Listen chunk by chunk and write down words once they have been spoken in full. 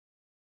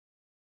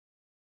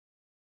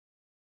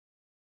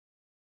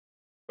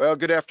Well,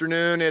 good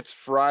afternoon. It's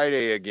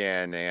Friday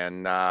again,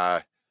 and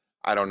I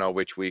don't know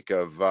which week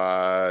of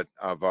our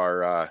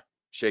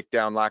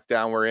shakedown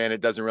lockdown we're in. It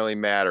doesn't really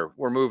matter.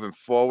 We're moving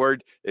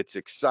forward. It's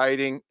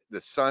exciting. The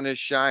sun is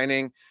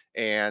shining,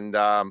 and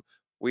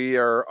we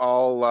are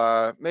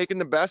all making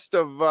the best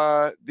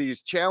of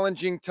these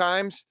challenging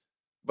times.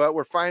 But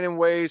we're finding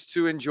ways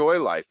to enjoy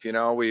life. You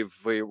know,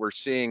 we're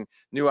seeing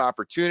new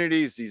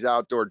opportunities. These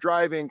outdoor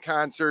drive-in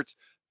concerts.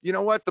 You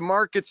know what? The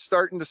market's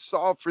starting to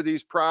solve for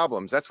these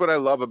problems. That's what I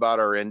love about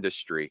our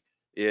industry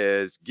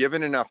is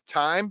given enough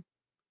time,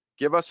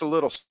 give us a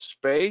little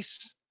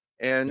space,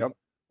 and Yep.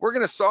 we're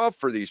going to solve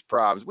for these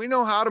problems. We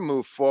know how to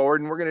move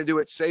forward, and we're going to do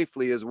it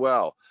safely as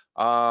well.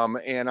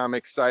 And I'm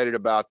excited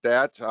about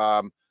that.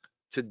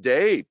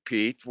 Today,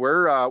 Pete,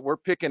 we're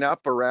picking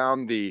up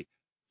around the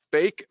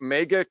Fake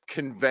Mega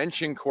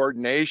Convention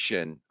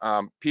Coordination.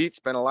 Pete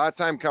spent a lot of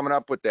time coming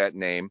up with that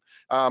name.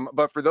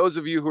 But for those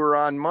of you who are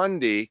on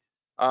Monday,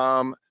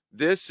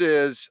 this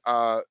is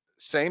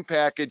same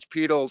package.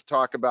 Pete will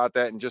talk about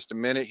that in just a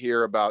minute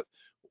here about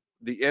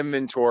the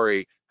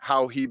inventory,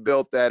 how he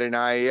built that in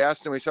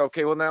IAS. And we said,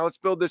 okay, well, now let's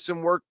build this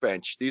in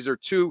Workbench. These are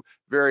two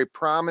very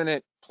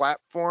prominent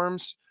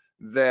platforms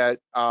that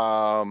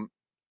are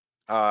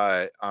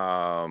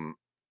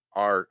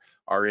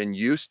in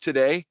use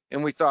today,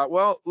 and we thought,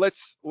 well,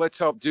 let's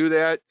help do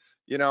that.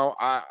 You know,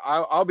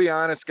 I'll be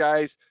honest,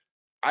 guys.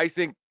 I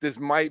think this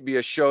might be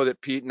a show that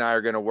Pete and I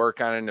are going to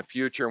work on in the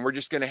future, and we're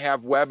just going to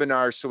have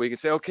webinars so we can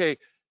say, okay,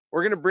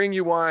 we're going to bring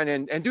you on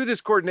and do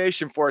this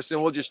coordination for us,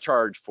 and we'll just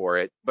charge for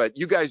it. But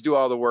you guys do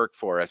all the work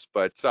for us.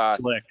 But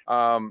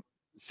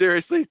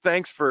seriously,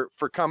 thanks for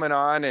coming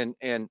on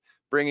and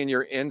bringing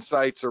your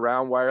insights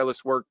around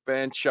Wireless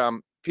Workbench.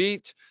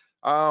 Pete,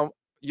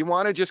 you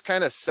want to just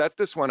kind of set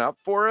this one up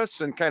for us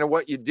and kind of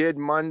what you did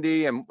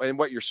Monday and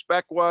what your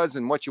spec was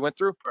and what you went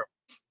through?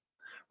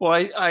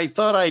 Well, I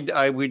thought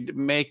I would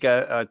make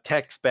a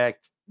tech spec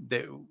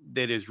that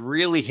is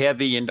really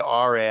heavy into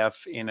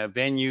RF in a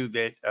venue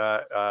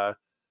that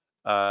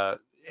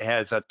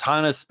has a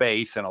ton of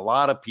space and a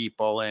lot of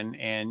people,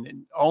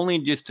 and only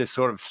just to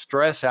sort of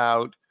stress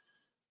out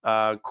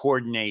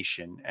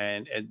coordination.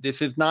 And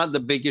this is not the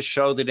biggest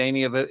show that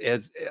any of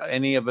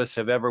us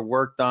have ever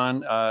worked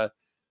on.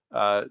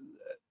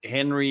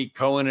 Henry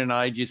Cohen and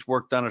I just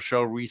worked on a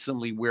show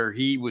recently where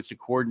he was the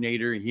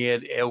coordinator. He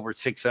had over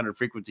 600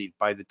 frequencies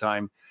by the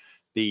time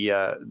the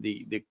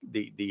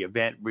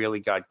event really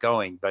got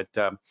going. But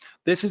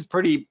this is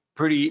pretty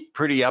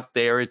up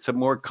there. It's a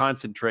more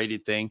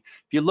concentrated thing.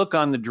 If you look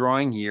on the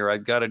drawing here,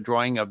 I've got a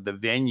drawing of the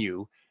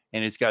venue,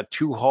 and it's got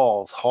two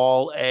halls.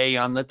 Hall A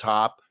on the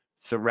top,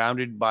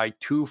 surrounded by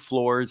 2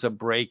 floors of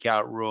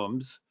breakout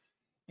rooms,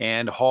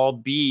 and Hall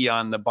B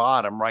on the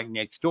bottom right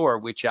next door,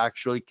 which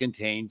actually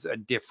contains a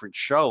different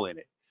show in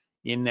it.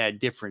 In that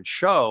different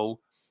show,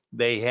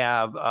 they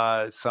have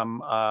a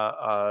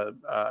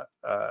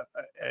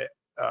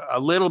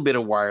little bit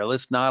of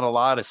wireless, not a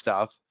lot of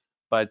stuff,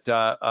 but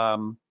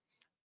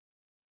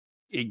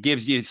it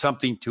gives you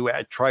something to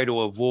try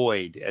to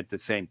avoid at the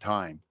same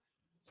time.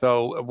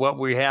 So what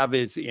we have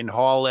is in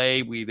Hall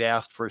A, we've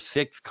asked for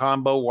 6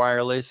 combo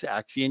wireless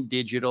Axion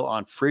digital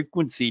on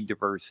frequency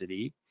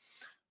diversity.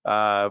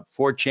 4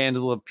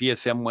 channels of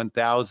PSM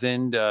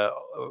 1000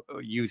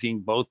 using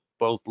both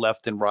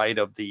left and right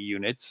of the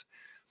units.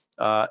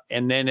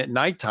 And then at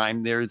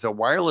nighttime, there's a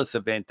wireless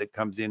event that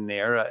comes in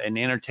there, an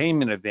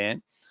entertainment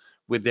event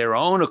with their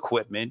own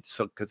equipment.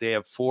 So because they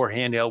have 4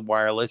 handheld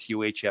wireless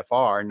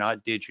UHFR,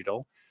 not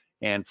digital,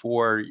 and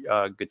 4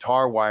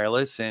 guitar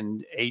wireless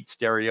and 8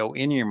 stereo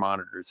in-ear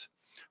monitors.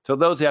 So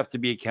those have to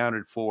be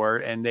accounted for,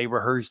 and they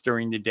rehearse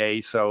during the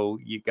day. So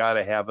you got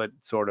to have it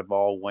sort of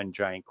all one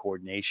giant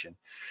coordination.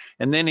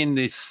 And then in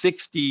the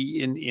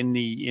 60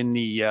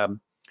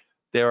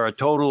 there are a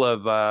total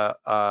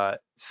of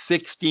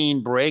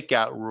 16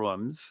 breakout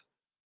rooms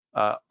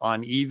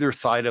on either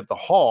side of the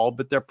hall,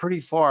 but they're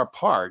pretty far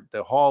apart.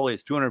 The hall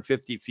is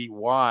 250 feet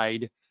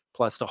wide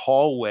plus the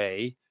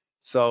hallway.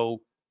 So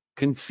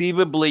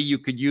conceivably, you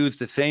could use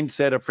the same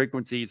set of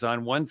frequencies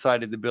on one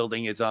side of the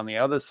building as on the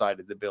other side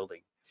of the building.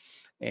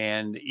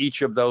 And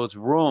each of those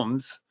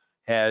rooms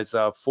has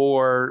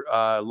 4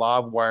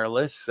 lav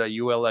wireless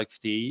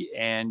ULXT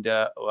and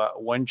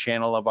 1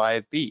 channel of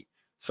IFB.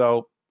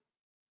 So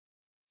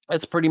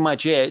that's pretty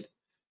much it.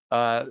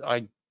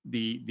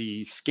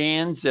 The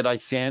scans that I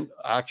sent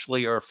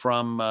actually are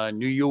from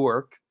New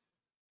York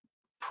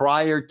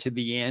prior to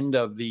the end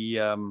of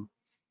the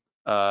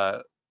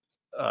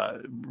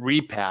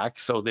repack.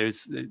 So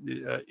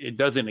it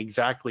doesn't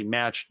exactly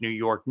match New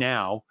York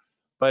now,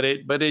 but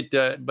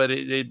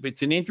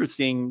it's an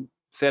interesting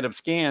set of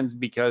scans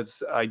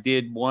because I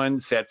did one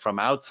set from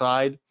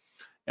outside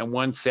and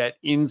one set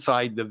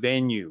inside the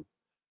venue,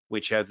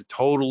 which has a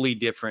totally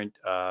different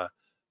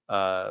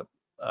amount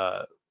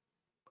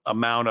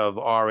of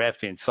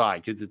RF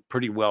inside because it's a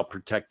pretty well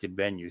protected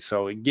venue.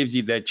 So it gives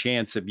you that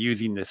chance of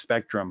using the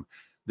spectrum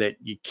that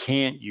you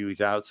can't use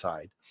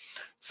outside.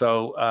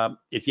 So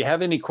if you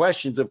have any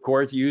questions, of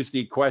course, use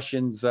the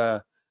questions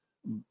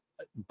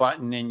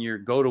button in your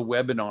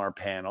GoToWebinar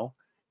panel,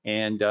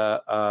 and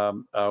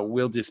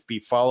we'll just be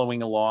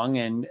following along,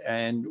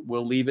 and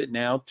we'll leave it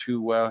now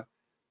to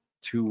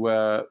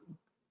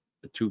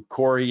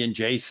Corey and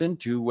Jason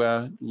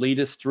to lead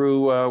us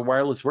through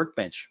Wireless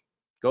Workbench.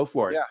 Go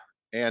for it. Yeah.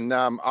 And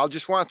I'll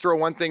just want to throw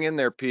one thing in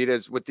there, Pete,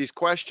 is with these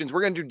questions,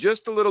 we're going to do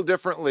just a little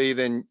differently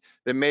than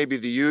maybe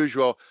the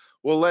usual.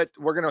 We're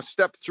going to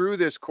step through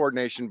this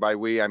coordination by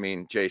I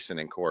mean Jason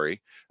and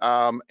Corey,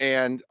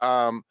 and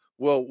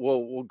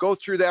we'll go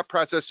through that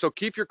process. So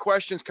keep your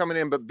questions coming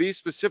in, but be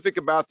specific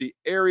about the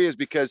areas,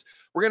 because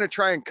we're going to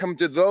try and come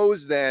to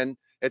those then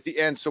at the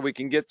end, so we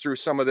can get through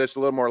some of this a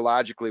little more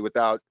logically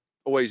without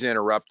always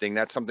interrupting.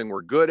 That's something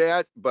we're good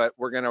at, but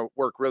we're going to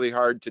work really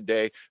hard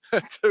today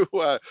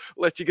to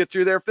let you get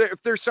through there.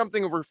 If there's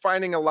something we're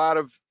finding a lot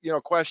of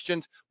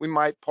questions, we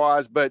might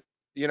pause, but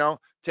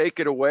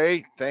take it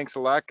away. Thanks a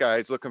lot,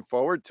 guys. Looking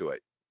forward to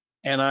it.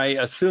 And I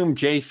assume,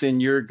 Jason,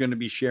 you're going to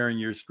be sharing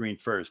your screen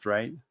first,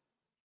 right?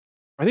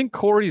 I think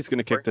Corey's going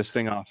to kick this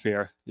thing off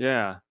here.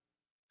 Yeah.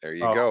 There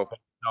you go.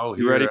 Oh,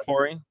 you ready,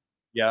 Corey?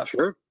 Yeah.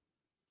 Sure.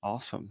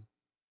 Awesome.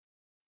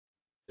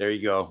 There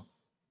you go.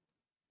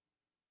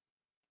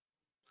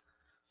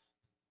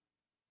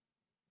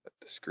 Let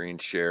the screen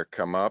share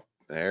come up.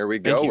 There we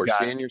go. We're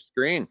seeing your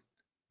screen.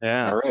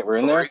 Yeah. All right, we're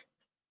in there.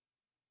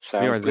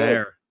 Sounds we are good.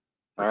 there.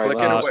 All right,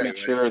 let's make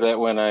sure that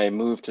when I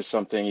move to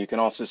something, you can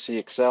also see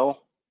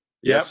Excel.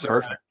 Yes,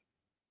 sir. Perfect.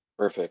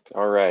 Perfect.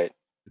 All right.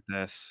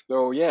 This.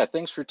 So yeah,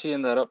 thanks for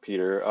teeing that up,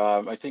 Peter.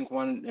 I think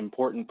one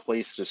important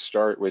place to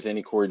start with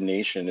any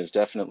coordination is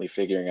definitely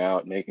figuring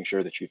out, making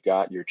sure that you've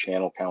got your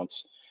channel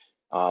counts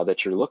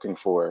that you're looking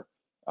for.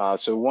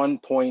 So one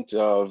point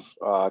of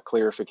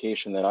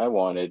clarification that I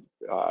wanted,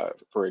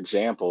 for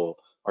example,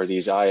 are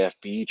these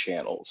IFB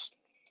channels.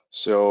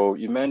 So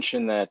you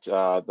mentioned that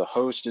the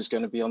host is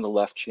going to be on the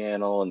left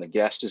channel and the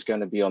guest is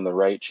going to be on the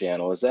right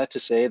channel. Is that to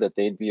say that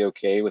they'd be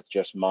okay with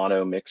just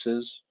mono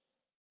mixes?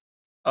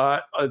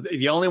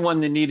 The only one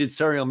that needed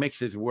stereo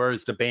mixes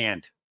was the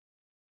band.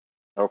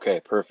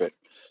 Okay, perfect.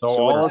 So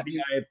all of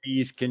the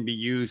IFBs can be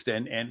used,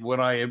 and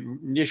what I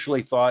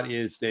initially thought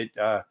is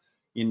that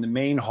in the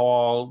main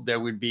hall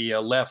there would be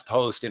a left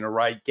host and a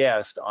right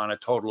guest on a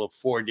total of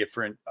 4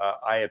 different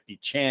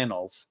IFB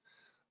channels.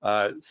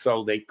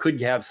 So they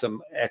could have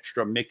some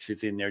extra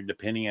mixes in there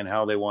depending on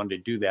how they wanted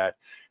to do that.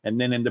 And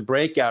then in the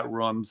breakout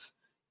rooms,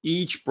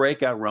 each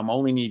breakout room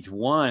only needs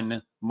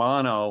 1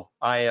 mono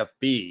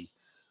IFB.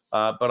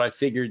 But I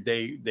figured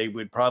they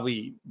would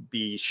probably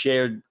be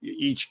shared.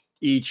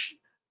 Each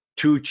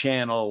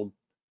 2-channel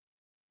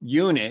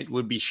unit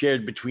would be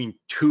shared between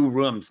 2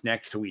 rooms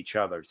next to each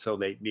other. So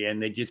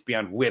they'd just be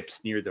on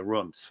whips near the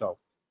rooms. So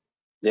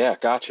yeah,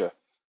 gotcha.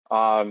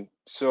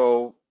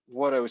 So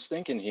what I was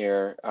thinking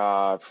here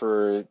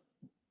for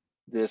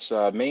this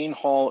main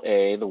hall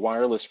A, the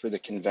wireless for the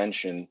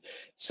convention,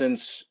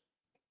 since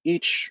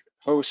each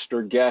host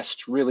or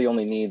guest really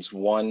only needs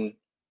 1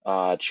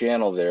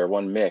 channel there,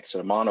 1 mix,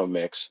 a mono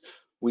mix,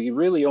 we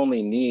really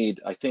only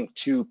need, I think,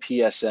 2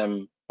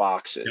 PSM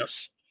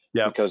boxes.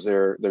 Yep. Because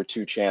they're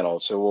 2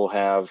 channels. So we'll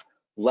have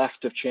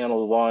left of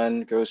channel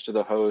 1 goes to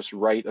the host,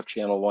 right of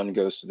channel 1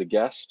 goes to the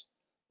guest,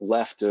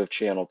 left of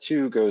channel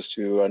 2 goes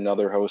to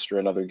another host or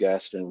another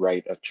guest, and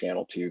right of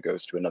channel 2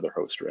 goes to another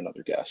host or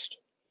another guest.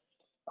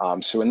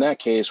 So in that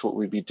case, what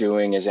we'd be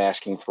doing is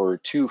asking for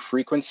 2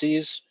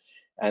 frequencies,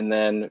 and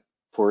then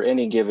for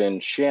any given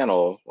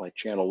channel, like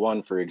channel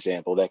 1, for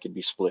example, that could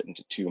be split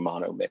into 2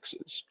 mono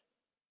mixes.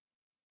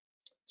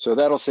 So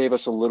that'll save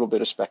us a little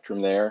bit of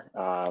spectrum there.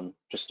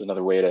 Just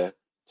another way to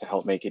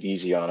help make it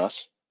easy on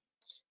us.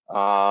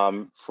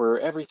 For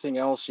everything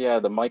else, yeah,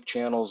 the mic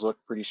channels look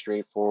pretty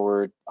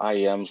straightforward.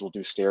 IEMs will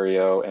do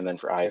stereo, and then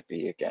for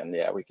IFB, again,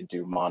 yeah, we could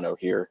do mono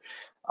here.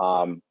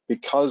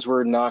 Because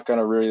we're not going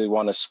to really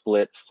want to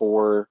split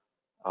 4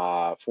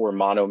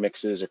 mono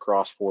mixes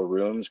across 4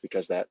 rooms,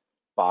 because that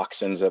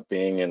box ends up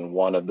being in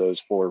one of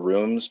those 4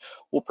 rooms,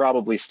 we'll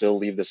probably still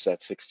leave this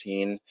at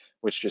 16,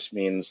 which just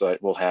means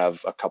that we'll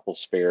have a couple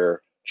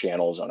spare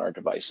channels on our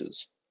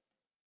devices.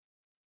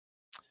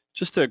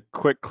 Just a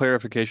quick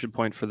clarification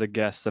point for the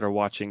guests that are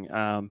watching.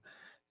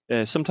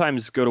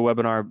 Sometimes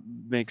GoToWebinar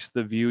makes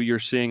the view you're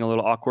seeing a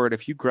little awkward.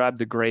 If you grab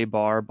the gray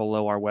bar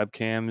below our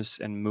webcams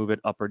and move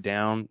it up or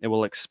down, it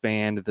will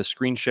expand the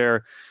screen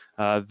share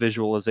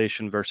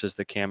visualization versus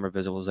the camera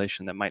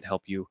visualization. That might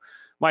help you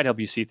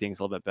see things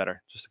a little bit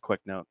better. Just a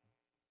quick note.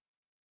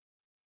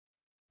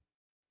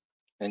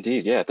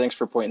 Indeed, yeah, thanks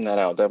for pointing that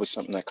out. That was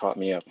something that caught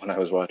me up when I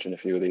was watching a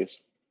few of these.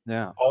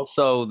 Yeah.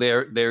 Also,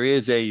 there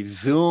is a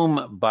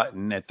zoom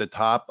button at the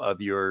top of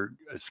your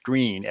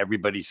screen,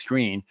 everybody's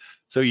screen,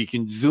 so you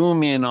can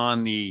zoom in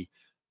on the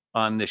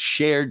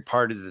shared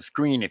part of the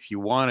screen if you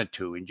wanted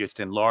to, and just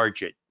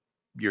enlarge it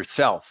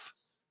yourself.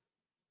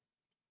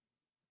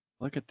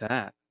 Look at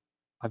that.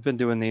 I've been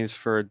doing these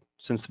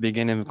since the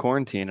beginning of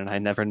quarantine, and I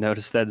never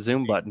noticed that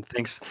zoom button.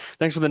 Thanks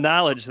for the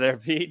knowledge there,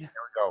 Pete. There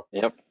we go.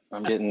 Yep,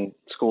 I'm getting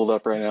schooled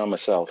up right now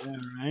myself. All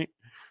right.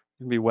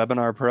 You'll be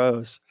webinar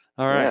pros.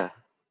 All right. Yeah.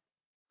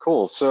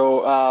 Cool.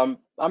 So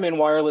I'm in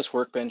Wireless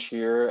Workbench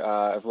here.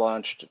 I've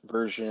launched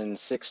version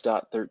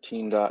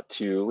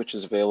 6.13.2, which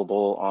is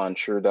available on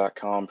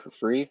Shure.com for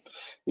free.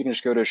 You can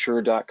just go to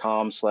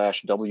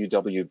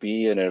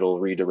Shure.com/WWB and it'll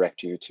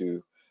redirect you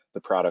to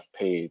the product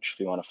page if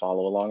you want to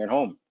follow along at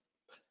home.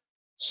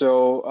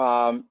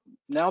 So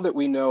now that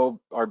we know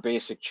our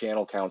basic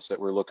channel counts that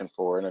we're looking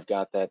for, and I've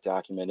got that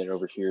documented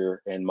over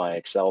here in my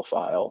Excel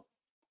file,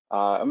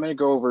 I'm going to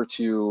go over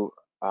to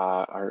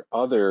our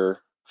other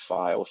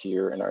file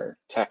here in our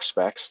tech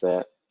specs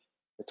that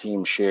the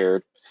team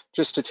shared,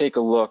 just to take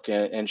a look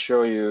and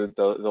show you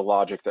the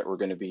logic that we're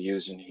going to be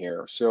using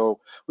here.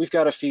 So we've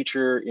got a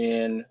feature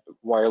in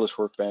Wireless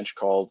Workbench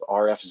called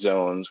RF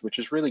zones, which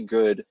is really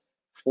good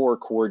for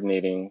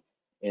coordinating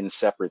in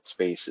separate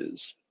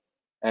spaces.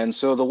 And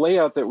so the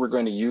layout that we're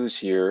going to use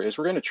here is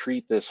we're going to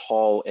treat this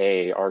Hall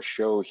A, our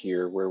show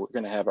here, where we're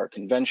going to have our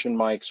convention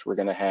mics, we're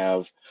going to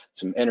have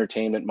some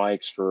entertainment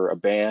mics for a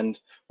band.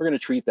 We're going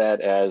to treat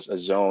that as a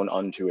zone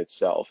unto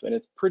itself. And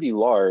it's pretty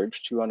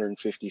large,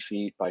 250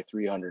 feet by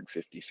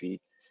 350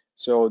 feet.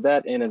 So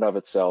that in and of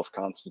itself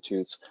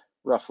constitutes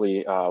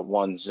roughly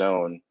one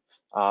zone.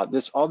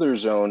 This other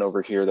zone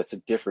over here that's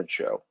a different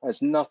show,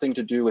 has nothing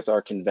to do with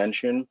our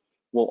convention,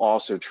 we'll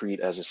also treat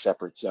as a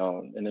separate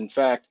zone. And in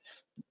fact,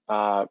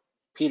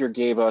 Peter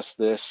gave us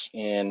this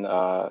in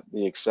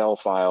the Excel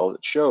file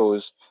that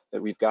shows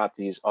that we've got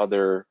these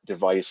other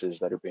devices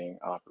that are being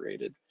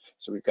operated.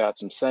 So we've got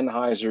some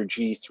Sennheiser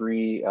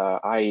G3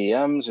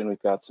 IEMs, and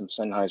we've got some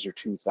Sennheiser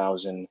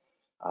 2000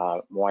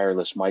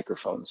 wireless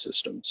microphone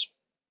systems.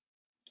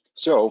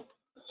 So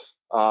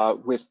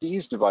with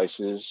these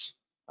devices,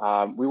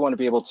 we want to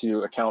be able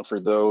to account for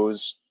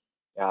those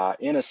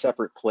in a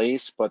separate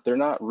place, but they're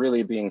not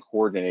really being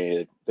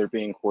coordinated. They're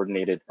being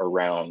coordinated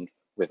around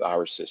with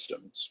our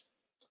systems.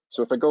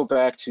 So if I go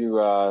back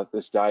to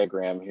this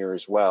diagram here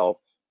as well,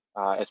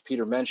 as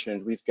Peter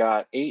mentioned, we've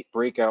got 8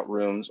 breakout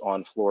rooms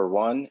on floor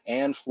 1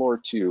 and floor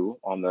 2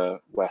 on the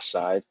west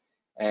side,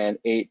 and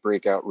 8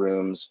 breakout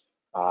rooms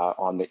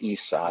on the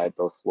east side,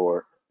 both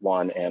floor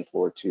 1 and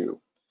floor 2.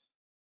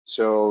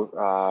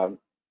 So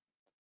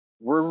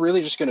we're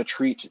really just going to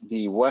treat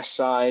the west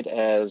side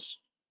as,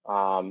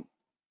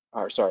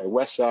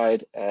 west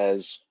side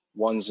as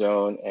one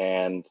zone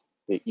and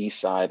the east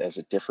side as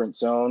a different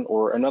zone.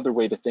 Or another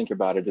way to think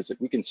about it is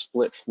that we can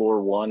split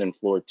floor 1 and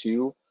floor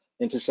 2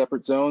 into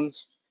separate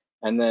zones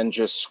and then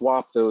just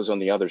swap those on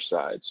the other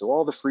side. So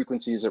all the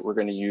frequencies that we're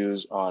going to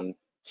use on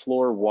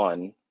floor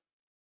 1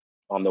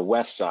 on the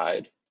west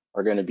side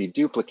are going to be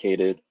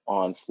duplicated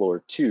on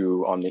floor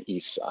 2 on the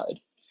east side.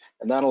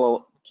 And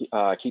that'll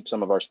keep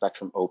some of our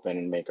spectrum open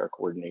and make our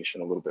coordination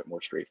a little bit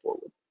more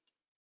straightforward.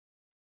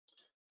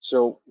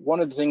 So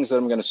one of the things that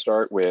I'm going to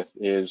start with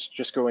is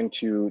just going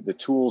to the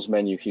tools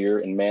menu here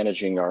and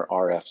managing our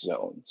RF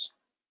zones.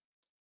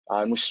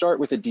 And we start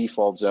with a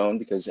default zone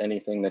because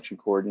anything that you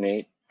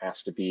coordinate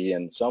has to be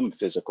in some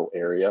physical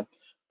area.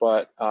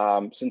 But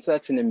since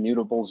that's an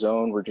immutable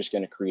zone, we're just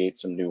going to create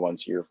some new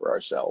ones here for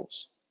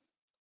ourselves.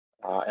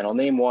 And I'll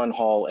name one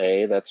Hall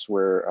A. That's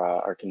where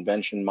our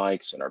convention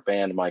mics and our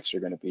band mics are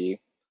going to be.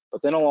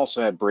 But then I'll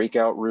also have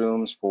breakout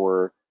rooms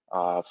for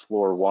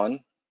floor 1.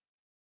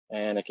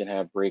 And it can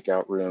have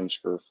breakout rooms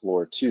for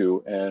floor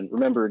 2. And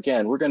remember,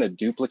 again, we're going to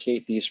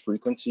duplicate these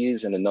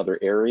frequencies in another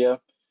area.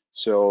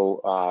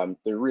 So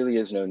there really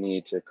is no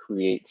need to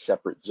create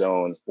separate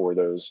zones for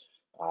those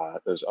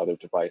other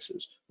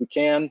devices. We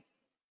can,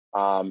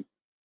 some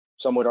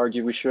would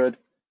argue we should,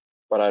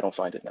 but I don't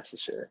find it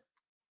necessary.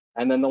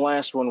 And then the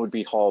last one would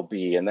be Hall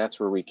B, and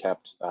that's where we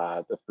kept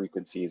the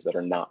frequencies that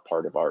are not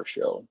part of our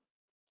show.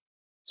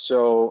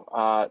 So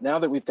now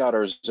that we've got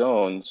our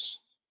zones,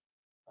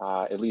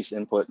 at least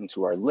input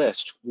into our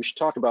list, we should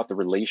talk about the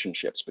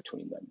relationships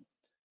between them.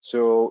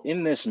 So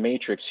in this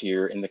matrix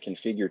here in the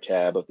configure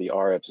tab of the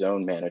RF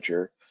zone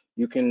manager,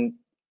 you can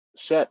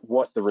set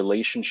what the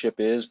relationship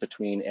is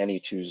between any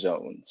two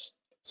zones.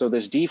 So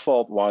this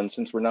default one,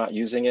 since we're not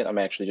using it, I'm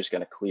actually just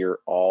going to clear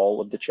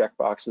all of the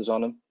checkboxes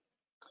on them.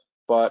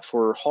 But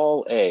for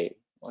Hall A,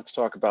 let's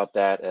talk about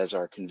that as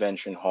our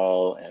convention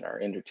hall and our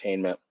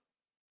entertainment.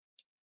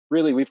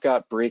 Really, we've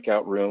got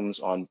breakout rooms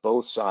on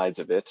both sides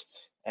of it.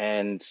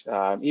 And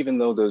even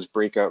though those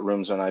breakout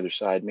rooms on either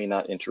side may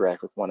not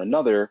interact with one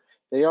another,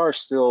 they are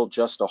still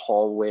just a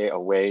hallway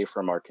away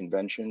from our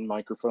convention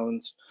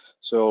microphones.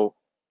 So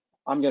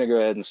I'm going to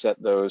go ahead and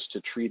set those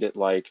to treat it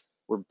like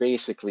we're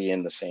basically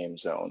in the same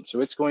zone.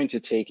 So it's going to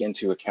take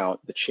into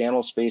account the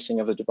channel spacing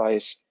of the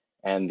device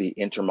and the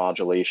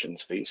intermodulation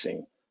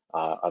spacing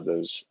of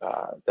those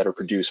that are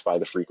produced by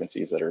the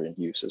frequencies that are in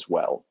use as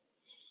well.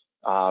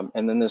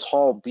 And then this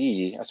Hall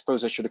B, I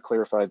suppose I should have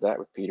clarified that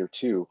with Peter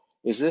too.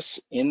 Is this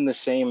in the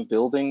same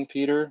building,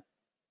 Peter?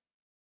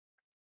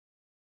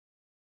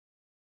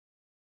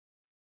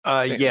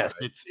 Yes,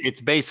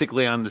 it's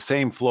basically on the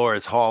same floor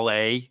as Hall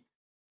A,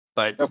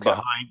 but Okay.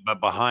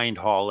 behind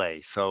Hall A.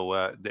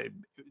 So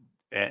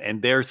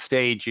and their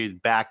stage is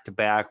back to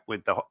back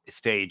with the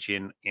stage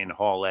in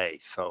Hall A.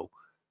 So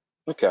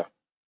okay.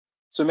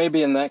 So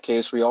maybe in that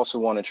case, we also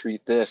want to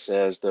treat this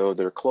as though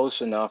they're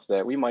close enough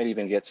that we might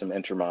even get some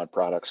intermod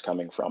products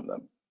coming from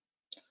them.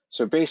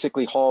 So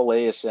basically, Hall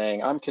A is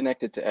saying, I'm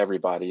connected to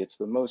everybody. It's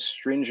the most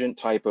stringent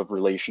type of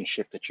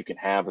relationship that you can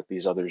have with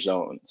these other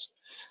zones.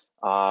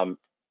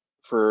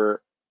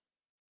 For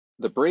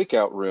the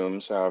breakout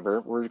rooms,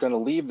 however, we're going to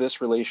leave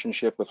this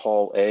relationship with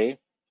Hall A,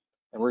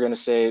 and we're going to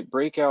say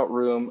breakout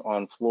room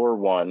on floor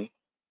 1.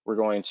 We're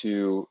going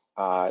to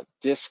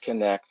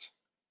disconnect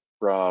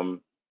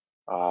from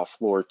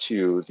floor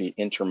 2 the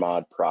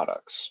intermod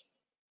products.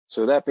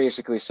 So that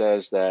basically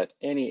says that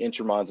any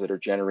intermods that are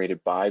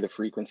generated by the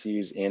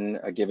frequencies in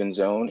a given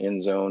zone, in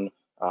zone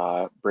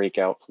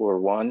breakout floor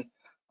 1,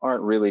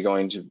 aren't really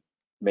going to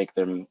make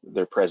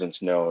their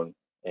presence known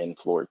in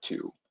floor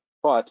 2.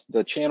 But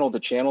the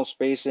channel-to-channel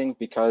spacing,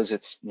 because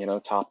it's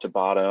top to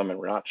bottom and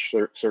we're not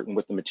certain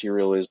what the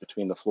material is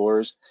between the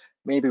floors,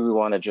 maybe we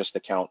want to just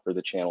account for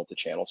the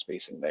channel-to-channel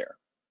spacing there.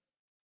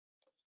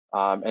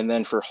 And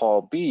then for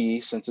Hall B,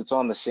 since it's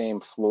on the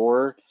same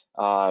floor,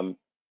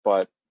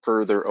 but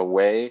further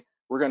away,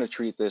 we're going to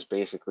treat this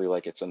basically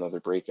like it's another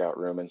breakout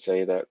room and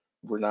say that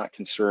we're not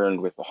concerned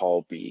with the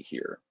Hall B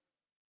here.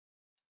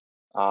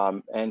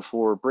 And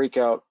for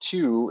breakout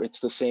 2, it's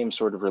the same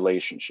sort of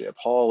relationship.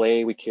 Hall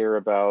A, we care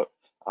about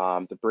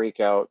the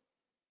breakout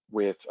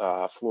with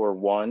floor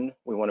 1.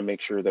 We want to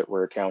make sure that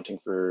we're accounting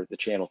for the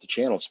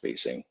channel-to-channel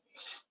spacing.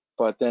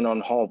 But then on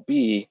Hall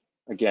B,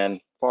 again,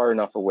 far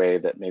enough away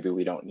that maybe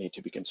we don't need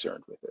to be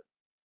concerned with it.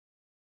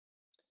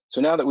 So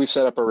now that we've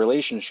set up our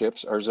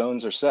relationships, our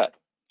zones are set.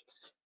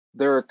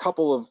 There are a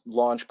couple of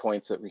launch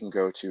points that we can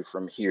go to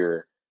from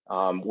here,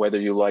 whether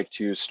you like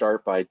to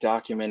start by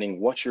documenting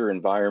what your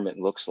environment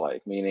looks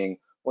like, meaning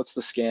what's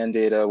the scan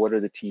data, what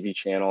are the TV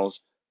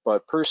channels,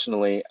 but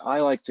personally, I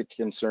like to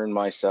concern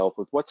myself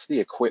with what's the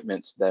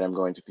equipment that I'm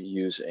going to be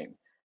using.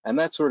 And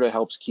that sort of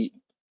helps keep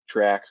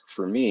track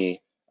for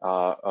me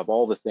of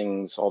all the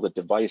things, all the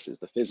devices,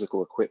 the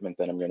physical equipment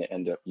that I'm going to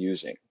end up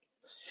using.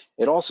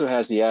 It also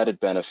has the added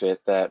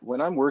benefit that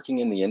when I'm working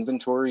in the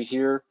inventory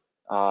here,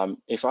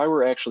 if I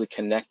were actually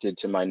connected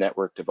to my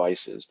network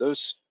devices,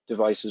 those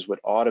devices would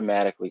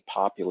automatically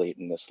populate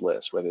in this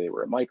list, whether they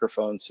were a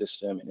microphone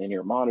system, an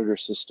in-ear monitor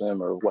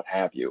system, or what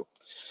have you.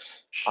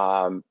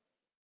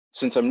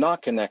 Since I'm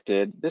not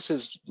connected, this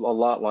is a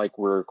lot like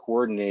we're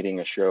coordinating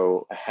a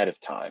show ahead of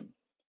time.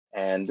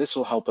 And this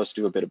will help us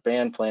do a bit of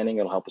band planning.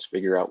 It'll help us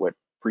figure out what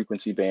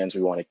frequency bands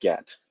we want to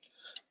get.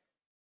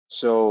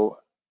 So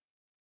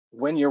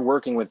when you're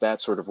working with that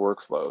sort of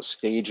workflow,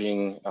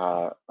 staging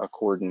a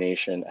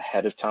coordination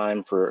ahead of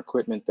time for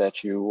equipment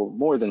that you will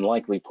more than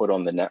likely put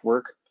on the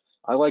network,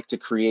 I like to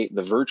create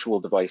the virtual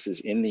devices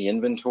in the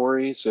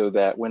inventory so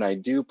that when I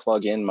do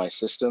plug in my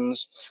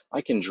systems,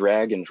 I can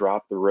drag and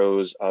drop the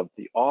rows of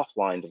the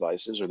offline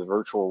devices or the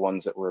virtual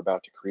ones that we're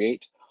about to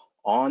create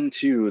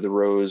onto the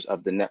rows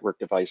of the network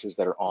devices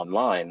that are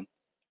online.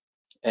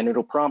 And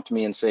it'll prompt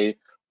me and say,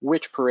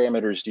 which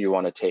parameters do you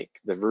want to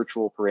take, the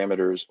virtual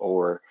parameters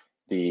or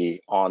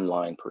the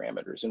online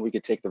parameters? And we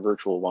could take the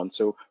virtual one.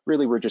 So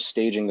really we're just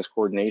staging this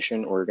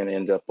coordination, or we're going to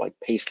end up like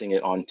pasting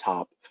it on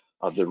top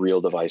of the real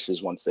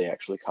devices once they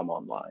actually come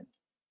online.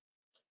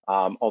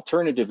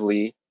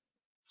 Alternatively,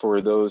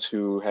 for those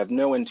who have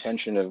no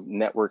intention of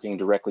networking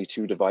directly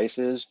to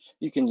devices,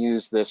 you can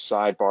use this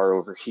sidebar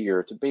over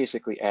here to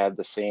basically add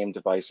the same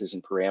devices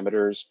and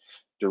parameters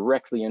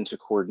directly into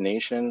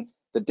coordination.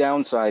 The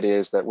downside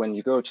is that when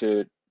you go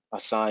to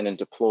assign and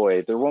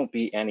deploy, there won't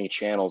be any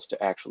channels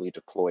to actually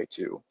deploy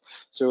to.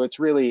 So it's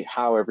really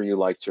however you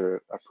like to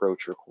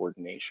approach your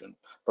coordination.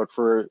 But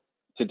for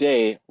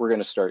today, we're going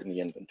to start in the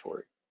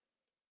inventory.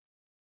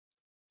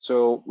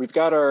 So we've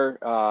got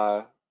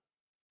our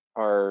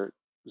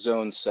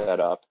zones set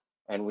up,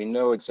 and we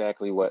know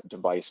exactly what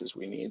devices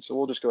we need. So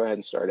we'll just go ahead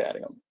and start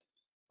adding them.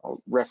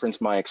 I'll reference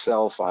my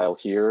Excel file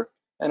here,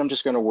 and I'm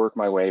just going to work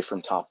my way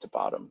from top to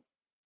bottom.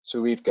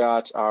 So we've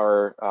got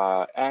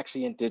our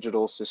Axient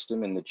digital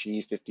system in the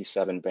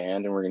G57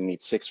 band, and we're going to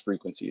need 6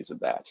 frequencies of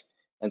that.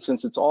 And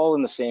since it's all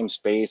in the same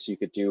space, you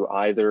could do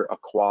either a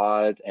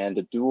quad and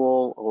a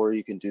dual, or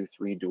you can do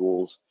 3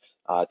 duals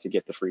to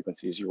get the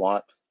frequencies you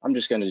want. I'm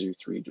just going to do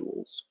 3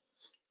 duals.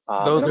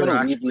 Those are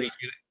actually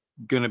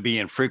going to be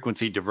in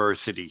frequency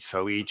diversity,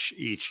 so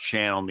each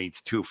channel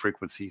needs 2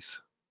 frequencies.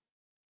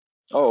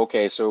 Oh,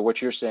 okay. So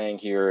what you're saying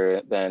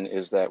here then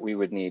is that we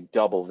would need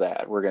double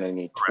that. We're going to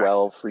need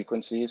 12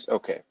 frequencies.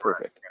 Okay,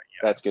 perfect.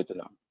 Yeah. That's good to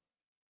know.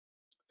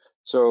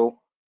 So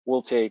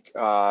we'll take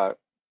the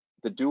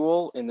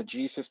dual in the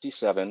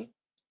G57,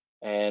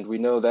 and we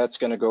know that's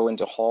going to go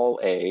into Hall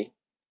A.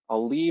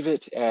 I'll leave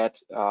it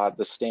at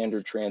the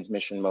standard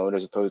transmission mode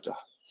as opposed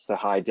to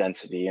high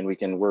density, and we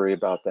can worry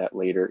about that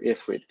later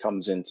if it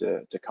comes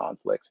into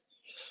conflict.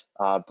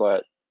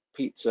 But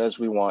Pete says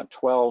we want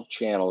 12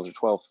 channels or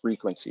 12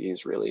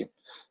 frequencies really.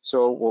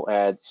 So we'll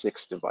add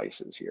 6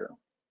 devices here.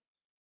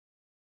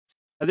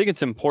 I think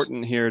it's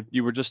important here,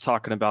 you were just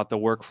talking about the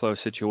workflow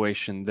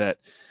situation that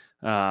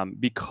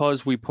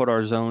because we put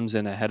our zones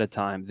in ahead of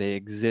time, they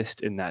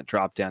exist in that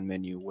drop-down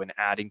menu when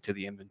adding to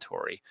the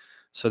inventory.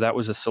 So that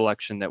was a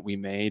selection that we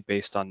made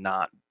based on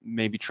not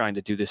maybe trying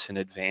to do this in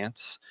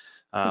advance.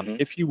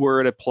 If you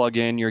were to plug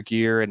in your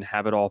gear and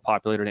have it all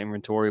populated in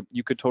inventory,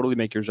 you could totally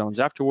make your zones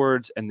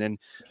afterwards and then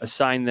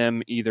assign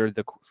them either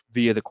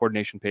via the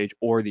coordination page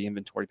or the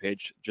inventory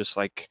page, just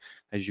like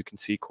as you can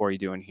see Corey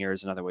doing here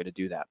is another way to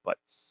do that. But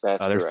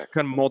That's there's correct.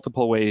 kind of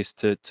multiple ways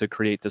to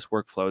create this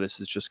workflow. This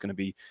is just going to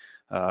be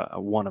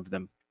one of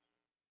them.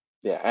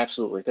 Yeah,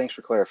 absolutely. Thanks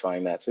for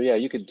clarifying that. So yeah,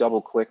 you could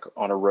double click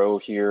on a row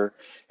here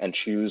and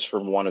choose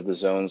from one of the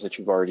zones that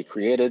you've already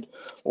created.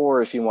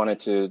 Or if you wanted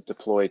to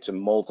deploy to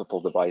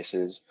multiple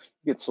devices,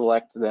 you could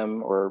select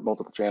them, or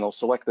multiple channels,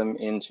 select them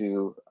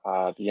into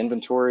the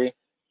inventory,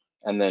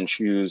 and then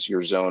choose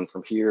your zone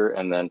from here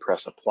and then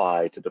press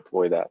apply to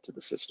deploy that to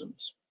the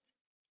systems.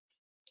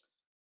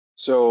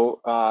 So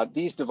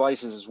these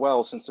devices as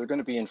well, since they're going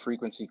to be in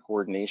frequency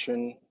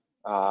coordination,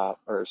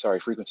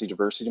 frequency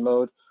diversity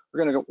mode,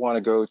 we're going to want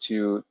to go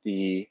to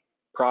the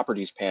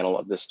properties panel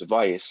of this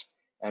device,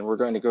 and we're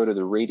going to go to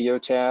the radio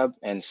tab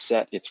and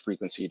set its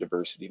frequency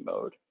diversity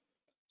mode.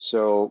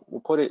 So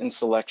we'll put it in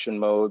selection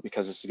mode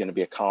because this is going to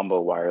be a combo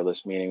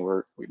wireless, meaning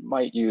we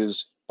might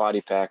use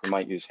body pack, we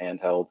might use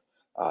handheld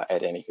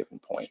at any given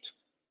point.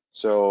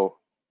 So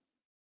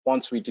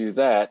once we do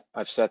that,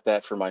 I've set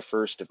that for my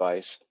first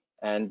device.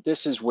 And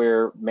this is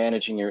where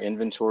managing your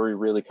inventory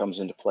really comes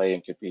into play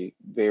and could be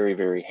very,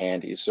 very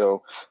handy.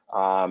 So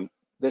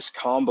this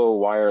combo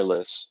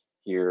wireless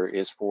here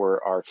is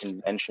for our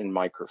convention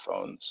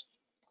microphones.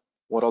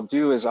 What I'll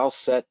do is I'll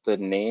set the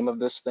name of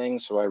this thing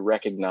so I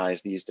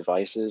recognize these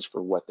devices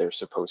for what they're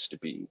supposed to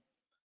be.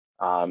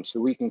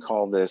 So we can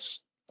call this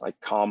like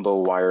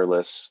combo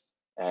wireless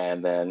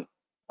and then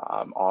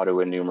auto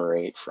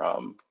enumerate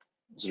from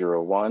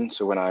 0, 1.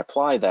 So when I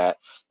apply that,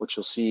 what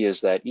you'll see is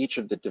that each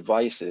of the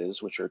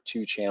devices, which are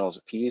 2 channels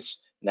apiece,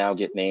 now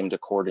get named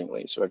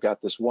accordingly. So I've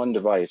got this one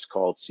device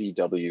called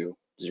CW01,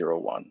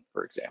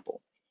 for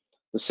example.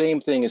 The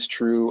same thing is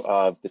true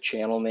of the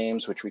channel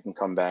names, which we can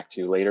come back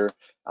to later,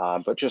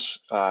 but just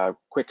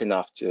quick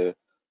enough to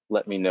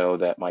let me know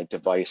that my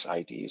device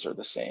IDs are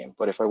the same.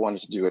 But if I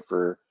wanted to do it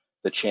for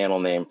the channel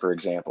name, for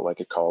example, I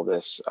could call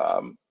this,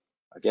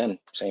 again,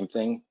 same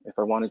thing if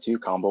I wanted to,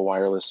 combo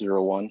wireless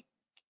 01.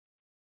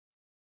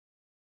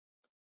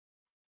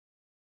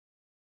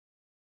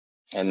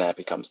 And that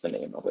becomes the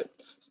name of it.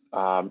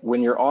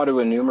 When you're auto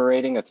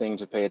enumerating, a thing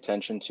to pay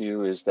attention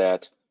to is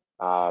that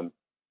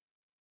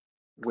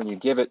when you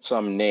give it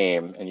some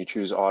name and you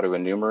choose auto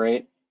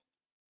enumerate,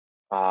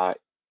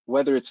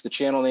 whether it's the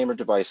channel name or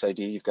device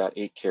ID, you've got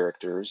 8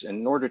 characters. And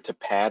in order to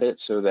pad it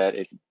so that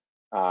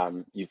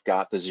you've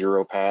got the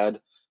 0 pad,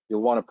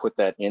 you'll want to put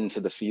that into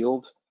the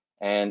field.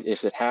 And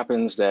if it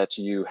happens that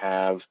you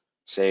have,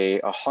 say,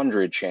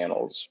 100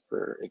 channels,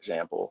 for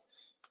example,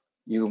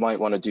 you might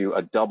want to do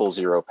a double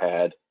 0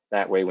 pad.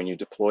 That way, when you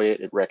deploy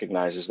it, it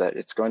recognizes that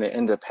it's going to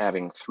end up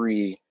having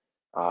 3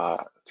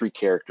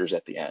 characters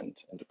at the end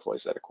and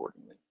deploys that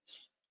accordingly.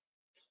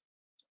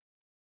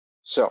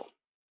 So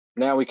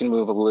now we can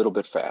move a little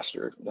bit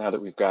faster. Now that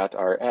we've got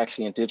our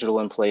Axient Digital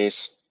in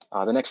place,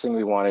 the next thing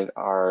we wanted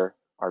are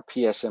our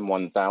PSM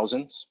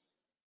 1000s.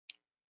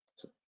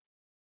 So,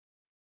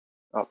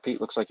 oh,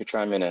 Pete, looks like you're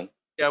chiming in.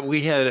 Yeah,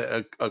 we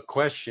had a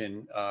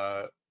question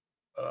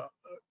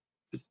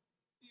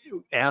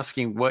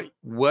asking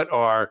what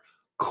are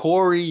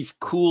Corey's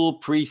cool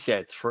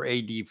presets for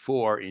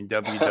AD4 in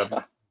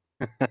WWB?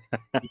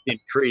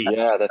 Intrigued.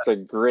 Yeah, that's a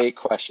great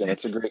question.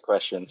 That's a great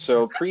question.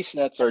 So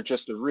presets are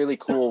just a really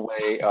cool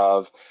way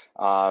of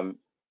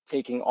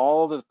taking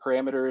all the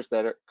parameters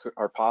that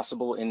are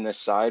possible in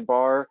this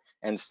sidebar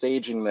and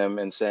staging them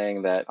and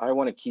saying that I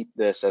want to keep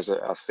this as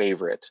a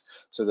favorite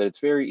so that it's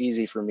very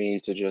easy for me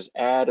to just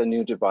add a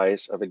new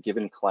device of a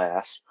given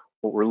class.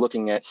 What we're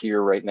looking at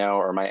here right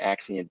now are my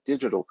Axient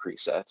Digital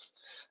presets,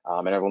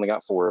 and I've only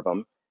got 4 of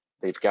them.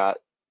 They've got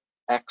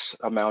X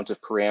amount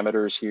of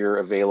parameters here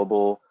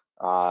available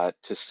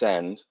to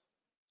send,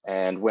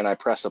 and when I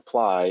press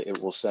apply, it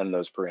will send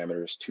those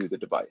parameters to the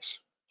device,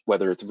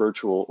 whether it's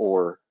virtual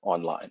or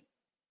online.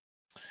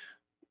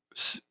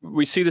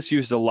 We see this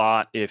used a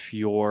lot if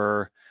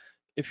you're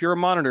a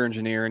monitor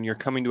engineer and you're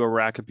coming to a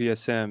rack of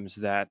PSMs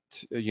that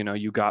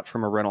you got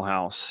from a rental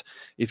house.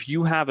 If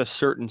you have a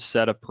certain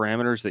set of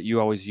parameters that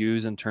you always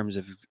use in terms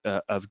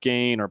of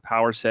gain or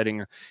power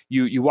setting,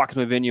 you walk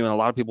into a venue and a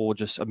lot of people will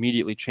just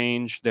immediately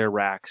change their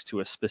racks to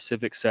a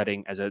specific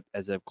setting as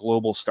a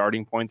global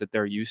starting point that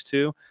they're used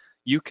to.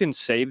 You can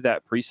save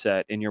that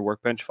preset in your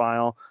Workbench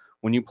file.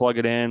 When you plug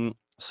it in,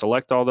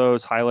 select all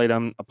those, highlight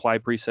them, apply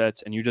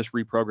presets, and you just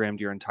reprogrammed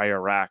your entire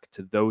rack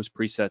to those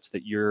presets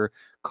that you're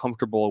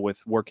comfortable with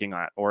working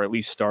at, or at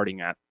least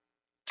starting at.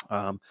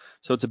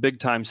 So it's a big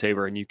time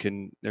saver,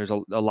 and there's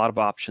a lot of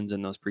options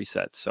in those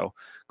presets. So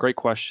great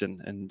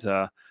question,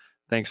 and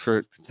thanks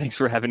for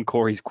having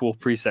Corey's cool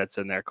presets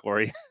in there,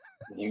 Corey.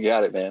 You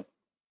got it, man.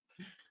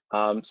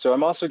 So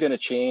I'm also going to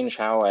change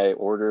how I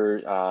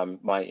order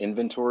my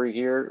inventory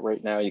here.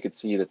 Right now, you can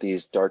see that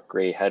these dark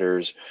gray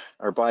headers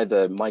are by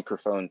the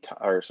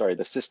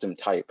the system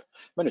type.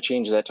 I'm going to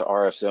change that to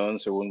RF zone,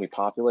 so when we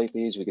populate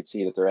these, we can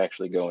see that they're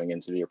actually going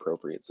into the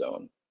appropriate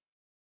zone.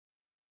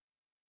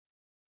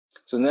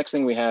 So the next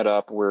thing we had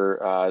up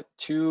were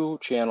 2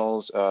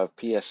 channels of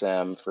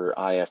PSM for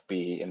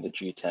IFB in the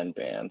G10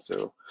 band.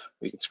 So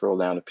we can scroll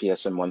down to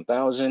PSM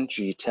 1000,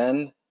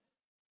 G10.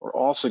 We're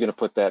also going to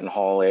put that in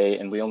Hall A,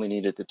 and we only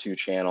needed the 2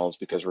 channels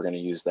because we're going to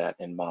use that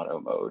in mono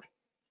mode.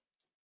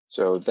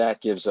 So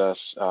that gives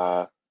us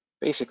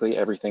basically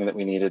everything that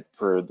we needed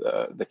for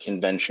the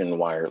convention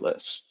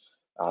wireless,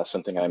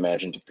 something I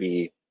imagine to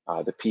be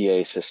the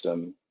PA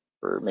system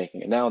for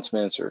making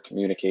announcements or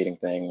communicating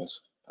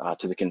things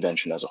to the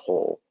convention as a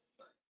whole.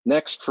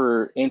 Next,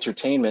 for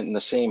entertainment in the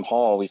same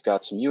hall, we've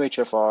got some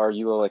UHFR,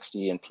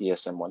 ULXD, and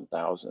PSM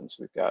 1000.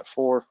 So we've got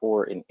 4,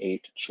 4, and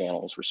 8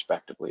 channels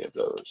respectively of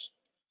those.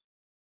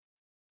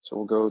 So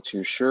we'll go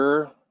to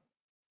Shure,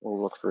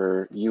 we'll look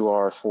for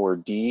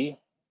UR4D,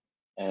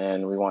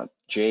 and we want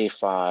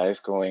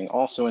J5 going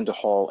also into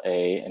Hall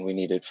A, and we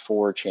needed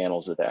 4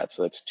 channels of that,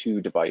 so that's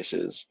 2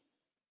 devices.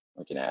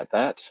 We can add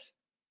that.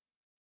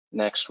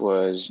 Next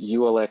was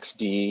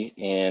ULXD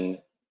in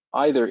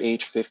either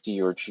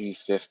H50 or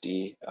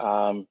G50.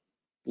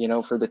 You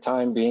know, for the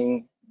time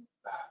being,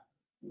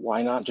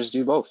 why not just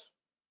do both?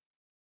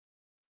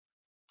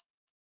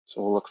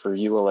 So we'll look for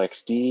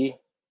ULXD,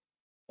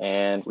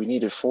 and we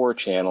needed 4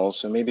 channels,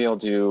 so maybe I'll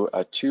do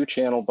a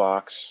 2-channel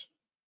box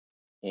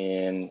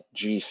in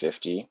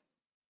G50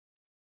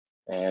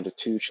 and a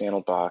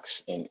 2-channel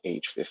box in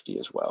H50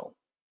 as well.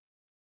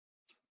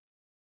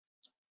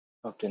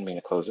 Oh, didn't mean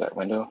to close that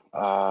window.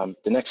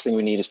 The next thing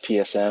we need is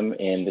PSM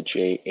in the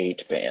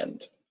J8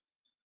 band.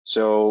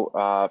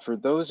 So for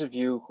those of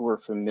you who are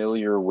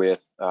familiar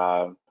with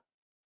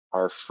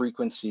our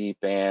frequency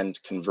band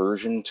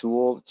conversion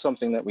tool, it's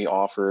something that we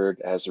offered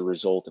as a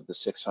result of the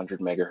 600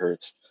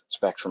 megahertz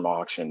spectrum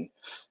auction.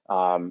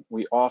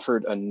 We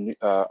offered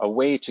a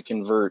way to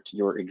convert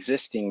your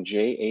existing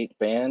J8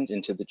 band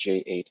into the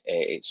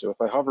J8A. So if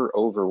I hover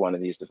over one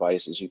of these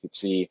devices, you could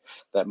see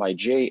that my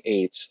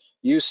J8s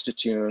used to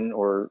tune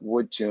or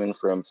would tune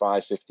from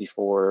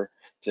 554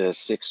 to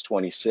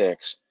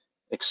 626,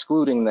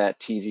 excluding that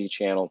TV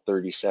channel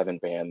 37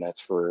 band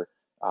that's for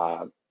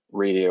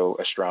radio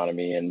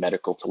astronomy and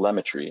medical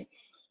telemetry.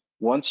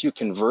 Once you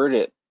convert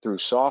it through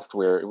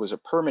software, it was a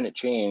permanent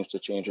change to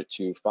change it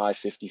to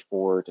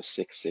 554 to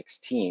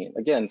 616.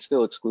 Again,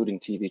 still excluding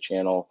TV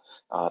channel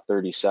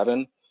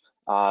 37.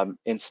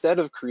 Instead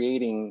of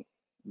creating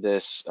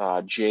this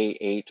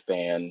J8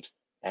 band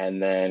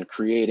and then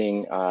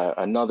creating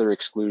another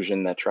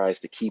exclusion that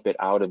tries to keep it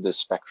out of the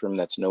spectrum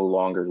that's no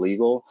longer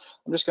legal,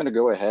 I'm just going to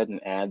go ahead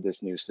and add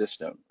this new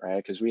system, right?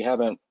 Because we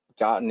haven't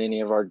gotten any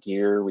of our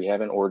gear, we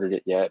haven't ordered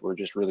it yet, we're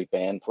just really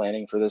band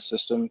planning for this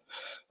system.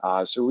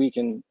 So we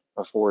can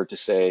afford to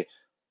say,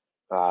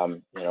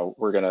 you know,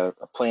 we're going to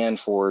plan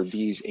for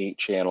these 8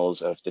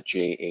 channels of the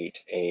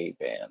J8A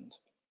band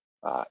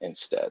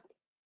instead.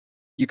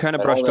 You kind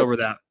of brushed over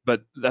that,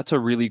 but that's a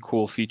really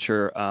cool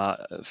feature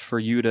for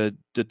you to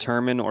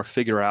determine or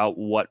figure out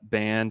what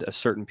band a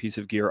certain piece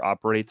of gear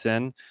operates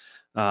in.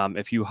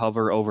 If you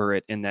hover over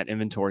it in that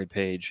inventory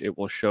page, it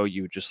will show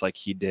you, just like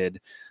he did,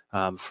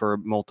 for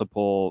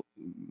multiple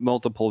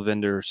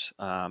vendors,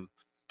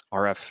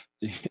 RF,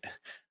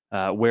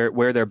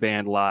 where their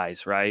band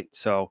lies, right?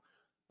 So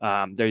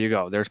there you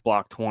go. There's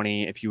block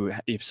 20.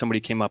 If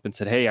somebody came up and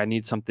said, hey, I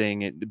need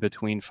something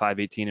between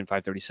 518 and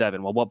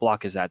 537, well, what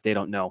block is that? They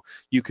don't know.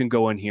 You can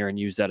go in here and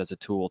use that as a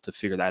tool to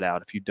figure that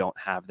out if you don't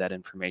have that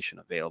information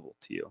available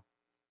to you.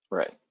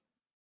 Right.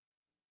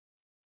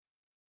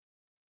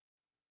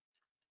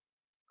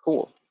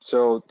 Cool.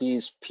 So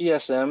these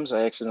PSMs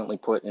I accidentally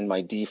put in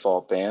my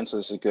default band, so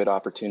this is a good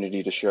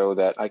opportunity to show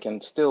that I can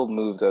still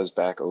move those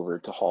back over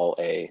to Hall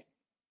A,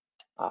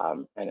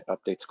 and it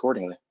updates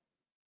accordingly.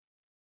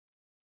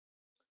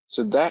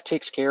 So that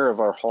takes care of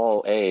our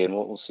Hall A, and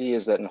what we'll see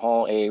is that in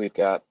Hall A we've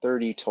got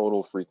 30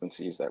 total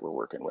frequencies that we're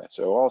working with.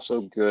 So also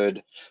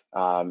good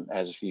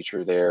as a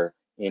feature there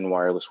in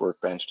Wireless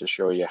Workbench to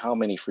show you how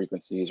many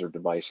frequencies or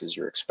devices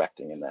you're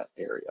expecting in that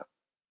area.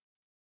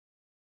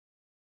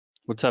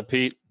 What's up,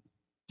 Pete?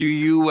 Do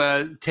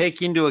you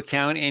take into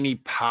account any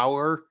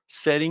power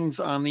settings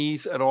on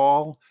these at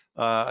all?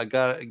 I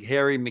got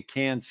Harry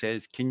McCann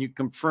says, can you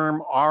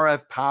confirm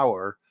RF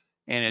power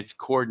and its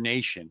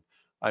coordination?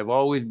 I've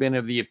always been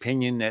of the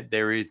opinion that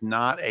there is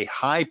not a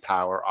high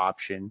power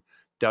option,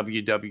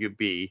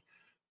 WWB,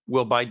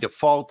 will by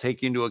default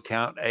take into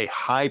account a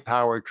high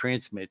power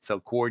transmit, so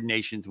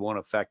coordinations won't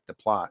affect the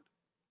plot.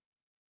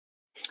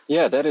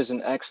 Yeah, that is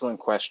an excellent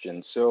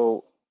question.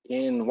 So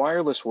in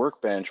Wireless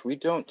Workbench, we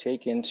don't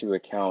take into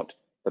account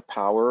the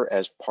power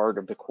as part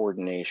of the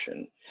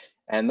coordination.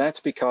 And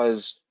that's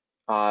because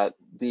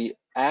the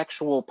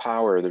actual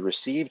power, the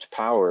received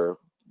power,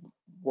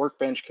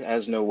 Workbench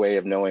has no way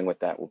of knowing what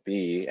that will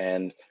be.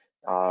 And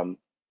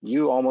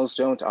You almost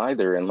don't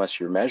either unless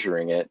you're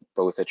measuring it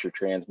both at your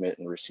transmit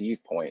and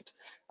receive point.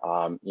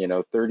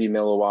 30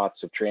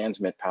 milliwatts of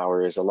transmit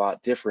power is a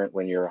lot different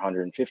when you're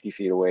 150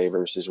 feet away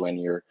versus when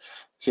you're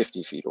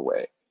 50 feet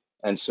away.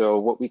 And so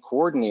what we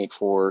coordinate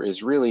for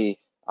is really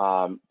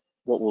what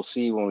we'll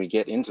see when we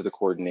get into the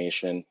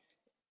coordination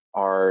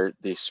are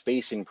the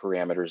spacing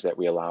parameters that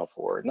we allow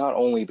for, not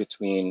only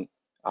between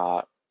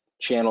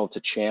channel to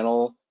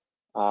channel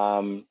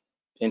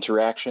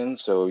interaction,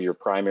 so your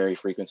primary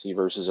frequency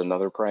versus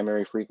another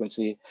primary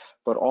frequency,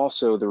 but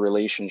also the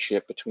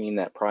relationship between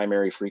that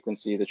primary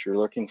frequency that you're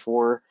looking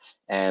for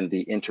and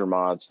the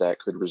intermods that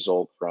could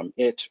result from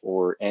it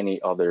or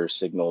any other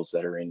signals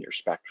that are in your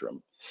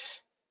spectrum.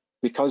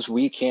 Because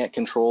we can't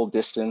control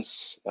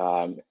distance,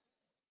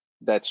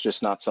 that's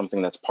just not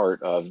something that's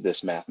part of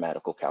this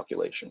mathematical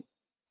calculation.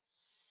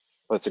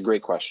 But it's a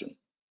great question.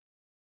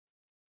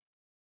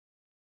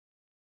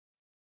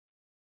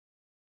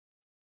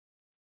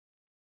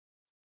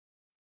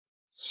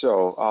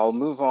 So I'll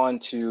move on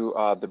to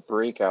the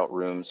breakout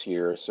rooms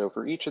here. So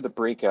for each of the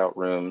breakout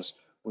rooms,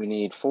 we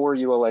need 4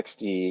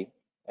 ULXD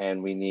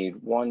and we need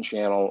 1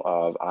 channel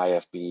of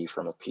IFB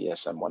from a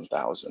PSM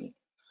 1000.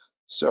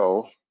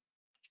 So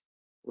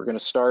we're going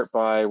to start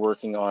by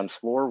working on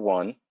floor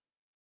 1.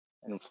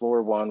 And in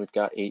floor 1, we've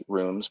got 8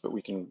 rooms, but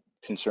we can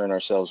concern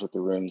ourselves with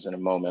the rooms in a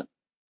moment.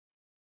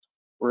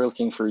 We're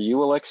looking for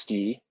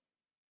ULXD.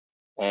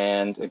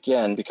 And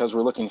again, because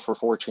we're looking for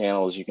 4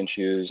 channels, you can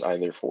choose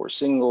either 4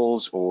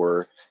 singles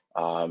or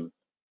a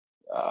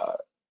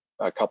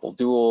couple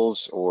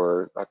duals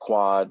or a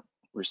quad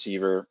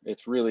receiver.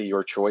 It's really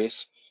your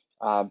choice.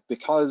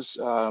 Because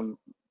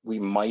we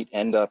might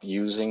end up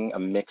using a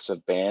mix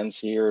of bands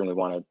here and we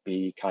want to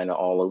be kind of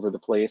all over the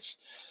place,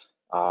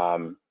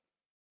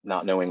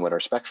 not knowing what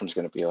our spectrum is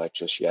going to be like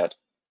just yet,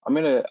 I'm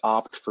going to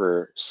opt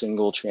for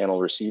single channel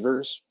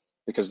receivers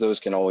because those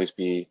can always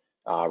be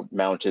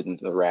mounted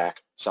into the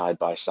rack side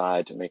by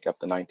side to make up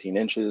the 19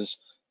 inches.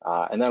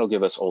 And that'll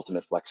give us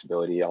ultimate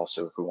flexibility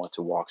also if we want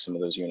to walk some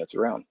of those units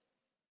around.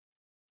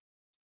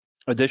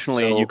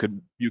 Additionally, So,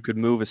 you could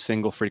move a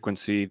single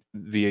frequency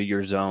via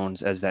your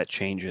zones as that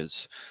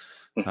changes.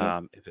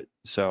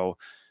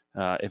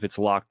 If it's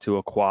locked to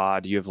a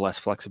quad, you have less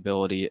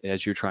flexibility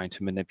as you're trying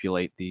to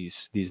manipulate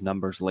these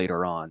numbers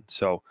later on.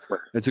 So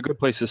it's a good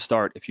place to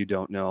start if you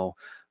don't know.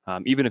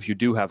 Even if you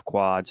do have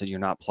quads and you're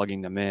not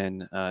plugging them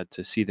in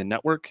to see the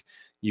network,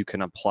 you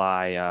can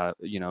apply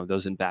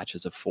those in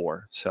batches of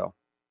 4. So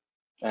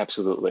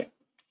absolutely.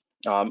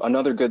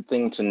 Another good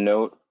thing to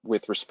note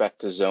with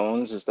respect to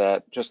zones is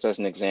that, just as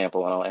an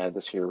example, and I'll add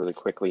this here really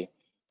quickly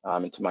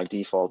into my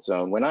default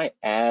zone, when I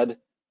add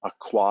a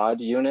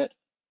quad unit,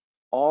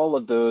 all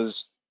of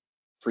those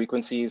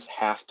frequencies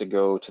have to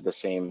go to the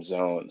same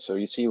zone. So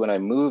you see when I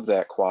move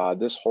that quad,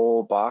 this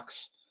whole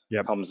box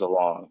comes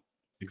along.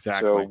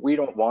 Exactly. So we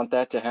don't want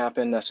that to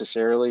happen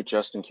necessarily,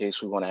 just in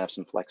case we want to have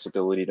some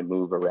flexibility to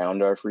move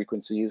around our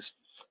frequencies.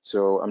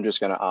 So I'm just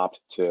going to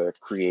opt to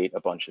create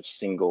a bunch of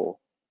single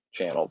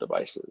channel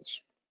devices.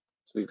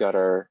 So we've got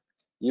our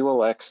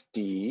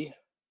ULXD,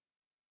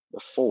 the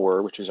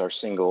 4, which is our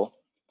single.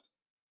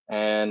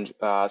 And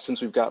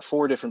since we've got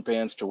 4 different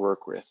bands to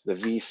work with, the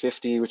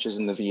V50, which is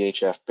in the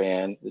VHF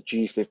band, the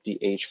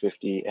G50,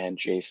 H50, and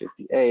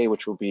J50A,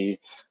 which will be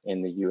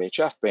in the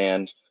UHF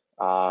band,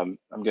 I'm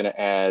going to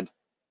add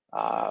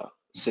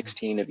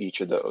 16 of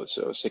each of those.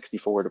 So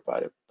 64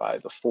 divided by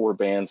the 4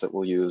 bands that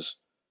we'll use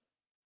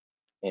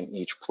in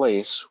each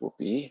place will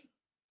be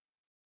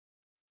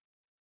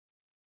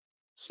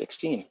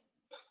 16.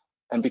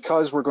 And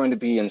because we're going to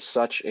be in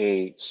such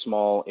a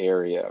small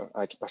area,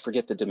 I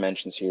forget the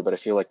dimensions here, but I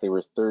feel like they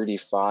were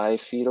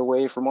 35 feet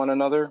away from one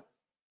another.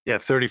 Yeah,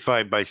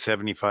 35 by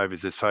 75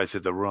 is the size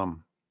of the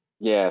room.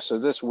 Yeah, so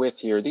this width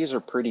here, these are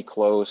pretty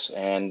close,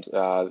 and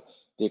the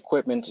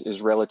equipment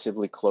is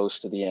relatively close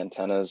to the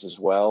antennas as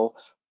well.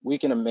 We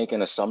can make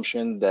an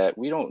assumption that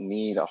we don't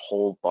need a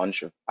whole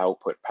bunch of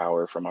output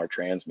power from our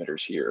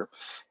transmitters here.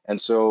 And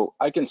so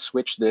I can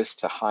switch this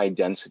to high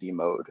density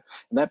mode.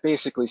 And that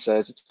basically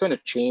says it's going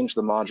to change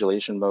the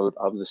modulation mode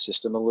of the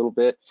system a little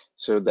bit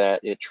so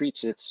that it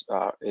treats its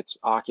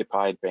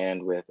occupied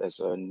bandwidth as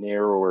a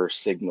narrower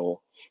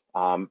signal.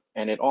 And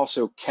it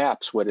also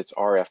caps what its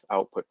RF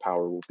output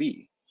power will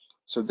be.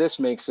 So this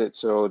makes it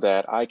so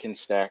that I can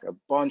stack a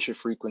bunch of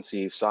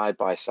frequencies side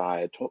by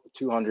side,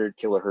 200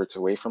 kilohertz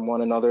away from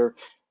one another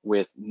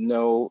with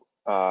no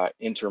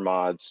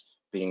intermods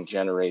being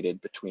generated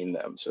between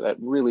them. So that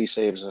really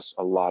saves us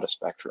a lot of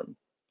spectrum.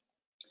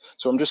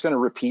 So I'm just going to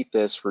repeat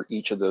this for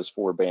each of those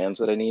 4 bands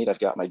that I need. I've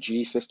got my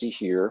G50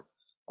 here.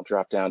 I'll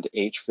drop down to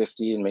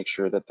H50 and make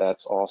sure that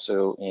that's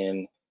also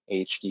in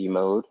HD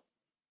mode.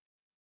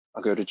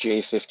 I'll go to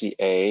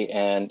J50A,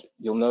 and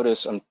you'll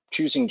notice I'm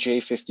choosing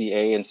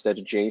J50A instead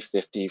of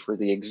J50 for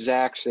the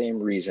exact same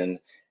reason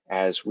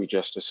as we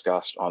just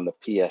discussed on the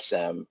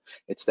PSM.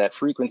 It's that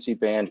frequency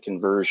band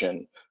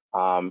conversion.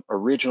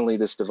 Originally,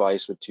 this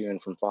device would tune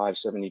from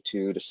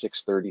 572 to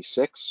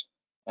 636,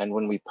 and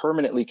when we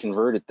permanently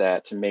converted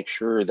that to make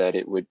sure that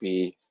it would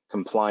be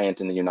compliant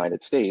in the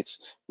United States,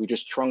 we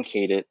just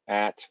truncate it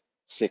at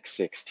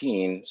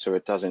 616 so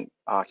it doesn't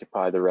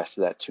occupy the rest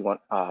of that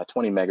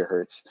 20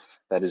 megahertz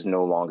that is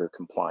no longer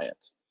compliant.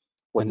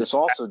 What And this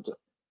also,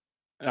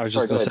 I was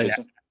sorry, just go going to ahead, say,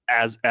 Jason.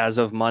 as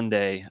of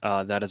Monday,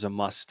 that is a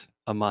must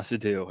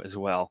do as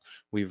well.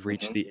 We've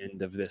reached the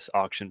end of this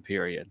auction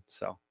period,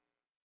 so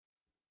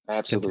continue.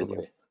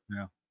 Absolutely.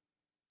 Yeah.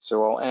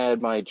 So I'll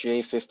add my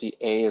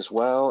J50A as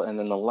well, and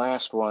then the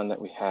last one that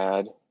we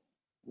had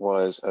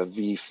was a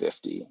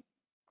V50.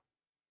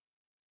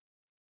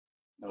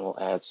 And we'll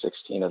add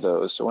 16 of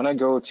those. So when I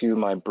go to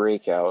my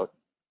breakout,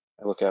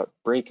 I look at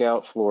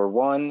breakout floor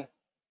 1,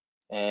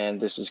 and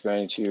this is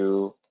going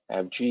to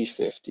have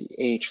G50,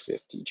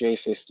 H50,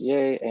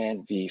 J50A,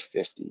 and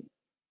V50.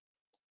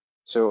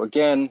 So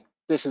again,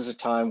 this is a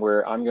time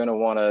where I'm going to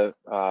want to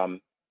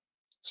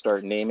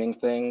start naming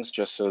things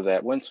just so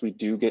that once we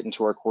do get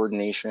into our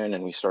coordination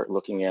and we start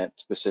looking at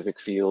specific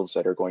fields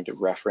that are going to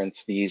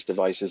reference these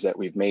devices that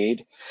we've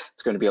made,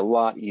 it's going to be a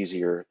lot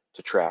easier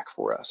to track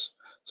for us.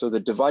 So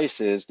the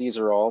devices, these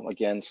are all,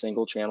 again,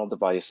 single channel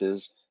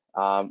devices.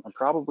 I'm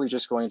probably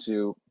just going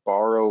to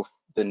borrow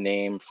the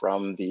name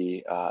from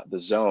the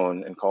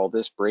zone and call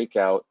this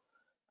breakout.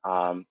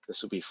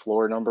 This will be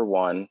floor number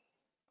 1,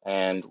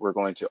 and we're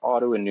going to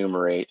auto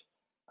enumerate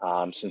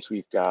since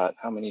we've got,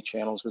 how many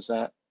channels was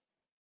that?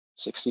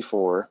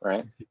 64,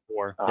 right?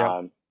 64.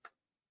 Yep.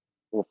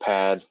 We'll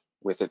pad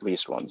with at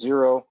least 1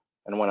 0.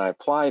 And when I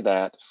apply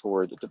that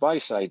for the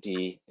device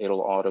ID,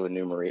 it'll auto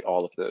enumerate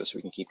all of those so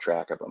we can keep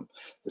track of them.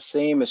 The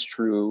same is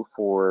true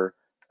for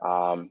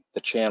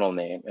the channel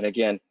name. And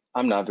again,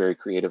 I'm not very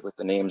creative with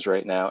the names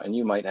right now, and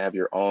you might have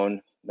your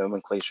own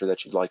nomenclature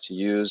that you'd like to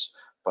use,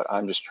 but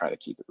I'm just trying to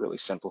keep it really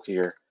simple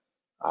here.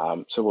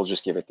 So we'll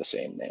just give it the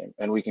same name,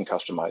 and we can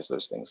customize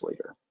those things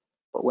later.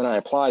 But when I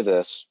apply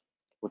this,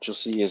 what you'll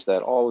see is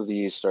that all of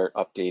these start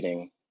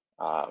updating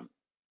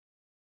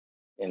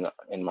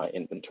in my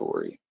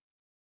inventory.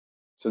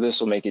 So this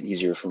will make it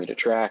easier for me to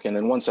track. And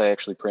then once I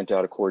actually print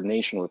out a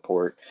coordination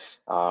report,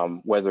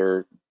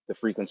 whether the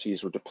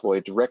frequencies were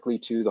deployed directly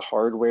to the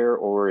hardware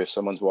or if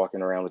someone's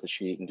walking around with a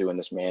sheet and doing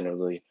this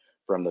manually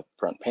from the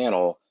front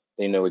panel,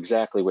 they know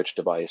exactly which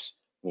device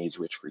needs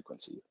which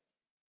frequency.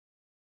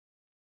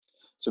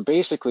 So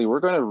basically, we're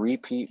going to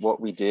repeat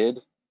what we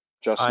did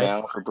just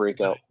now for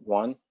breakout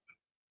 1.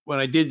 When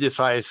I did this,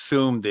 I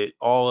assumed that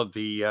all of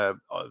the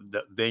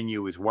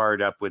venue is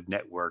wired up with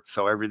network,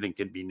 so everything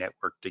can be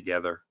networked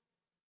together.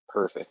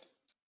 Perfect.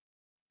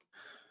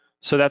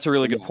 So that's a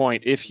really good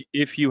point.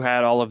 If you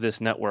had all of this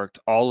networked,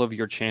 all of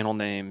your channel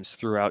names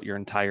throughout your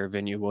entire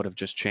venue would have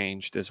just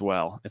changed as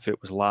well. If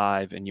it was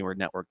live and you were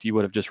networked, you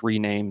would have just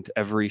renamed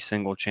every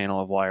single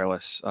channel of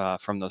wireless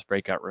from those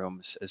breakout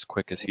rooms as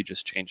quick as he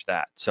just changed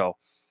that. So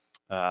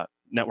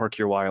network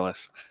your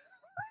wireless.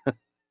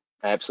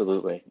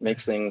 Absolutely.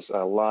 Makes things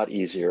a lot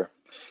easier.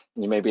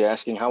 You may be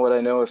asking, how would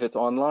I know if it's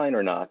online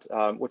or not?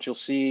 What you'll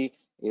see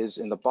is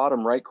in the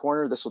bottom right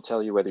corner, this will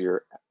tell you whether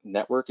your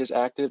network is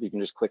active. You can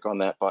just click on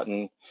that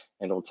button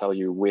and it'll tell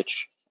you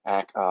which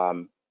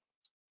network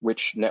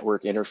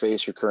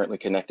interface you're currently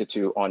connected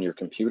to on your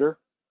computer.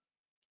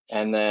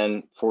 And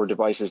then for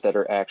devices that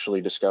are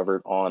actually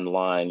discovered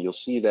online, you'll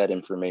see that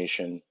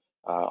information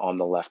on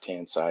the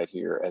left-hand side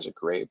here as a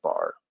gray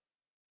bar.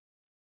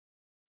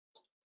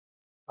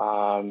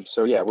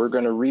 So yeah, we're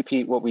going to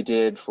repeat what we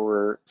did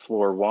for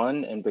floor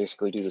 1 and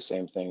basically do the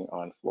same thing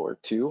on floor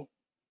 2.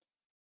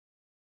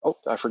 Oh,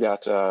 I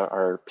forgot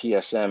our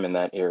PSM in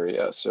that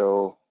area.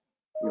 So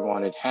we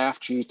wanted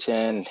half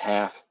G10 and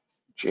half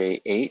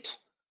J8.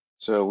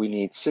 So we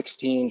need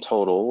 16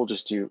 total. We'll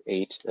just do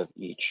 8 of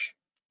each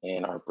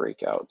in our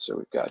breakout. So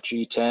we've got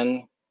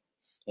G10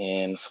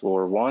 in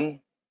floor 1,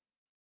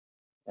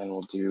 and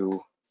we'll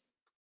do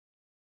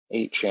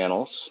 8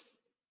 channels.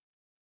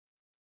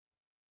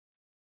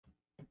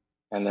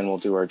 And then we'll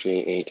do our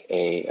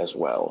J8A as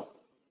well,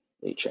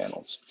 8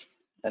 channels.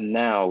 And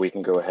now we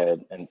can go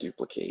ahead and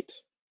duplicate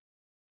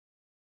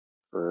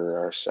for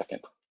our second.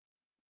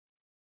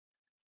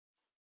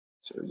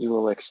 So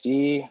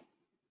ULXD,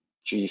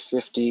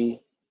 G50,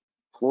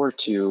 floor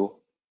 2,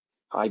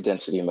 high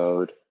density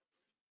mode,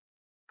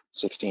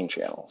 16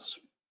 channels.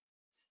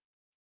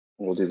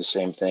 And we'll do the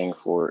same thing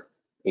for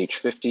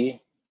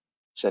H50,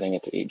 setting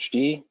it to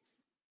HD,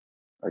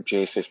 our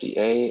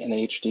J50A in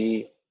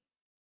HD,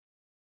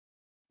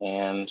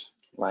 and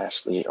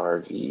lastly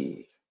our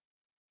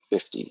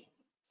V50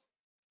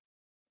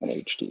 in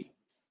HD.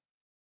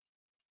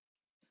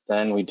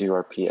 Then we do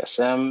our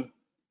PSM.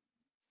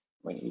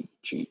 We need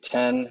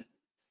G10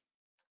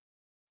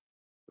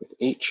 with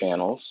 8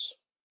 channels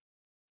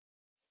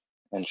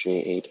and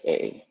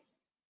J8A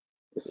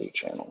with 8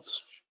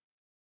 channels.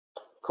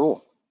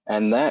 Cool.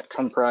 And that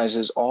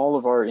comprises all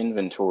of our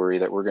inventory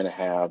that we're going to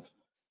have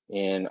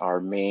in our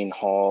main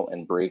hall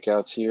and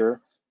breakouts here.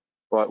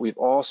 But we've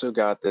also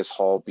got this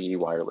Hall B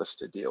wireless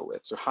to deal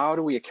with. So how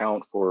do we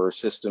account for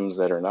systems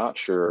that are not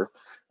Shure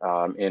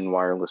in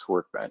Wireless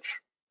Workbench?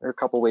 There are a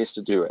couple ways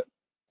to do it.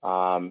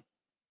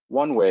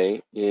 One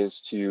way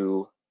is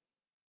to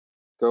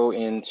go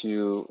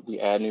into the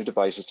Add New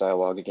Devices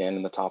dialog again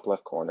in the top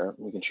left corner.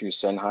 We can choose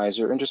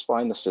Sennheiser and just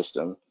find the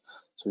system.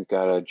 So we've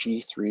got a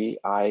G3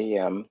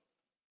 IEM,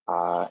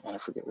 and I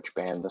forget which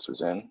band this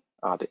was in,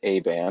 the A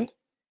band.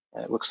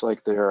 And it looks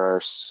like there are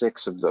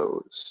 6 of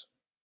those.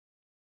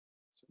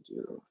 So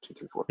do 2,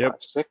 3, 4, 5,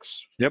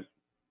 6. Yep.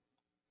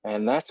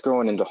 And that's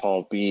going into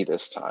Hall B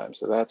this time,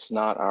 so that's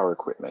not our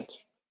equipment.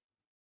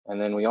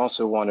 And then we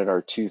also wanted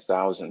our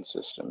 2000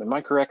 system. Am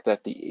I correct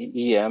that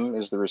the EM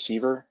is the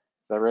receiver?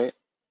 Is that right?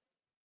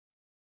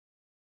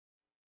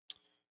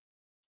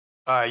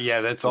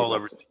 Yeah, that's all a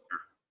receiver.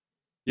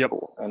 Yep.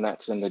 Cool. And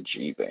that's in the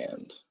G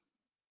band.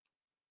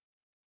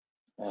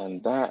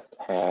 And that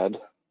had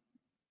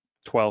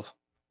 12.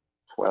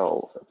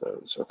 12 of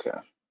those. Okay.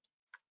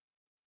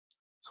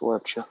 So we'll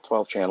have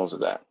 12 channels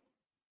of that.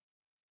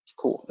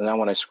 Cool. And now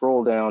when I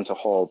scroll down to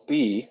Hall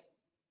B,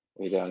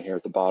 way down here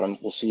at the bottom,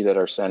 we'll see that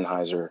our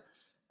Sennheiser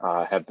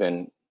have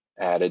been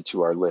added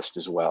to our list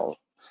as well.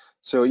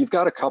 So you've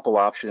got a couple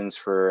options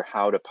for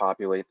how to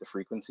populate the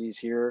frequencies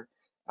here.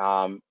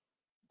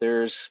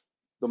 There's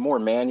the more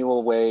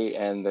manual way,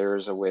 and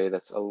there's a way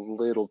that's a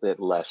little bit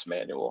less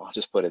manual. I'll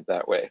just put it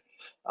that way.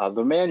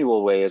 The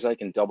manual way is I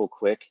can double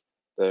click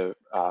the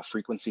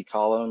frequency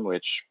column,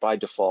 which by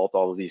default,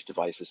 all of these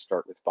devices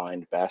start with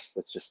find best.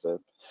 That's just a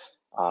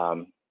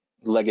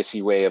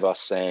legacy way of us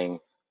saying,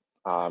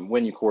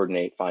 when you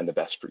coordinate, find the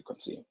best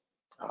frequency,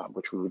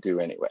 which we would do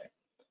anyway.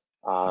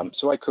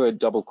 So I could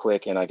double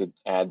click and I could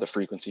add the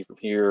frequency from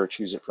here or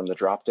choose it from the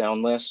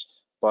drop-down list,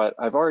 but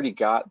I've already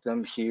got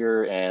them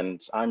here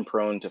and I'm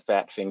prone to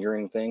fat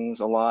fingering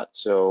things a lot.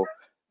 So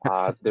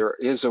there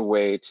is a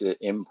way to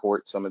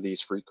import some of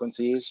these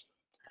frequencies,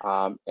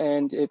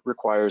 and it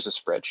requires a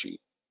spreadsheet.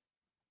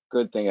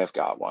 Good thing I've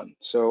got one.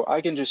 So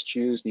I can just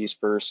choose these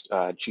first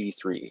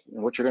G3.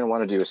 And what you're going to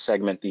want to do is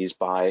segment these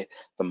by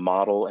the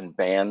model and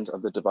band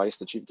of the device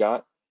that you've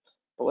got.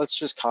 But let's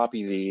just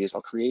copy these.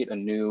 I'll create a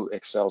new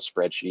Excel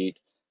spreadsheet.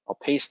 I'll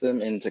paste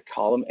them into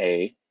column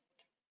A,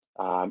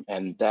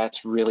 and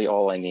that's really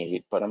all I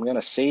need. But I'm going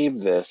to save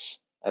this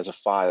as a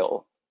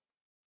file,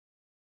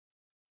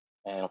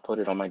 and I'll put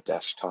it on my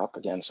desktop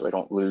again so I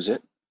don't lose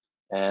it.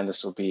 And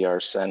this will be our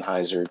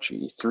Sennheiser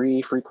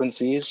G3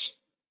 frequencies,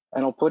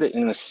 and I'll put it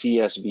in a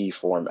CSV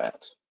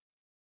format.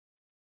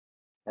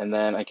 And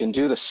then I can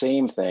do the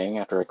same thing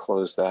after I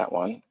close that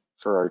one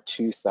for our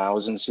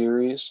 2000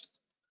 series.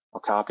 I'll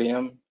copy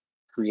them,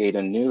 create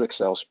a new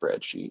Excel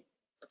spreadsheet,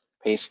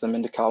 paste them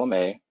into column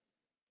A,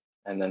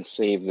 and then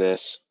save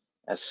this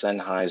as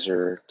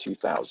Sennheiser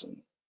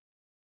 2000,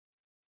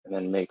 and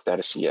then make that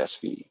a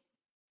CSV.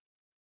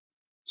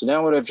 So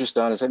now what I've just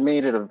done is I've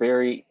made it a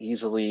very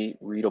easily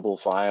readable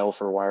file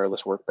for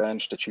Wireless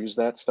Workbench to choose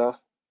that stuff.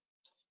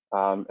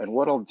 And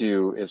what I'll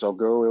do is I'll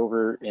go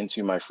over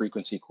into my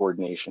frequency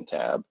coordination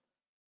tab,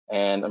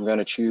 and I'm going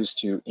to choose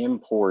to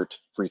import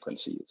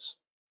frequencies.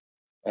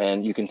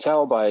 And you can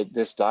tell by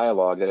this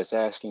dialog that it's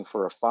asking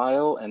for a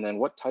file and then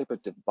what type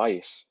of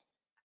device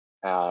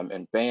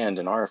and band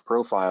and RF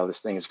profile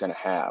this thing is going to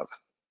have.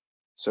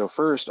 So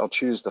first I'll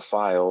choose the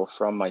file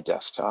from my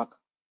desktop.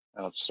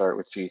 I'll start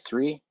with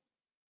G3.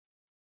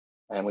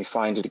 And we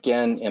find it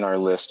again in our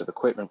list of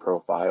equipment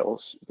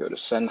profiles. You go to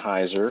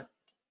Sennheiser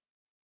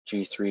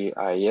G3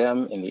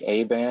 IEM in the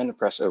A band,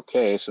 press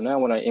OK. So now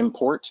when I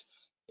import,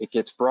 it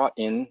gets brought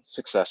in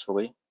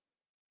successfully.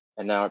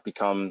 And now it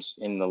becomes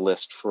in the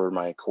list for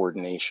my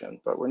coordination,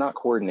 but we're not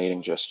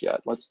coordinating just yet.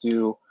 Let's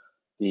do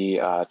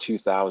the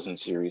 2000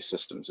 series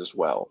systems as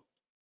well.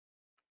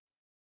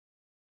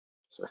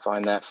 So I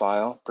find that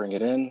file, bring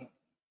it in.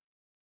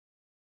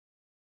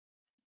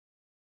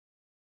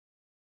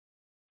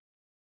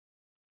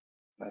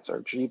 That's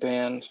our G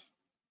band,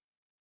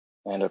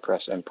 and I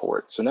press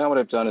import. So now what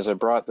I've done is I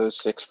brought those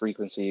 6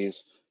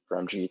 frequencies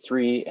from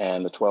G3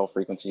 and the 12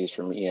 frequencies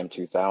from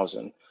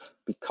EM2000.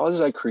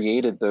 Because I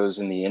created those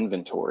in the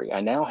inventory,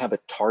 I now have a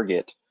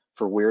target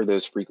for where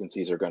those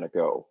frequencies are going to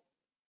go.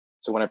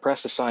 So when I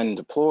press assign and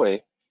deploy,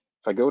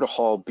 if I go to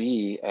Hall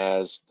B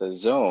as the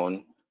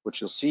zone, what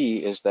you'll see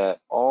is that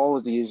all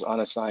of these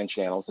unassigned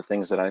channels, the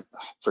things that I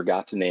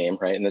forgot to name,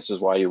 right? And this is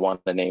why you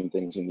want to name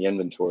things in the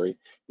inventory.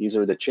 These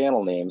are the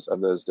channel names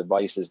of those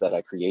devices that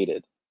I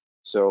created.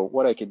 So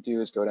what I could do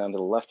is go down to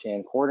the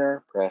left-hand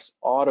corner, press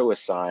auto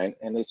assign,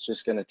 and it's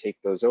just going to take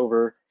those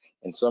over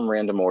in some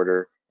random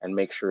order and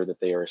make sure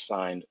that they are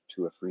assigned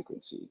to a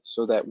frequency.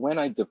 So that when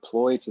I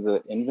deploy to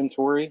the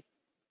inventory,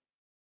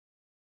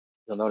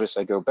 you'll notice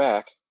I go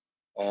back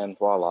and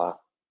voila,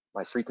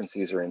 my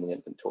frequencies are in the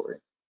inventory.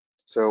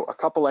 So a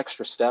couple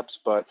extra steps,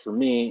 but for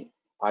me,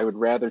 I would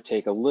rather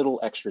take a little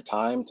extra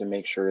time to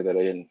make sure that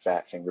I didn't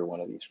fat finger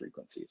one of these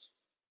frequencies.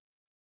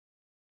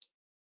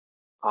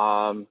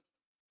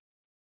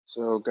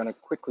 So gonna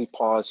quickly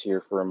pause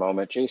here for a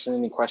moment. Jason,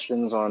 any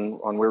questions on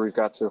where we've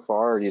got so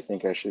far, or do you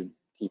think I should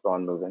keep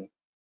on moving?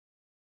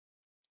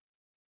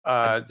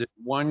 There's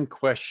one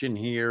question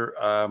here.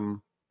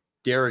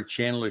 Derek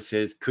Chandler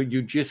says, could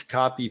you just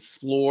copy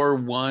floor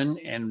 1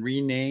 and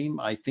rename?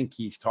 I think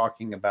he's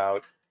talking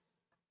about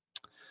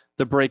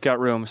The breakout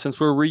room. Since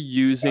we're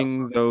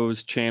reusing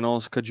those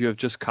channels, could you have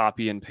just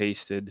copy and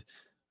pasted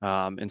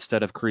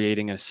instead of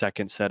creating a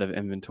second set of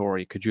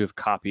inventory? Could you have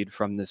copied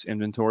from this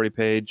inventory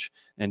page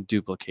and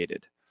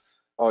duplicated?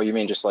 Oh, you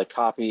mean just like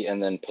copy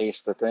and then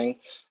paste the thing?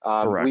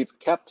 Correct. We've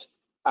kept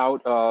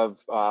out of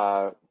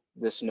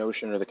this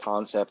notion or the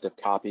concept of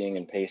copying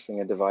and pasting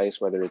a device,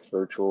 whether it's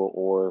virtual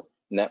or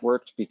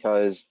networked,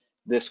 because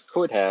this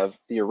could have,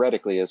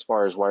 theoretically, as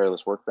far as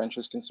Wireless Workbench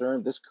is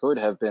concerned, this could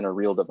have been a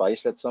real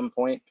device at some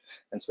point.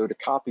 And so to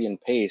copy and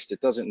paste,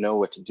 it doesn't know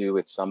what to do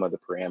with some of the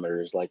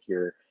parameters, like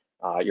your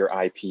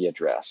IP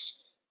address.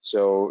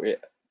 So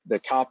the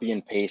copy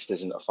and paste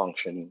isn't a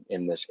function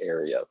in this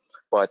area.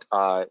 But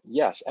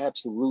yes,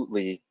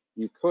 absolutely,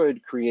 you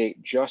could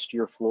create just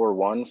your floor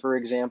 1, for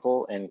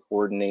example, and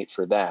coordinate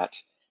for that.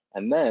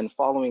 And then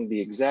following the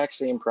exact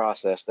same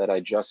process that I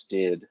just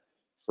did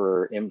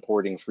for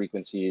importing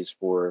frequencies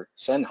for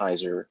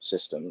Sennheiser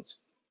systems,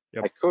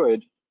 Yep. I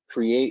could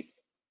create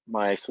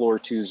my floor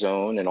 2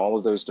 zone and all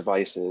of those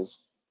devices,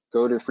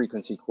 go to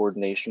frequency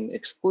coordination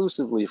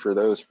exclusively for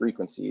those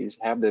frequencies,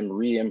 have them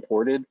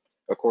re-imported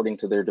according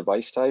to their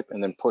device type,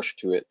 and then push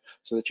to it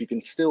so that you can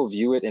still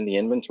view it in the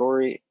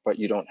inventory, but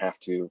you don't have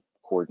to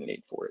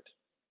coordinate for it.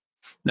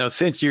 Now,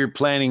 since you're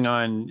planning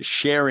on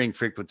sharing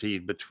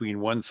frequencies between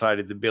one side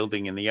of the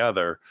building and the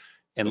other,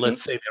 and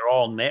let's say they're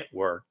all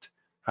networked,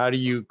 how do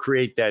you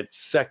create that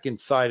second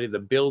side of the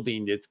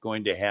building that's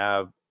going to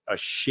have a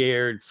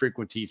shared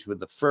frequencies with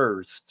the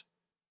first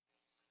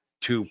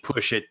to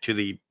push it to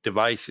the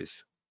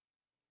devices?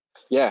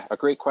 Yeah, a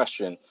great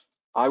question.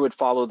 I would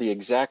follow the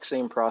exact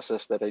same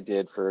process that I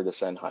did for the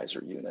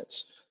Sennheiser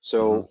units.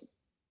 So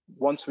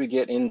once we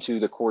get into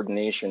the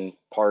coordination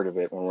part of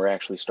it, when we're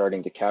actually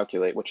starting to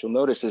calculate, what you'll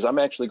notice is I'm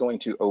actually going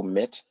to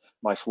omit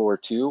my floor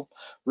 2.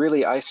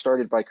 Really, I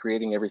started by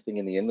creating everything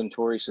in the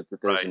inventory so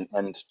that there's an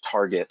end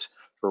target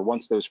for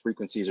once those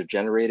frequencies are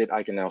generated,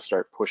 I can now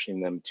start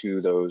pushing them to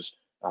those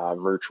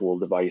virtual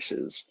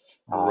devices.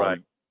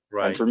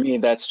 And for me,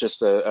 that's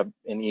just an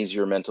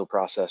easier mental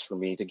process for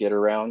me to get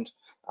around.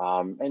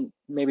 And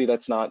maybe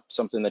that's not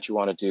something that you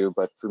want to do,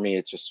 but for me,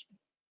 it's just,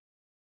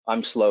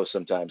 I'm slow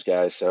sometimes,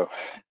 guys. So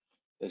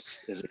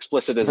as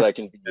explicit as I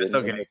can be, it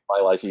makes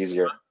my life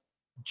easier.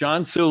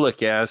 John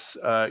Sulik asks,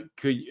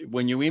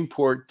 when you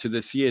import to the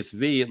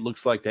CSV, it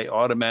looks like they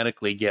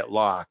automatically get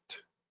locked.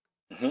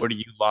 Or do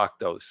you lock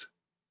those?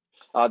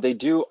 They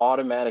do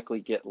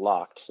automatically get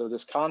locked. So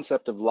this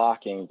concept of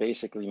locking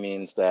basically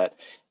means that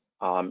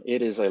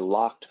it is a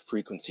locked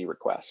frequency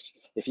request.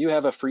 If you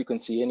have a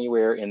frequency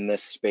anywhere in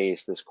this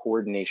space, this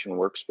coordination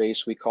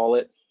workspace, we call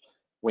it,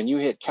 when you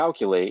hit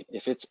calculate,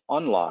 if it's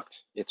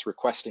unlocked, it's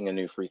requesting a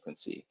new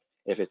frequency.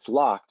 If it's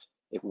locked,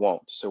 it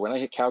won't. So when I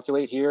hit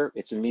calculate here,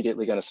 it's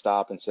immediately going to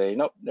stop and say,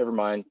 nope, never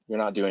mind, you're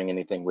not doing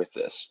anything with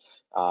this.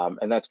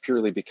 And that's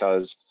purely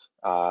because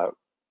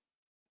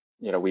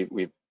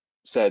we've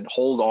said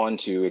hold on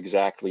to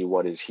exactly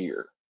what is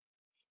here.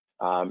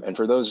 And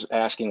for those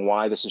asking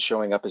why this is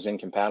showing up as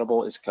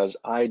incompatible, is because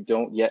I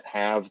don't yet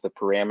have the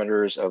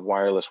parameters of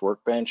Wireless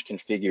Workbench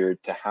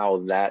configured to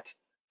how that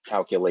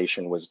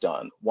calculation was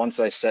done. Once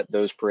I set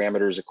those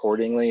parameters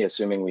accordingly,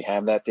 assuming we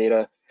have that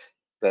data,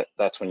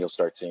 that's when you'll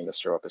start seeing this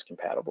show up as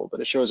compatible.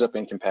 But it shows up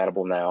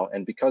incompatible now,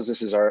 and because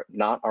this is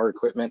not our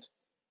equipment,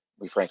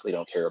 we frankly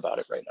don't care about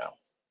it right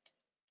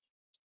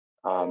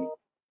now.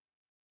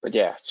 But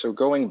yeah, so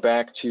going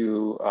back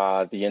to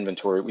the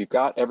inventory, we've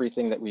got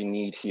everything that we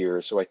need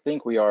here. So I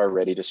think we are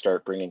ready to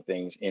start bringing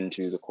things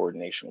into the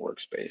coordination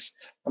workspace.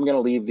 I'm going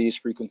to leave these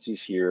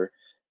frequencies here.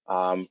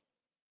 To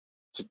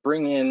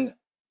bring in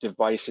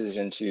devices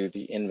into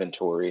the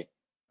inventory,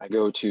 I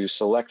go to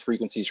select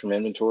frequencies from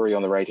inventory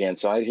on the right-hand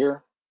side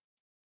here.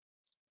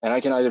 And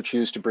I can either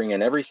choose to bring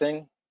in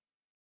everything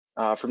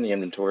from the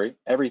inventory,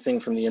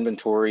 everything from the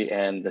inventory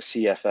and the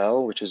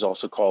CFL, which is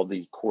also called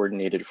the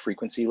coordinated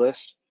frequency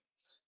list.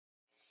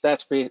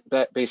 That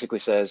basically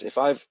says if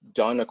I've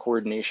done a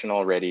coordination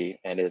already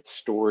and it's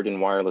stored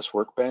in Wireless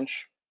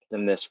Workbench,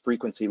 then this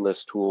frequency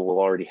list tool will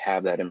already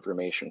have that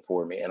information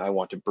for me, and I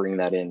want to bring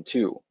that in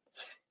too.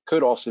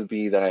 Could also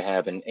be that I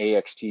have an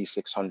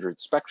AXT600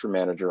 Spectrum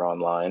Manager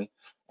online,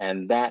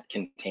 and that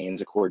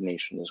contains a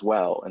coordination as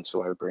well, and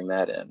so I would bring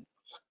that in.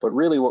 But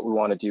really what we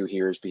want to do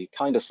here is be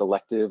kind of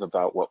selective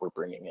about what we're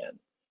bringing in.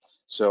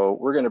 So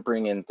we're going to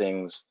bring in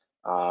things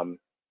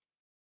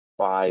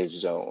by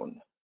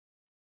zone.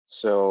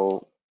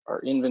 So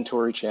our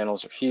inventory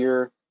channels are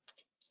here.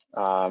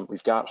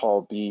 We've got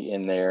Hall B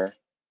in there.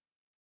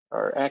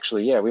 Or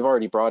actually, yeah, we've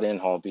already brought in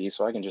Hall B,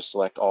 so I can just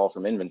select all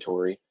from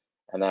inventory,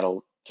 and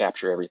that'll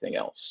capture everything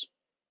else.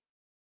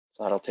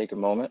 So that'll take a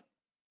moment.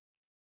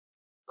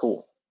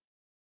 Cool.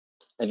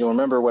 And you'll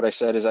remember what I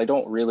said is I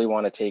don't really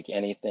want to take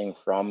anything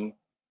from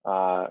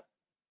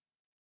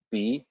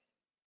B,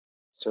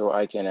 so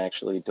I can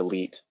actually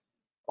delete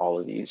all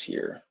of these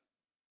here.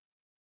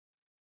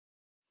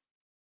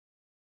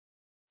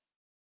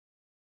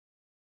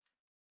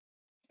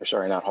 Or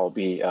sorry, not Hall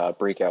B,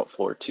 breakout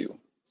floor 2.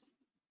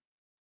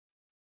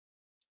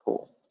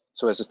 Cool.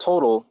 So as a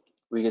total,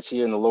 we can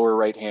see in the lower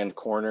right-hand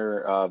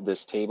corner of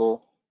this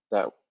table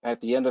that at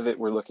the end of it,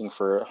 we're looking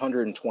for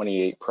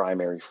 128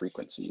 primary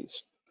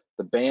frequencies.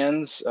 The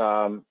bands,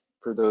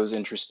 for those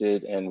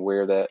interested in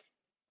where that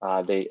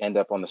they end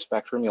up on the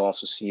spectrum, you'll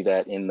also see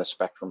that in the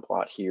spectrum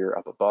plot here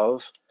up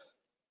above.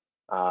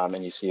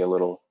 And you see a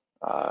little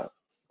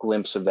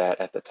glimpse of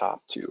that at the top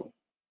too.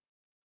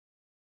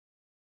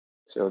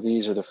 So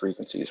these are the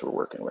frequencies we're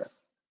working with.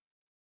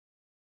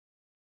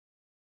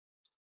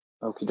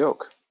 Okie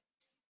doke.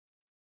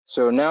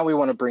 So now we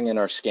want to bring in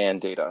our scan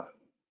data.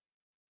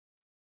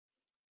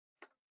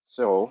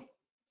 So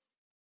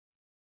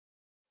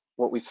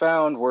what we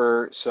found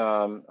were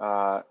some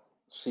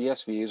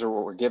CSVs, or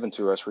what were given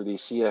to us were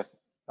these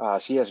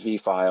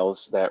CSV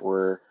files that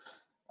were,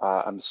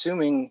 I'm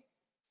assuming,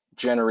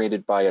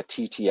 generated by a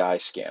TTI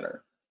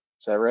scanner.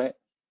 Is that right?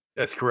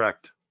 That's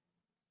correct.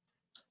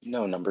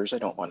 No numbers, I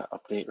don't want to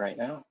update right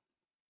now.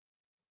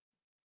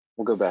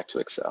 We'll go back to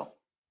Excel.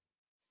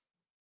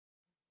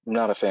 I'm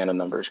not a fan of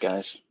numbers,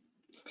 guys.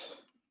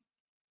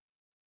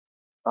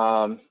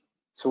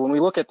 So when we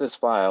look at this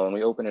file and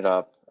we open it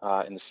up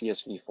in the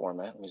CSV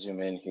format, we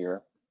zoom in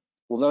here,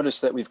 we'll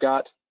notice that we've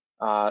got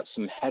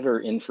some header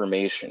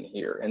information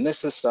here. And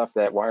this is stuff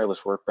that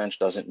Wireless Workbench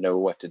doesn't know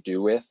what to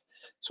do with.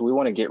 So we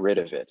want to get rid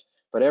of it.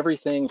 But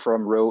everything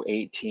from row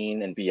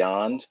 18 and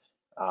beyond,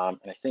 and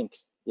I think,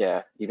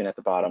 yeah, even at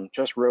the bottom,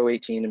 just row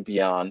 18 and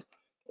beyond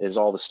is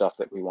all the stuff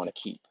that we want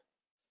to keep.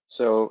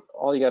 So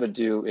all you got to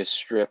do is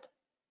strip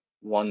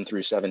 1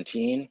 through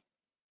 17,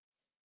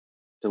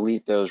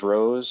 delete those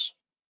rows,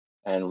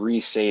 and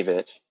resave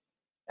it.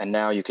 And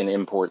now you can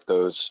import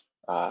those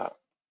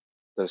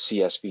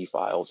CSV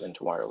files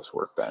into Wireless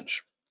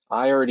Workbench.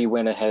 I already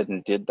went ahead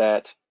and did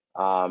that,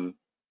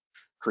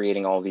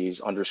 creating all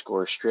these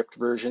underscore stripped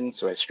versions.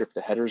 So I stripped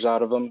the headers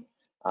out of them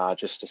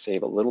just to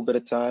save a little bit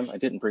of time. I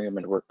didn't bring them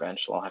into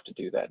Workbench, so I'll have to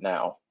do that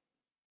now.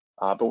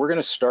 But we're going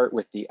to start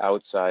with the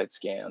outside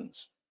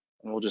scans,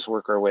 and we'll just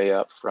work our way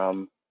up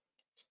from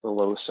the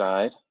low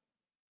side.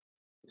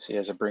 You see,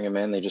 as I bring them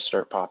in, they just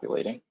start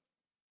populating.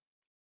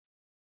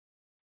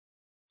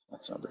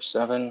 That's number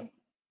 7.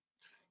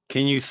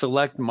 Can you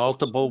select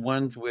multiple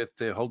ones with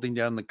holding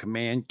down the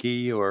command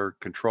key or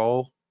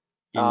control?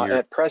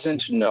 At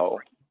present, no,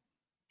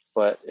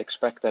 but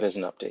expect that as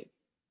an update.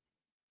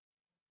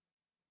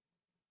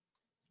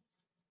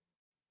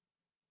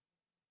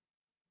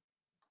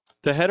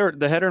 The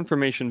header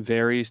information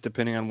varies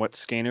depending on what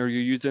scanner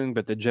you're using,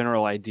 but the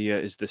general idea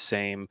is the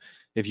same.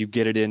 If you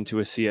get it into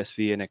a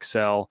CSV in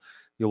Excel,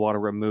 you'll want to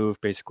remove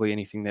basically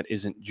anything that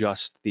isn't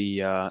just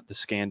the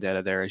scan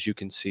data there, as you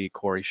can see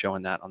Corey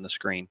showing that on the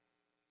screen.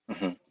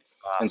 Mm-hmm.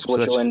 And so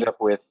what you'll end up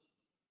with,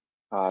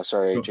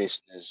 sorry,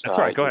 Jason, is that's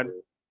right. Go ahead.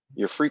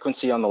 Your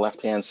frequency on the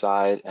left-hand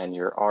side and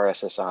your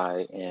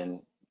RSSI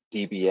in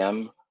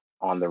dBm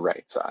on the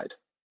right side.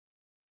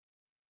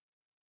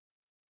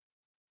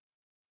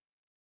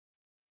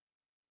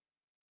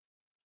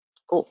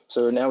 Cool.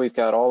 So now we've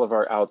got all of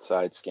our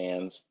outside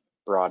scans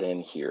brought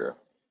in here.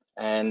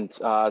 And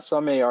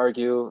some may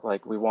argue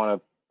like we want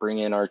to bring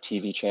in our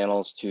TV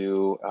channels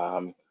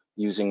to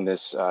using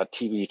this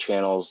TV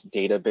channels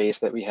database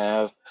that we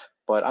have.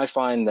 But I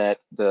find that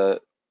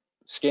the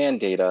scan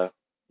data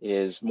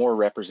is more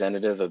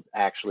representative of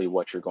actually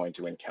what you're going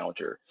to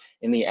encounter.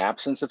 In the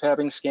absence of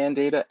having scan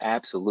data,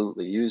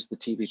 absolutely use the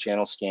TV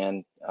channel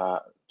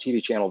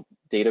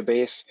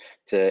database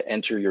to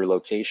enter your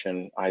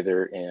location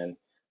either in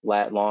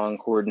lat long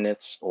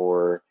coordinates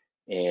or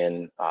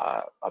in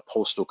a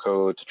postal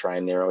code to try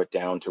and narrow it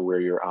down to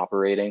where you're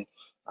operating.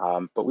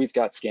 But we've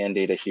got scan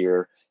data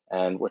here,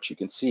 and what you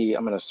can see,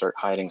 I'm going to start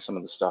hiding some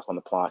of the stuff on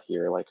the plot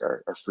here, like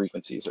our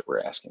frequencies that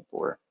we're asking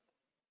for.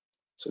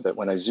 So that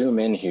when I zoom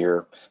in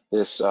here,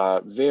 this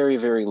very,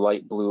 very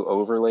light blue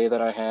overlay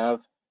that I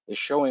have is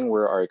showing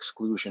where our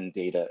exclusion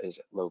data is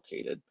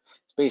located.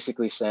 It's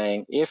basically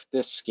saying if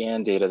this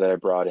scan data that I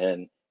brought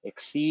in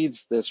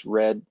exceeds this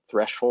red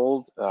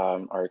threshold,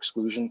 our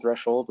exclusion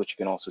threshold, which you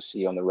can also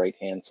see on the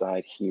right-hand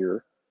side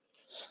here,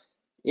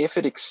 if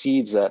it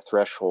exceeds that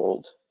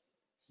threshold,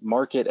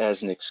 mark it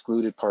as an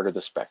excluded part of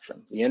the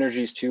spectrum. The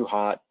energy is too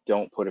hot,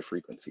 don't put a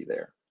frequency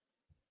there.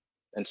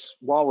 And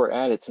while we're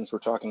at it, since we're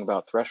talking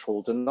about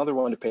thresholds, another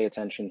one to pay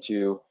attention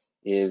to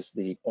is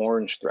the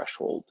orange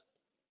threshold.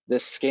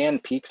 This scan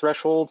peak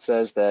threshold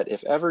says that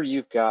if ever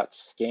you've got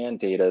scan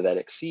data that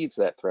exceeds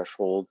that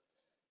threshold,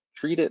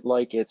 treat it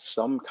like it's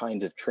some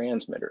kind of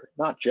transmitter,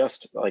 not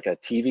just like a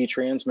TV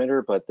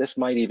transmitter, but this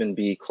might even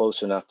be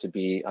close enough to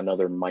be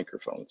another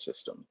microphone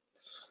system.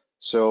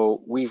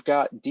 So we've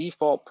got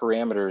default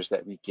parameters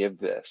that we give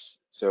this.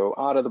 So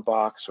out of the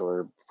box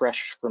or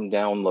fresh from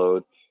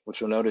download, what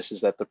you'll notice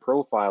is that the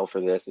profile for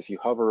this, if you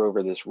hover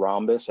over this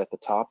rhombus at the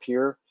top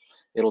here,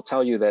 it'll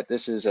tell you that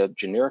this is a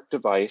generic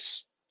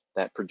device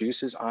that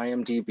produces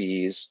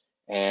IMDBs,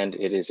 and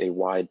it is a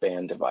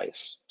wideband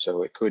device.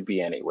 So it could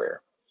be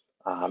anywhere.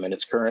 And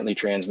it's currently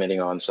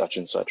transmitting on such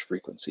and such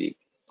frequency.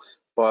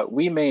 But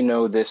we may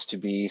know this to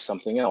be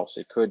something else.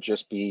 It could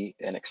just be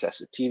an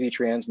excessive TV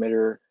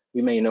transmitter,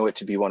 we may know it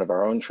to be one of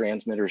our own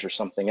transmitters or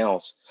something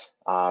else,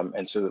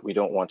 and so that we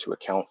don't want to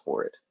account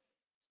for it.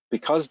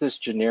 Because this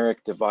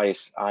generic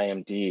device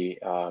IMD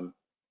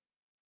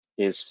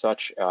is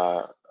such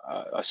a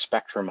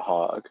spectrum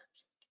hog,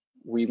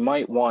 we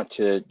might want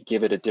to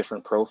give it a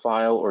different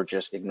profile or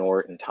just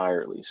ignore it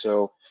entirely.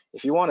 So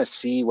if you want to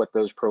see what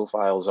those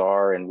profiles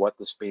are and what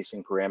the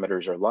spacing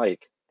parameters are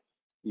like,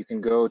 you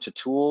can go to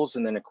Tools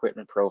and then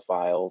Equipment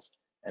Profiles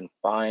and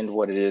find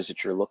what it is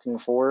that you're looking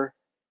for.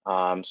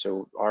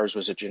 So ours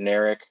was a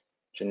generic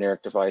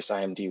device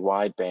IMD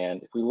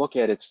wideband. If we look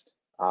at its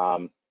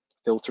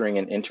filtering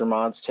and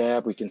intermods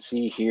tab, we can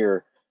see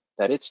here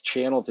that it's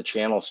channel to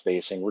channel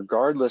spacing,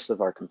 regardless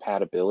of our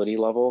compatibility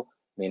level,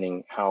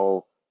 meaning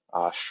how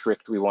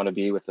strict we want to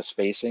be with the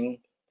spacing,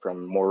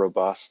 from more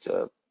robust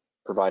to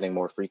providing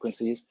more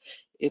frequencies.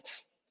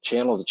 It's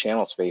channel to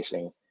channel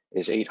spacing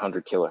is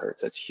 800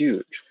 kilohertz. That's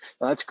huge.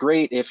 Now, that's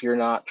great if you're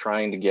not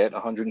trying to get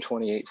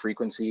 128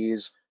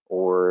 frequencies,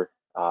 or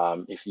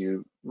if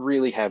you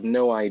really have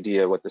no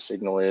idea what the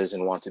signal is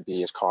and want to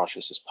be as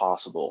cautious as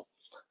possible.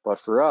 But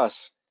for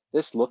us,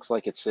 this looks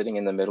like it's sitting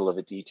in the middle of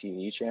a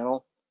DTV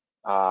channel.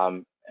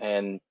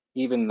 And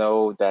even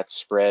though that's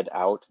spread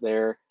out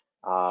there,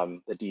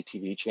 the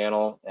DTV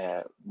channel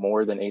at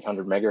more than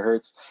 800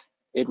 megahertz,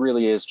 it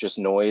really is just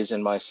noise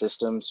in my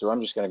system. So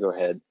I'm just going to go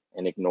ahead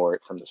and ignore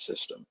it from the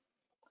system.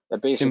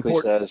 That basically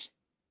says,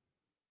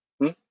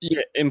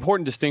 Yeah,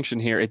 important distinction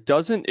here. It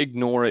doesn't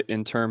ignore it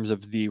in terms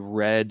of the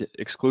red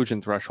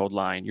exclusion threshold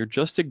line. You're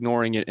just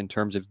ignoring it in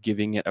terms of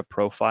giving it a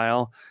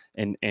profile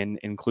and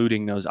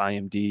including those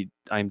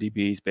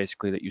IMDBs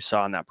basically that you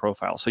saw in that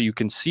profile. So you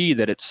can see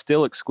that it's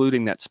still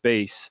excluding that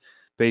space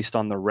based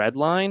on the red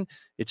line.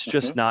 It's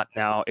just not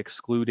now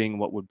excluding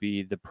what would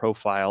be the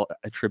profile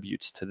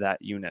attributes to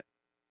that unit.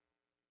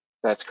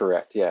 That's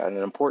correct, yeah, and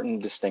an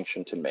important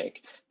distinction to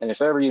make. And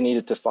if ever you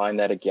needed to find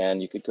that again,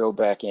 you could go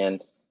back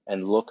in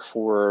and look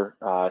for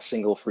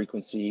single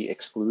frequency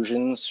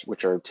exclusions,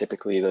 which are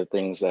typically the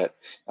things that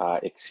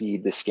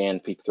exceed the scan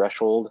peak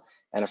threshold.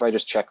 And if I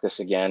just check this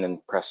again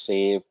and press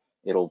save,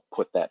 it'll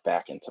put that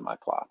back into my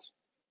plot.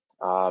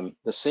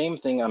 The same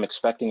thing I'm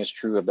expecting is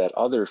true of that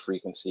other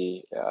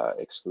frequency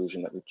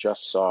exclusion that we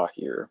just saw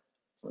here.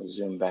 So let me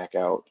zoom back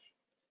out.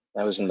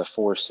 That was in the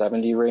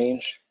 470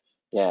 range.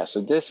 Yeah,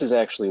 so this is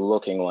actually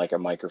looking like a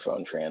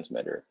microphone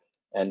transmitter.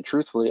 And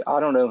truthfully, I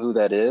don't know who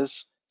that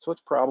is, so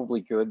it's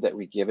probably good that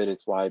we give it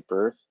its wide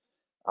berth.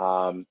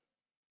 But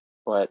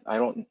I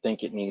don't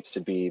think it needs to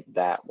be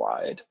that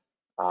wide.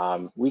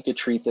 We could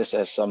treat this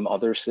as some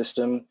other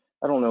system.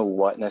 I don't know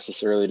what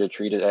necessarily to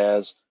treat it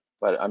as,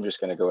 but I'm just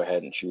going to go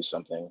ahead and choose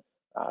something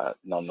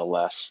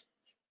nonetheless.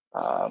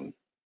 Let's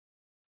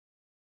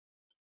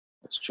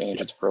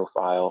change its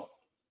profile.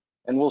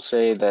 And we'll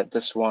say that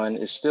this one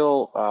is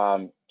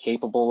still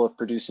capable of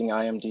producing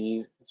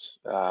IMDs,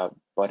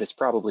 but it's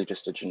probably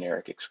just a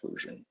generic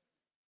exclusion.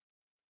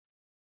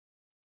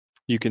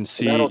 You can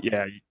see,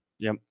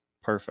 yep,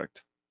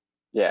 perfect.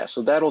 Yeah,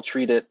 so that'll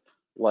treat it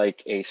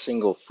like a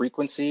single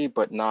frequency,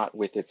 but not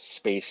with its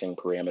spacing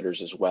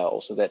parameters as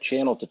well. So that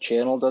channel to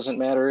channel doesn't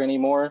matter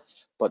anymore,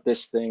 but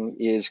this thing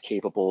is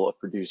capable of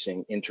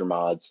producing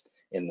intermods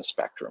in the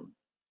spectrum.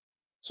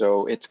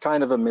 So it's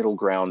kind of a middle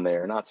ground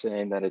there, not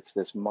saying that it's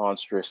this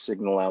monstrous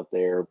signal out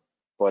there,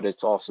 but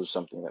it's also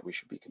something that we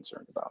should be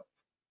concerned about.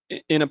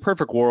 In a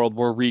perfect world,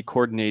 we're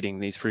re-coordinating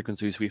these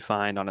frequencies we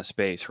find on a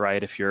space,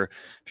 right? If you're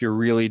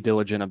really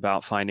diligent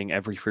about finding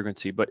every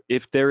frequency. But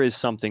if there is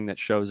something that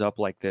shows up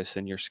like this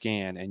in your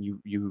scan and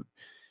you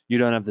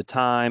don't have the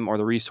time or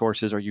the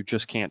resources, or you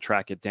just can't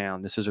track it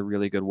down, this is a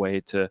really good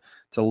way to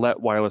let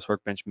Wireless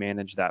Workbench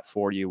manage that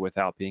for you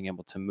without being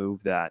able to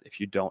move that if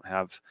you don't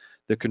have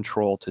the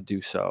control to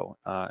do so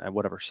at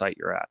whatever site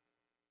you're at.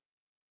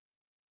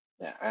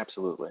 Yeah,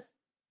 absolutely.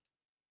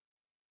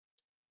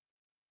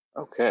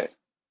 Okay.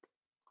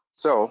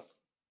 So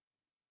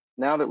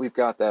now that we've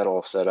got that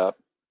all set up,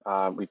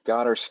 we've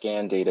got our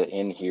scan data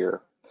in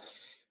here.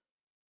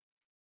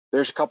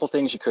 There's a couple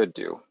things you could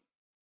do.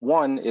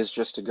 One is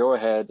just to go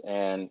ahead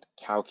and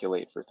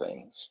calculate for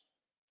things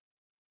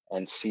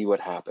and see what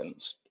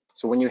happens.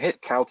 So when you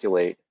hit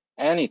calculate,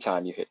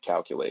 anytime you hit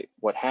calculate,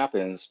 what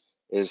happens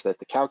is that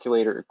the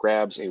calculator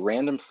grabs a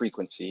random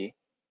frequency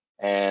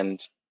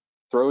and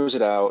throws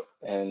it out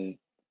and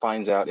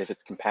finds out if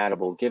it's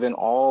compatible given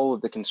all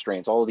of the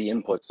constraints, all of the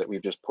inputs that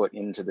we've just put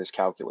into this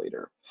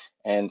calculator.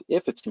 And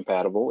if it's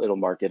compatible, it'll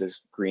mark it as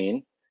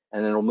green,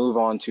 and then it'll move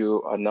on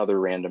to another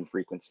random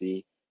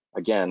frequency,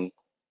 again,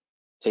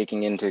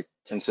 taking into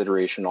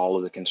consideration all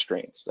of the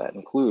constraints. That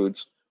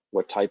includes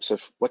what types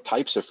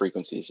of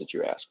frequencies that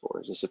you ask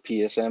for. Is this a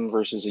PSM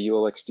versus a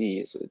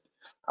ULXD? Is it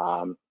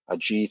a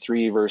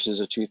G3 versus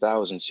a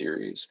 2000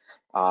 series?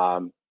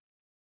 And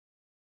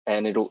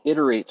it'll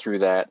iterate through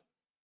that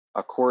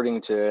according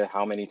to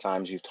how many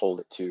times you've told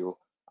it to,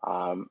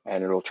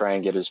 and it'll try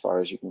and get as far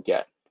as you can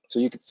get. So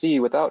you can see,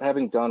 without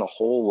having done a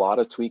whole lot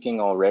of tweaking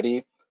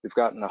already, we've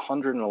gotten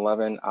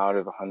 111 out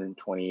of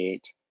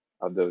 128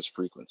 of those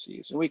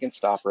frequencies. And we can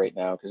stop right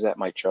now because that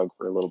might chug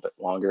for a little bit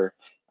longer.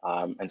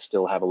 and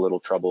still have a little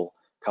trouble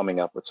coming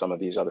up with some of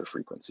these other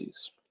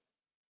frequencies.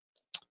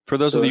 For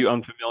those of So you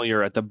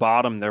unfamiliar, at the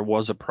bottom there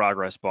was a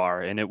progress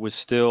bar, and it was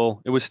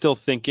still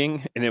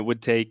thinking, and it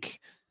would take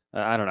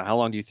I don't know, how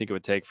long do you think it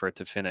would take for it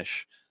to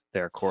finish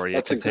there, Corey? It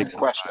that's a could take good some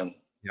time. question.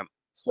 Yep.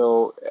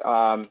 So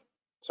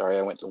sorry,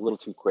 I went a little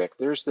too quick.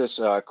 There's this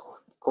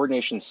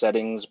coordination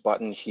settings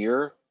button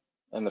here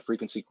and the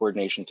frequency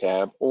coordination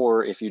tab,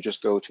 or if you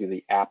just go to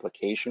the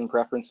application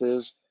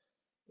preferences,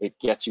 it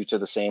gets you to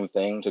the same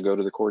thing to go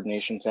to the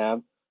coordination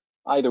tab.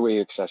 Either way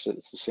you access it,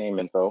 it's the same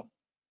info.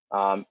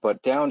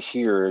 But down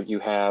here you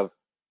have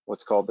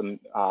what's called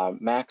the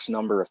max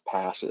number of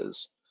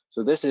passes.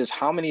 So this is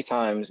how many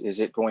times is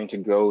it going to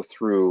go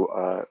through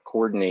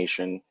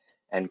coordination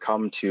and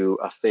come to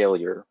a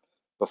failure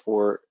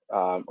before,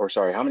 or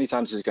sorry, how many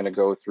times is it going to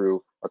go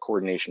through a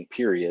coordination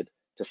period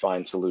to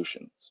find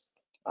solutions?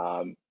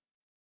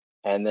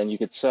 And then you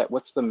could set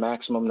what's the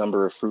maximum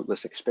number of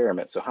fruitless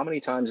experiments. So how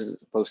many times is it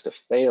supposed to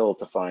fail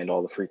to find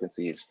all the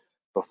frequencies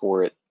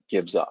before it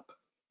gives up?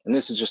 And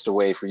this is just a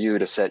way for you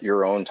to set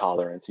your own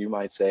tolerance. You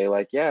might say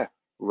like, yeah,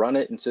 run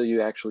it until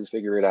you actually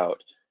figure it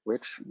out,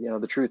 which, you know,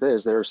 the truth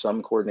is there are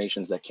some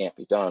coordinations that can't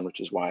be done,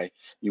 which is why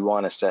you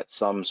want to set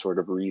some sort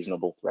of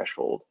reasonable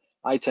threshold.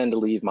 I tend to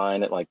leave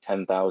mine at like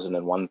 10,000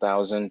 and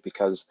 1,000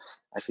 because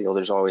I feel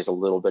there's always a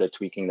little bit of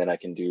tweaking that I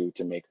can do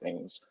to make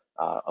things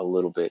a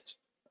little bit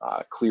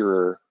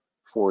clearer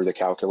for the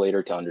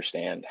calculator to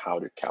understand how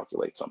to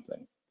calculate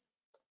something.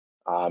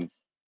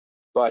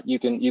 But you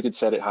could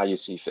set it how you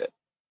see fit.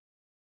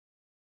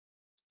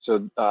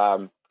 So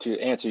to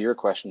answer your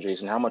question,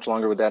 Jason, how much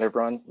longer would that have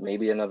run?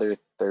 Maybe another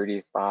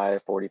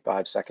 35,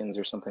 45 seconds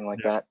or something like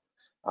that.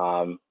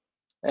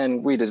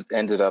 And we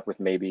ended up with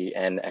maybe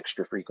an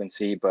extra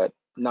frequency, but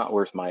not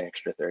worth my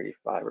extra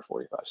 35 or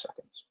 45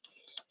 seconds.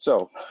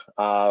 So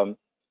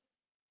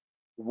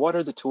what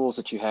are the tools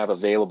that you have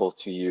available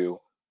to you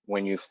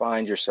when you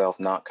find yourself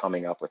not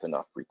coming up with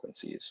enough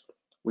frequencies?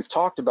 We've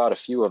talked about a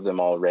few of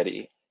them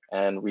already,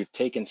 and we've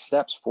taken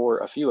steps for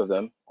a few of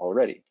them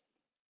already.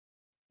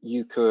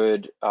 You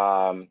could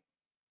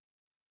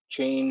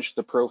change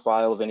the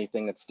profile of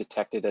anything that's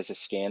detected as a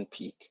scan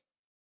peak.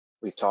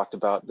 We've talked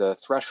about the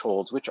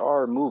thresholds, which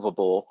are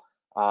movable,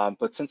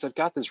 but since I've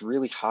got this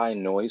really high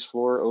noise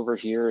floor over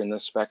here in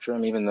this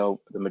spectrum, even though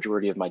the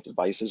majority of my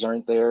devices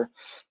aren't there,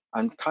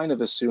 I'm kind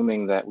of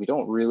assuming that we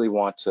don't really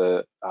want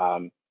to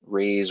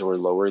raise or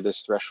lower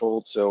this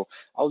threshold. So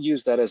I'll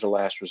use that as a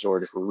last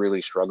resort if we're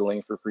really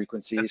struggling for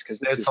frequencies, because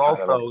this That's is kind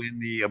of a, also in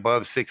the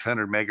above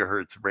 600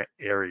 megahertz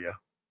area.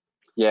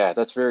 yeah,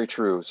 that's very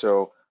true.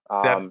 So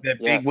That yeah,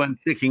 big one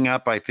sticking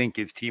up, I think,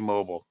 is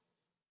T-Mobile.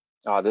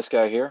 this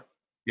guy here.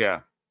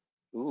 Yeah.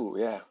 Ooh,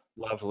 yeah.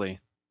 Lovely.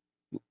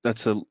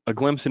 That's a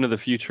glimpse into the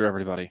future,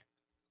 everybody.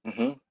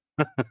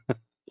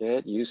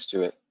 Get used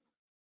to it.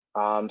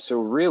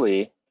 So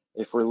really,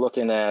 if we're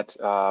looking at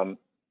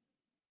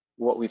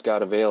what we've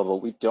got available,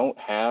 we don't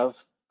have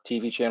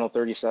TV channel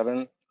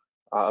 37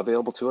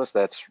 available to us.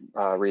 That's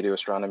radio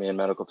astronomy and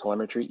medical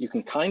telemetry. You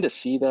can kind of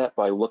see that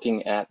by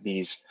looking at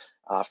these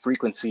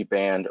frequency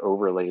band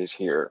overlays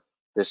here.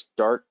 This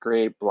dark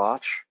gray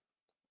blotch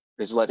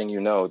is letting you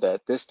know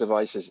that this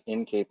device is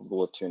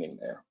incapable of tuning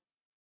there.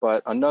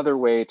 But another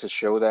way to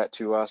show that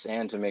to us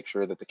and to make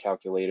sure that the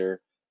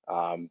calculator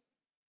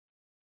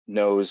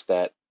knows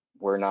that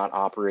we're not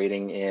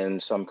operating in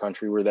some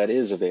country where that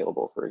is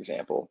available, for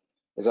example,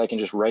 is I can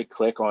just right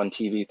click on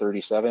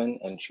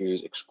TV37 and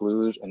choose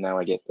exclude, and now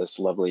I get this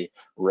lovely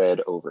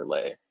red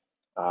overlay.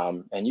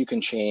 And you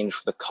can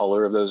change the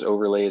color of those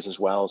overlays as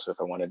well. So if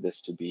I wanted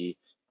this to be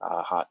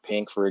hot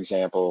pink, for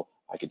example,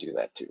 I could do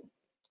that too.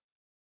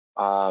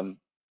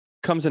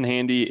 Comes in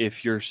handy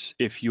if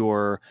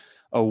you're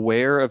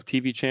aware of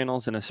TV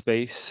channels in a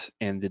space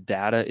and the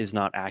data is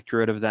not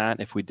accurate of that.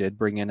 If we did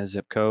bring in a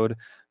zip code,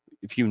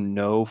 if you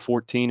know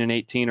 14 and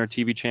 18 are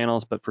TV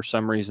channels, but for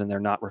some reason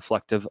they're not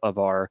reflective of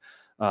our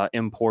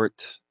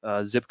import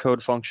zip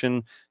code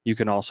function, you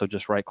can also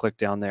just right click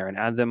down there and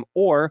add them.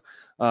 Or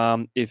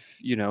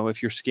if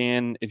your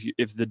scan,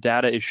 if the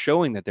data is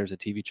showing that there's a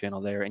TV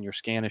channel there and your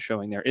scan is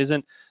showing there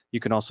isn't, you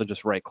can also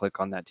just right click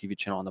on that TV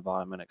channel on the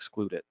bottom and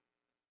exclude it.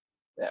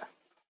 Yeah.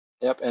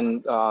 Yep,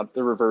 and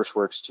the reverse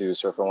works too.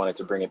 So if I wanted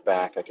to bring it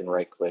back, I can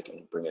right click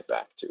and bring it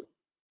back too.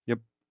 Yep.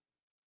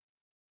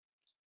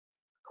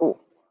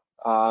 Cool.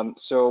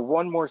 So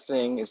one more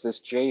thing is this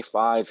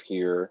J5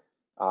 here.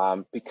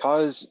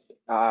 Because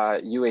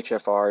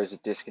UHFR is a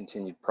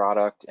discontinued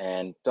product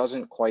and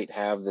doesn't quite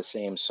have the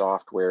same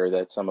software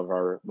that some of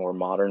our more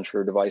modern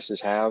Shure devices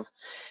have,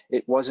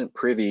 it wasn't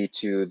privy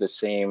to the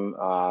same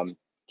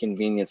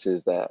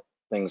conveniences that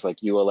things like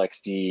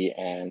ULXD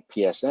and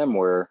PSM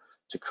were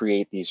to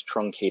create these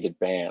truncated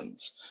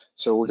bands.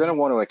 So we're going to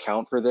want to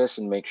account for this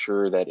and make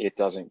sure that it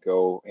doesn't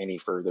go any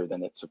further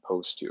than it's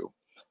supposed to.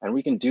 And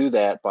we can do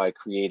that by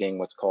creating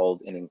what's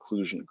called an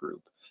inclusion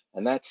group.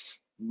 And that's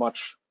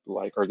much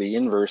like, or the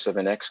inverse of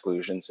an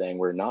exclusion, saying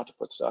where not to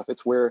put stuff.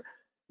 It's where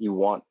you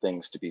want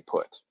things to be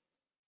put.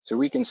 So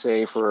we can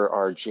say for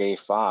our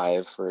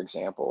J5, for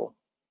example,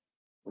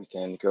 we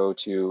can go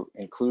to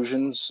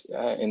inclusions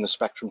in the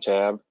spectrum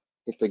tab,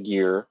 hit the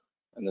gear,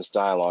 and this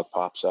dialog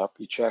pops up.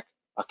 You check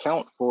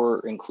account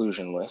for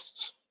inclusion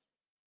lists,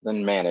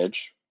 then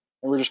manage,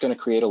 and we're just going to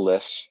create a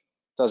list.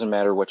 Doesn't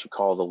matter what you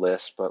call the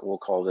list, but we'll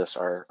call this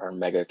our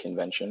mega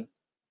convention.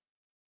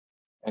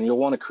 And you'll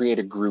want to create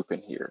a group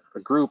in here. A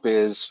group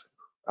is,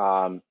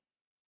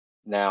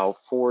 now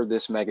for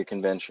this mega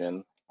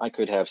convention, I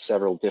could have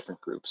several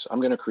different groups. I'm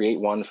going to create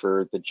one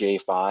for the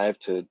J5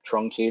 to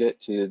truncate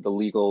it to the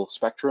legal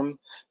spectrum,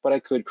 but I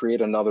could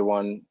create another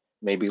one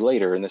maybe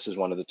later, and this is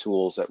one of the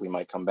tools that we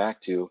might come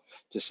back to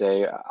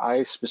say,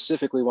 I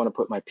specifically want to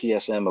put my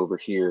PSM over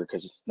here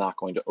because it's not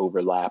going to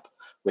overlap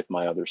with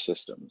my other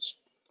systems.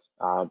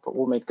 But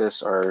we'll make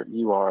this our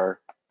UR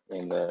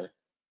in the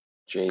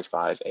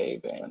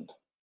J5A band.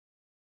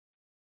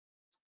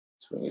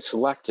 So when you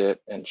select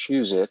it and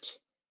choose it,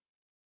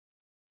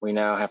 we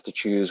now have to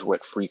choose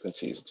what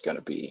frequencies it's going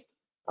to be.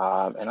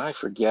 And I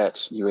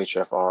forget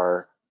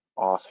UHFR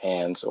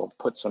offhand, so I'll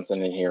put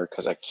something in here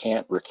because I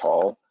can't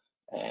recall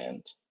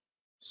and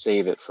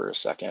save it for a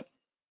second.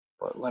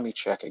 But let me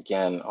check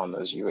again on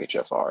those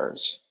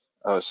UHFRs.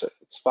 Oh, so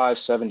it's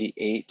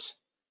 578,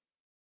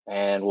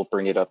 and we'll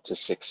bring it up to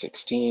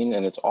 616,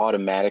 and it's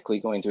automatically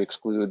going to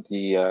exclude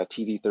the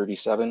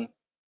TV37.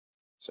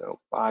 So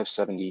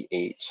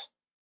 578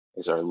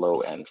 is our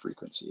low end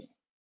frequency.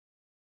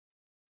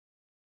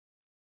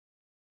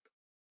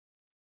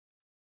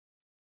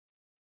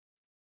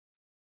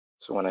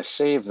 So when I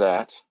save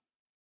that,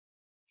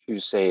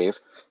 choose save,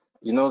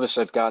 you notice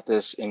I've got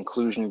this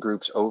inclusion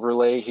groups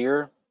overlay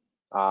here.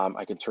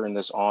 I can turn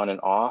this on and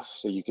off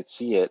so you could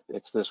see it.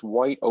 It's this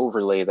white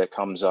overlay that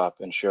comes up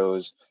and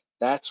shows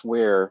that's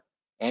where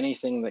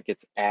anything that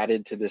gets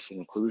added to this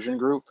inclusion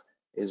group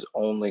is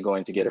only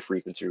going to get a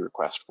frequency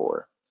request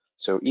for.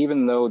 So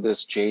even though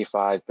this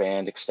J5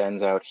 band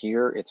extends out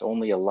here, it's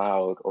only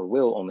allowed, or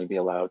will only be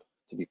allowed,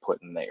 to be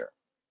put in there.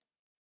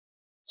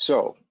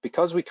 So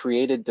because we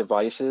created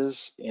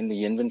devices in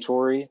the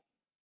inventory,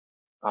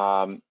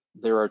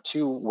 there are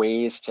two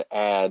ways to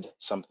add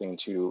something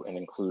to an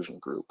inclusion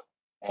group.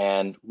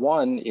 And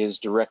one is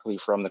directly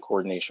from the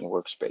coordination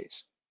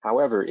workspace.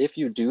 However, if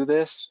you do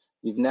this,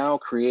 you've now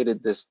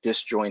created this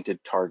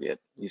disjointed target.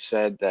 You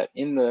said that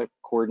in the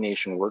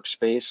coordination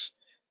workspace,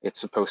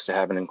 it's supposed to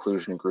have an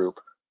inclusion group,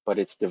 but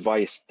its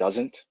device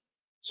doesn't,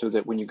 so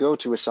that when you go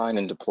to assign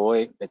and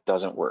deploy, it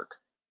doesn't work.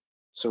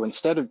 So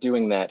instead of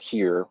doing that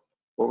here,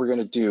 what we're going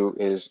to do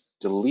is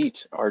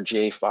delete our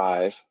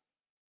J5,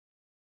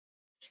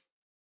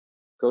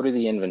 go to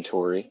the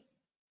inventory,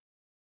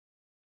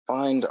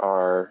 find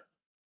our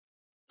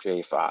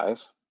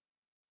J5.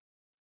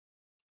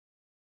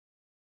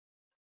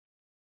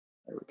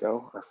 There we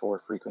go, our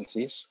 4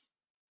 frequencies.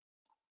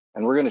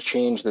 And we're going to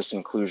change this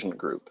inclusion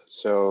group.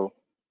 So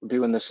we're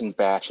doing this in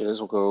batches.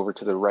 We'll go over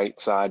to the right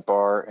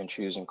sidebar and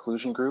choose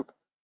inclusion group,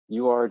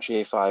 UR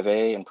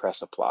J5A, and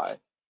press apply.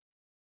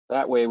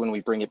 That way, when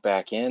we bring it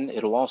back in,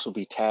 it'll also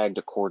be tagged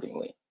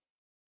accordingly.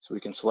 So we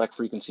can select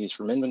frequencies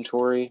from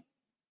inventory,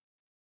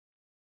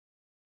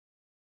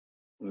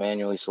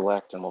 manually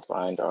select, and we'll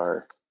find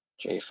our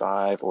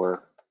J5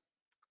 or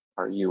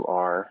our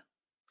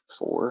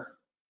UR4.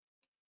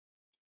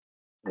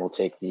 And we'll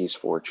take these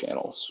 4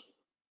 channels.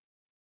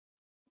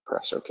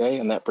 Press OK,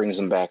 and that brings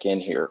them back in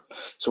here.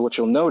 So what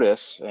you'll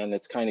notice, and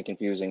it's kind of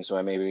confusing, so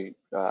I maybe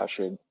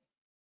should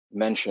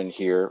mention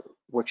here,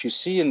 what you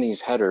see in these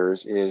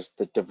headers is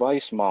the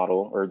device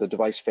model or the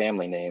device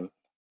family name,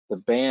 the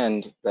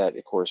band that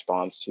it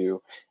corresponds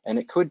to, and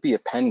it could be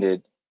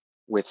appended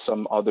with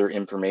some other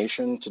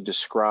information to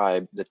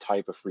describe the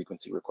type of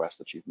frequency request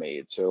that you've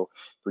made. So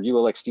for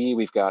ULXD,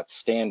 we've got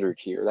standard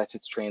here. That's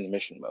its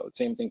transmission mode.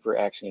 Same thing for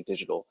Axient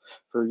Digital.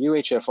 For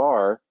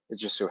UHFR, it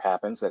just so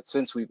happens that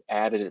since we've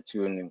added it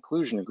to an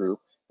inclusion group,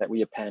 that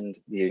we append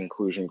the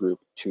inclusion group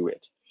to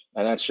it.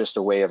 And that's just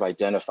a way of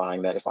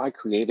identifying that if I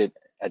created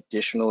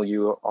additional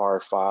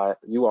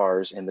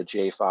URs in the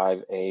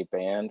J5A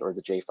band or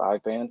the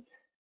J5 band,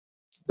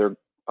 they're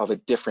of a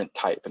different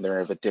type and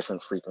they're of a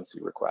different frequency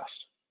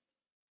request.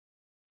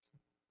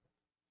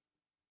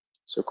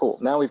 So cool,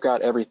 now we've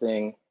got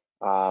everything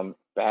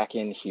back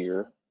in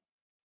here.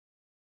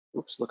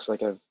 Oops, looks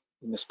like I've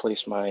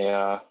misplaced my,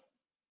 I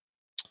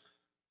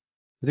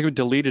think we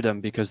deleted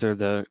them because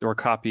we're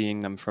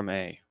copying them from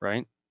A,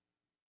 right?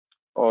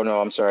 oh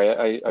no, I'm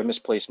sorry, I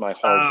misplaced my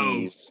hall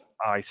Bs.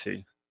 I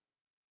see.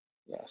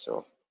 Yeah,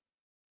 so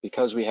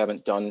because we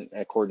haven't done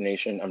a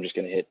coordination, I'm just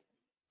gonna hit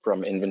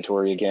from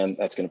inventory again.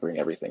 That's gonna bring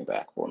everything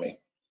back for me.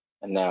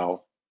 And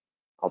now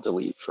I'll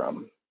delete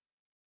from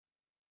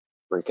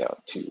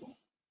breakout 2.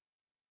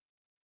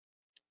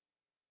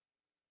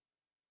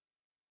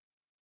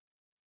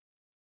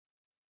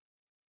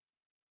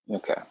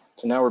 Okay,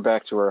 so now we're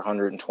back to our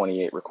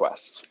 128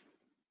 requests.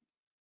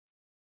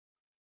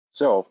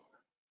 So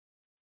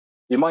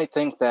You might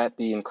think that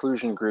the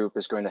inclusion group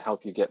is going to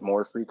help you get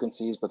more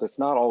frequencies, but that's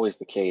not always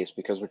the case,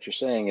 because what you're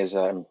saying is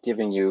I'm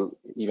giving you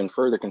even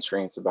further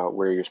constraints about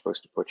where you're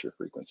supposed to put your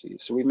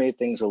frequencies. So we made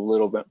things a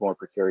little bit more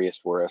precarious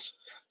for us.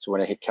 So when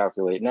I hit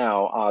calculate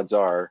now, odds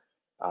are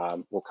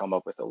we'll come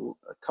up with a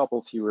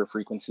couple fewer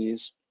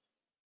frequencies.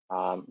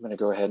 I'm going to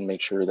go ahead and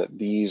make sure that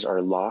these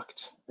are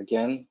locked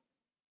again.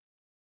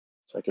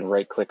 So I can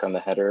right click on the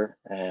header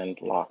and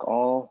lock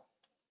all,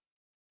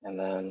 and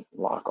then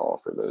lock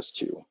all for those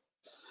two.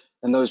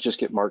 And those just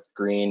get marked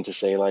green to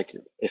say, like,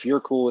 if you're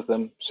cool with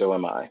them, so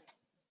am I.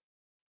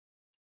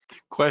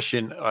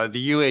 Question,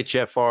 the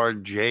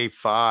UHFR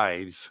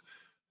J5s,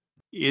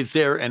 is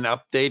there an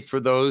update for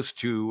those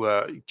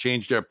to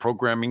change their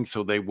programming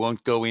so they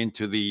won't go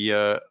into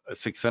the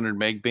 600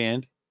 meg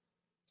band?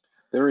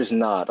 There is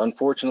not.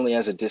 Unfortunately,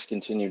 as a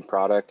discontinued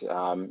product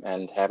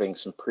and having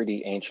some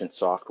pretty ancient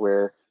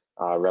software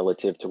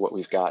relative to what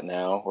we've got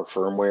now, or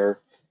firmware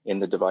in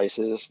the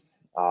devices,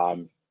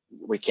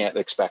 we can't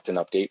expect an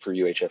update for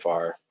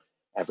UHFR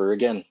ever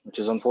again, which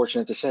is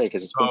unfortunate to say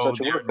because it's been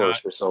such a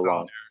workhorse for so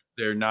long.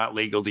 They're not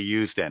legal to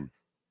use then?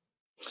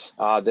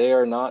 They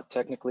are not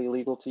technically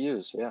legal to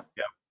use, yeah.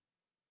 Yeah.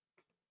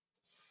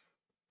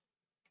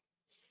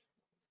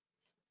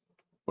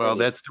 Well,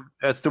 that's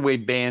the way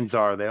bands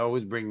are. They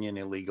always bring in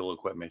illegal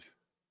equipment.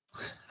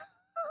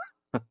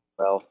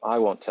 Well, I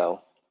won't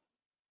tell.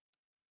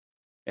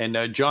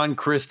 And John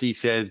Christie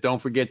says, don't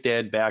forget to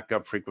add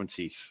backup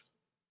frequencies.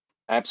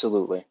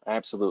 Absolutely,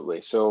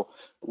 absolutely. So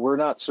we're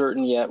not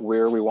certain yet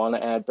where we want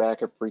to add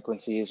backup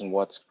frequencies and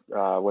what's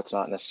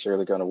not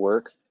necessarily going to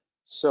work.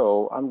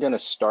 So I'm going to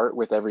start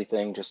with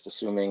everything, just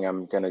assuming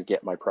I'm going to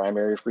get my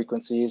primary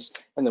frequencies,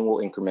 and then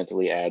we'll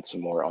incrementally add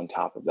some more on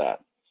top of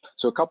that.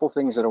 So a couple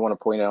things that I want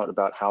to point out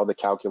about how the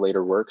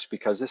calculator works,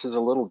 because this is a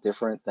little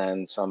different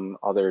than some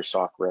other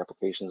software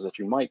applications that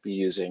you might be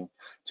using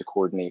to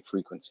coordinate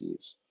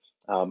frequencies.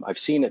 I've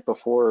seen it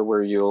before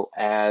where you'll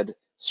add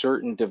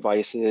certain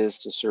devices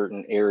to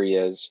certain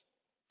areas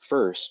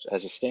first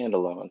as a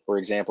standalone. For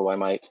example, I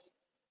might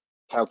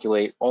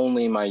calculate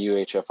only my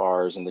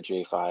UHFRs in the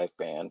J5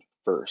 band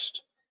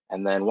first.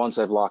 And then once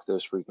I've locked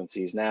those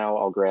frequencies, now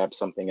I'll grab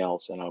something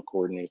else and I'll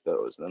coordinate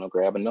those. And then I'll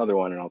grab another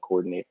one and I'll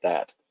coordinate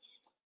that.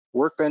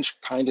 Workbench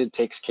kind of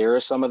takes care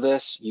of some of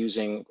this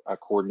using a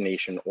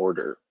coordination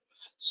order.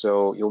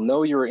 So you'll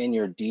know you're in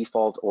your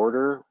default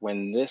order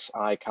when this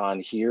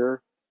icon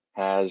here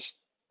has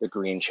the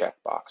green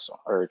checkbox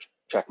or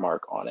check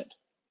mark on it.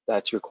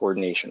 That's your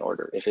coordination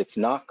order. If it's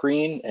not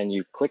green and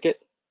you click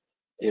it,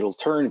 it'll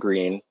turn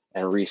green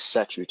and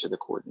reset you to the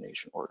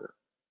coordination order.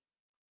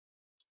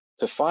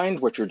 To find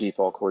what your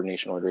default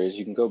coordination order is,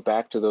 you can go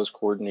back to those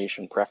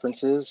coordination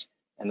preferences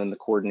and then the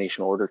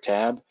coordination order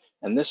tab,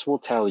 and this will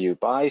tell you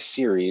by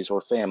series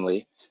or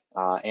family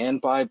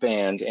and by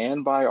band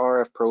and by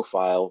RF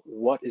profile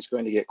what is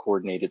going to get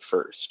coordinated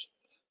first.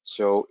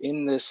 So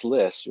in this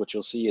list, what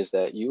you'll see is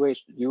that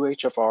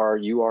UHFR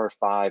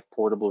UR5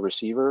 portable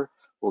receiver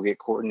will get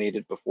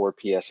coordinated before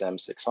PSM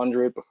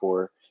 600,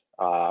 before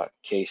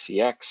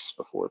KCX,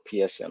 before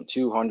PSM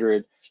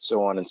 200,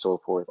 so on and so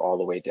forth, all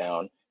the way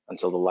down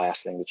until the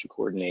last thing that you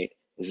coordinate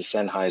is a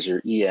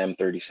Sennheiser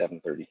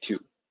EM3732.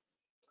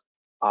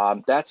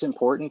 That's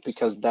important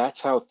because that's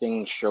how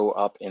things show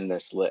up in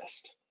this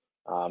list.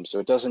 So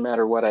it doesn't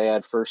matter what I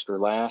add first or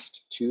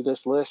last to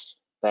this list,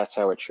 that's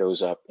how it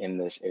shows up in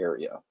this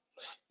area.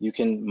 You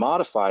can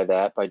modify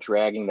that by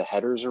dragging the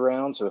headers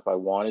around. So if I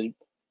wanted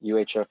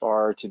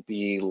UHFR to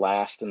be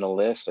last in the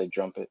list, I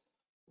jump it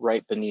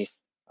right beneath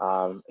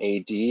AD,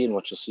 and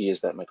what you'll see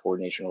is that my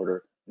coordination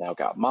order now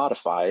got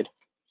modified.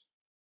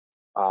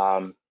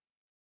 But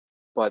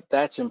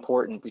that's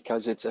important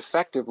because it's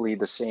effectively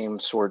the same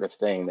sort of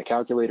thing. The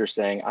calculator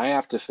saying I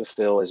have to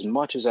fulfill as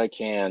much as I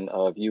can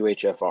of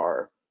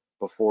UHFR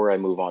before I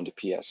move on to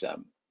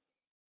PSM.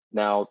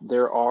 Now,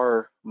 there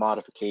are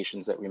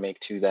modifications that we make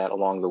to that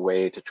along the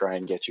way to try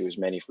and get you as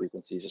many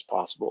frequencies as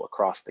possible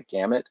across the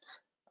gamut.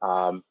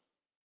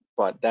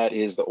 But that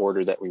is the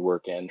order that we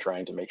work in,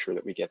 trying to make sure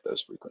that we get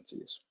those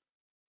frequencies.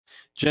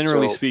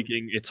 Generally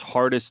speaking, it's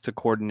hardest to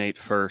coordinate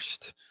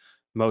first,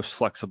 most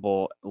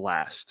flexible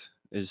last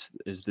is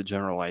the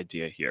general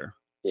idea here.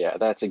 Yeah,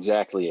 that's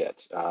exactly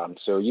it.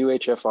 So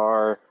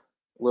UHFR, a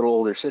little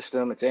older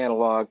system, it's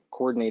analog,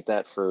 coordinate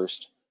that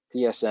first.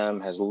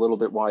 PSM has a little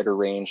bit wider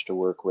range to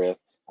work with.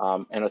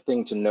 And a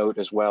thing to note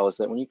as well is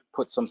that when you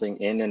put something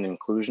in an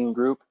inclusion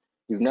group,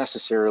 you've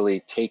necessarily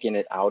taken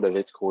it out of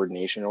its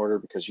coordination order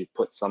because you've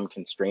put some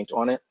constraint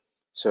on it.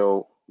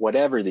 So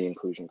whatever the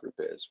inclusion group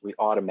is, we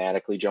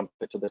automatically jump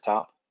it to the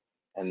top,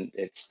 and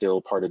it's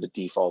still part of the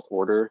default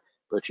order,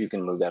 but you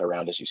can move that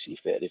around as you see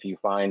fit. If you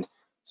find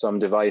some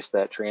device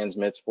that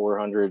transmits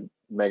 400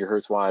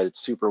 megahertz wide,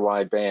 super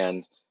wide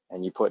band,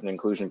 and you put an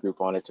inclusion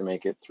group on it to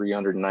make it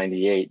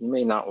 398, you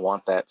may not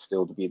want that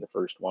still to be the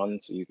first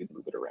one, so you can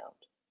move it around.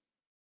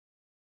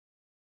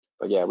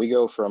 But yeah, we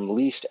go from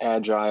least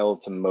agile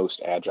to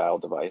most agile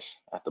device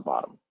at the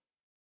bottom.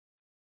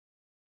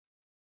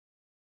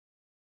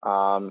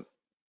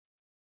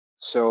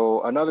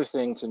 So another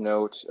thing to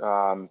note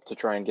to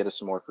try and get us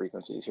some more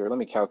frequencies here, let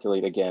me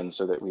calculate again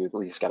so that we at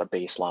least got a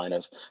baseline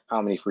of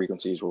how many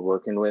frequencies we're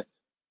working with.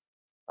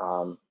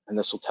 And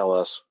this will tell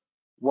us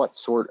what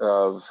sort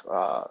of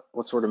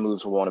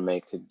moves we want to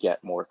make to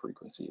get more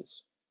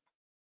frequencies.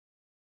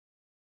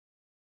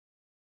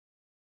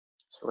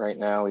 So right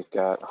now we've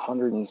got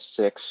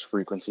 106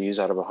 frequencies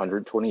out of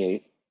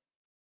 128.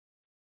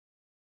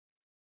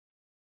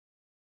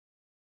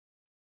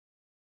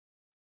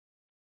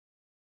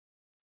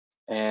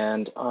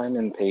 And I'm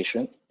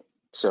impatient,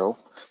 so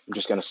I'm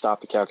just going to stop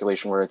the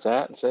calculation where it's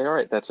at and say, all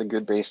right, that's a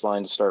good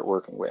baseline to start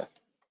working with.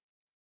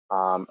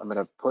 I'm going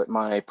to put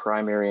my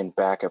primary and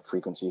backup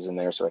frequencies in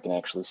there so I can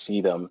actually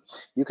see them.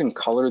 You can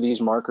color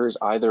these markers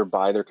either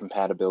by their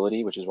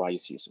compatibility, which is why you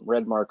see some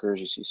red markers,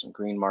 you see some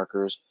green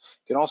markers.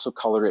 You can also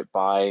color it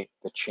by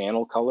the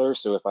channel color.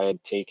 So if I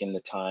had taken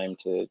the time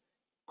to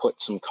put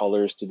some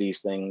colors to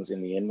these things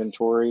in the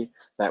inventory,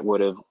 that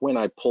would have, when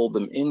I pulled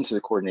them into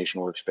the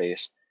coordination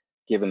workspace,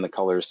 given the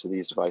colors to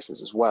these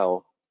devices as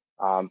well.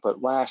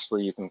 But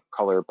lastly, you can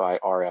color by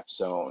RF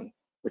zone,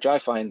 which I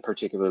find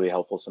particularly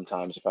helpful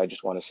sometimes if I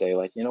just want to say,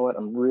 like, you know what,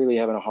 I'm really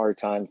having a hard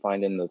time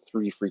finding the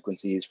 3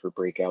 frequencies for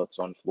breakouts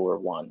on floor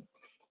 1.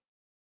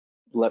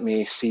 Let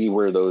me see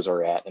where those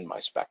are at in my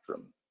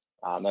spectrum.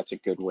 That's a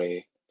good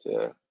way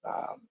to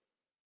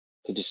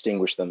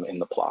distinguish them in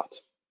the plot.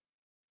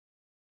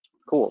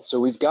 Cool, so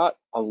we've got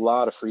a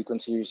lot of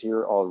frequencies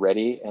here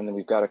already, and then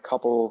we've got a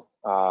couple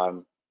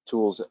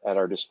tools at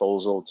our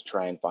disposal to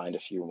try and find a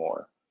few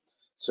more.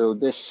 So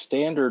this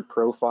standard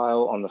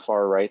profile on the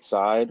far right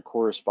side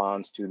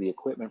corresponds to the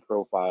equipment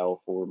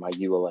profile for my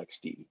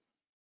ULXD.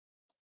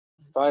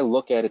 If I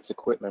look at its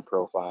equipment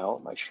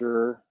profile, my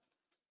Shure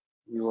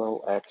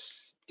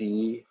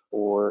ULXD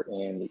 4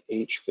 and the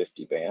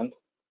H50 band,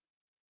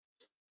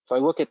 if I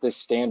look at this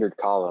standard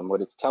column,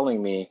 what it's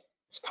telling me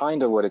is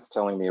kind of what it's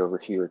telling me over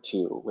here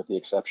too, with the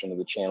exception of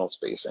the channel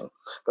spacing.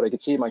 But I can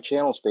see my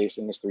channel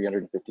spacing is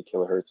 350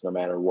 kilohertz no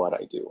matter what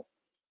I do.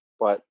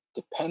 But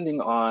depending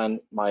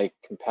on my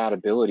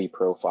compatibility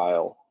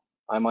profile,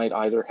 I might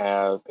either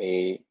have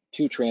a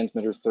 2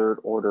 transmitter third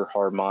order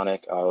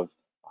harmonic of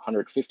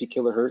 150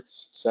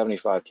 kilohertz,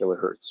 75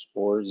 kilohertz,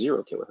 or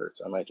 0 kilohertz.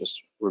 I might just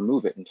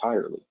remove it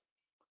entirely.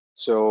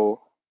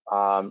 So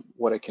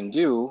what I can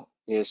do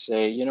is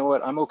say, you know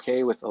what, I'm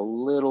okay with a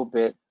little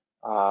bit,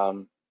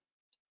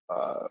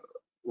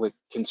 with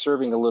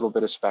conserving a little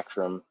bit of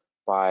spectrum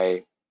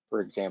by,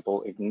 for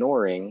example,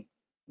 ignoring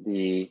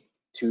the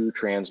 2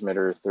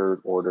 transmitter third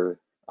order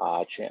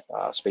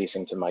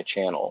spacing to my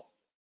channel.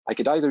 I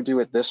could either do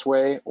it this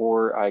way,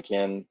 or I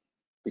can,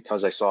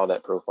 because I saw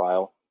that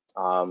profile,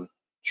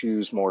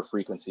 choose more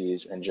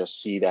frequencies and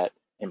just see that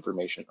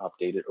information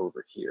updated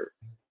over here.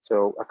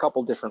 So a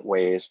couple different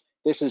ways.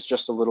 This is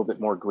just a little bit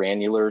more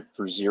granular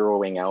for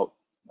zeroing out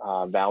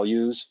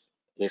values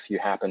if you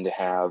happen to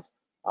have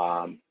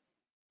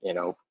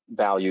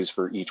values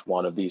for each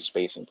one of these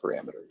spacing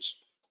parameters.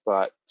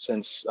 But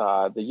since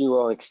the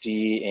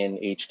ULXD in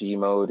HD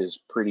mode is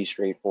pretty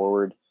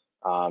straightforward,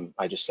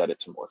 I just set it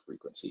to more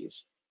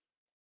frequencies.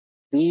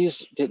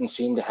 These didn't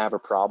seem to have a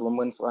problem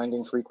when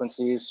finding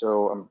frequencies,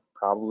 so I'm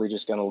probably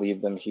just going to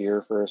leave them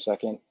here for a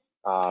second.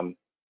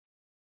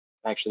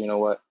 Actually, you know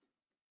what?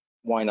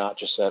 Why not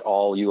just set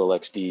all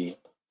ULXD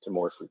to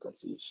more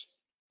frequenhirtz?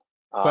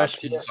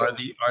 Question,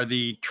 PSM. are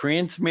the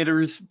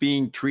transmitters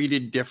being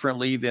treated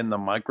differently than the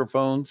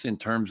microphones in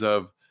terms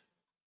of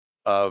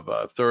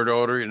third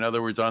order? In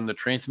other words, on the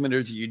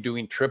transmitters, are you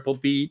doing triple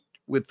beat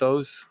with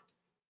those?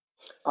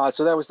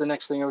 So that was the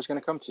next thing I was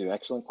going to come to.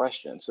 Excellent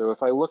question. So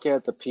if I look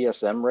at the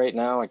PSM right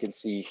now, I can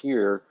see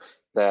here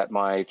that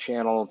my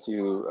channel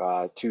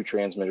to 2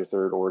 transmitter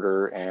third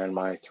order and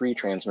my 3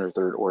 transmitter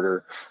third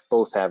order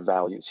both have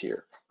values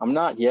here. I'm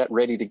not yet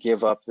ready to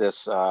give up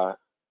this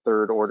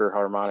third order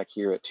harmonic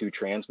here at 2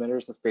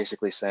 transmitters. That's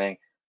basically saying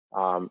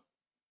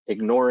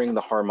ignoring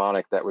the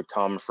harmonic that would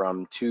come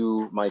from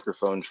 2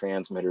 microphone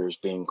transmitters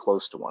being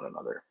close to one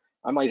another.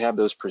 I might have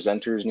those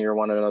presenters near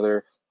one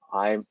another.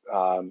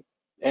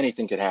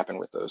 Anything could happen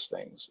with those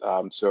things.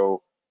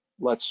 So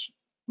let's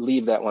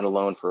leave that one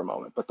alone for a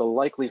moment. But the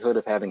likelihood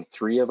of having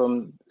 3 of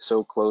them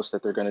so close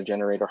that they're going to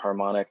generate a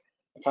harmonic,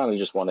 I kind of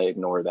just want to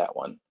ignore that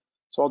one.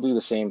 So I'll do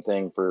the same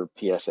thing for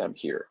PSM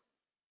here.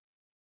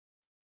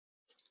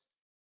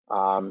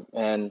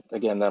 And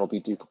again, that'll be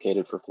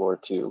duplicated for floor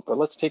 2. But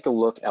let's take a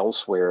look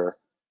elsewhere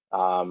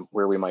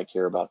where we might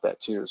care about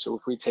that too. So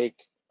if we take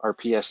our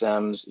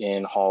PSMs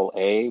in Hall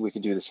A, we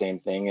could do the same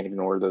thing and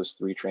ignore those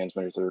 3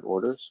 transmitter third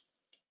orders.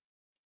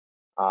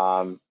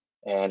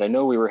 And I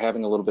know we were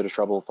having a little bit of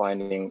trouble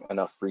finding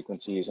enough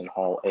frequencies in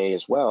Hall A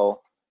as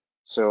well.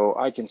 So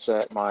I can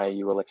set my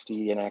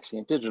ULXD and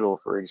Axient Digital,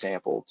 for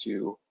example,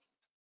 to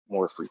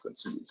more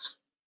frequencies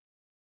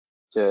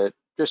to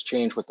just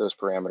change what those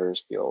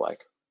parameters feel like.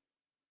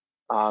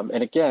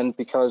 And again,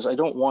 because I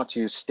don't want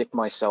to stick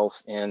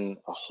myself in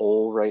a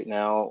hole right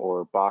now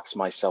or box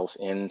myself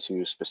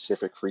into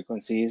specific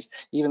frequencies,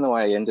 even though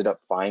I ended up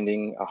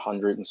finding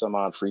 100 and some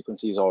odd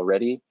frequencies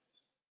already,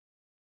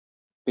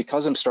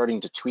 because I'm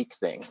starting to tweak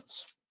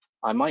things,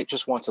 I might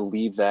just want to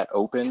leave that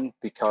open,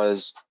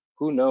 because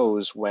who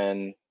knows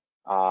when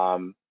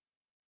I'm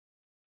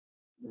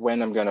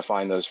going to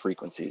find those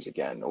frequencies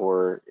again,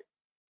 or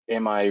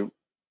am I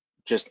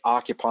just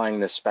occupying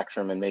this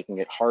spectrum and making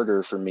it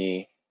harder for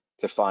me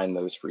to find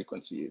those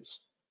frequencies?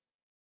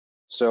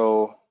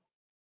 So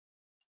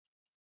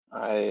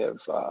I'm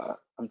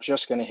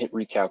just going to hit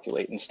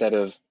recalculate instead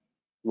of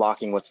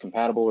locking what's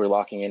compatible or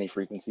locking any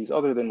frequencies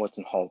other than what's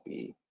in Hall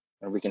B.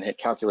 And we can hit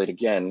calculate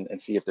again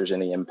and see if there's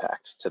any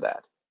impact to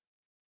that.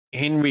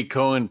 Henry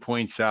Cohen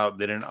points out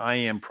that an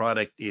IM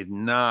product is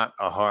not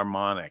a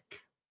harmonic,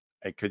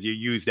 because you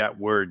used that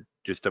word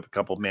just a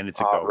couple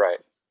minutes ago. Right.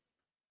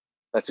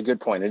 That's a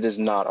good point. It is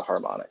not a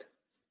harmonic.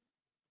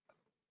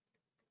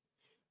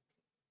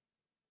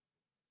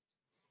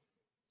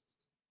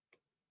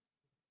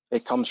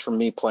 It comes from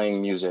me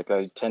playing music.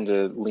 I tend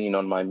to lean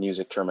on my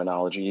music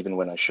terminology even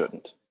when I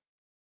shouldn't.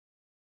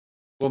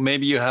 Well,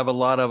 maybe you have a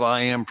lot of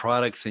IM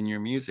products in your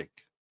music.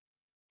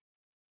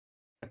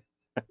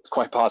 It's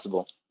quite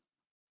possible.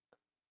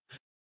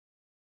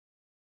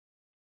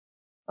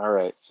 All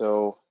right,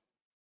 so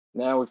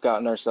now we've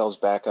gotten ourselves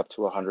back up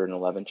to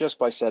 111 just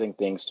by setting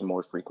things to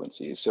more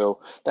frequencies. So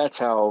that's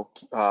how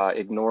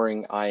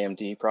ignoring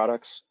IMD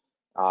products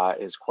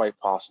is quite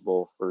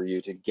possible for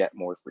you to get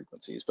more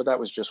frequencies. But that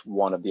was just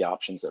one of the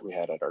options that we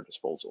had at our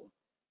disposal.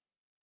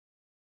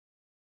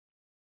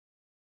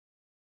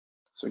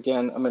 So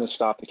again, I'm going to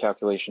stop the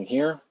calculation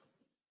here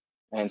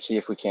and see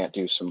if we can't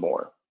do some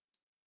more.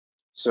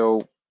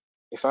 So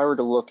if I were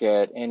to look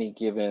at any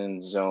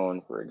given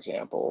zone, for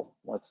example,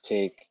 let's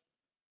take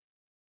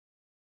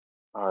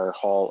our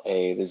Hall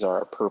A. These are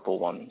our purple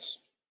ones.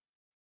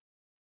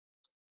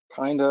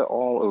 Kind of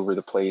all over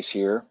the place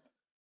here.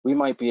 We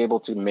might be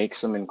able to make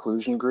some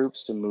inclusion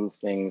groups to move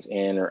things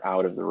in or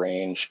out of the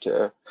range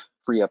to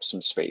free up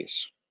some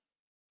space.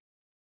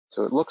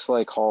 So it looks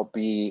like Hall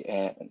B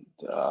and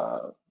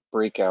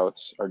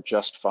breakouts are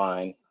just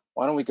fine.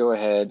 Why don't we go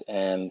ahead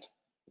and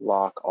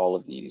lock all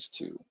of these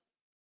too?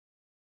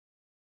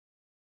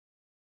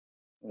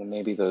 And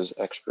maybe those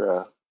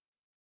extra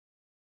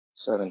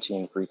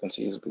 17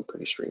 frequencies will be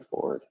pretty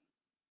straightforward.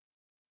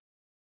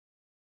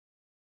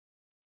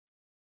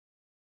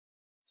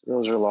 So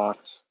those are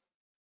locked.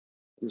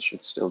 These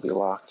should still be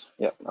locked.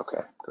 Yep,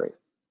 okay, great.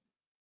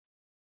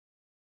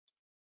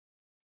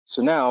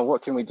 So now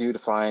what can we do to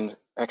find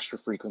extra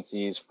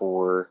frequencies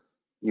for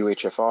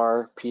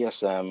UHFR,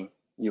 PSM,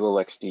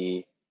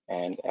 ULXD,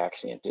 and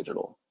Axient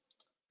Digital?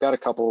 Got a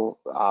couple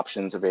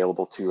options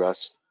available to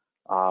us.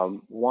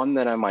 One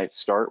that I might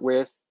start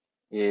with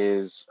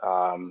is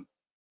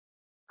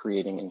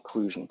creating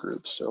inclusion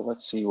groups. So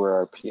let's see where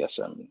our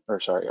PSM, or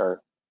sorry,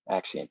 our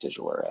Axient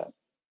Digital are at.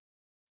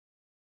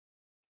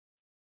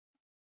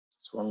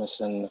 So we're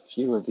missing a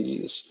few of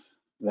these.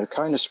 And they're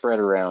kind of spread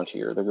around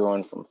here. They're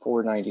going from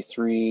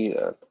 493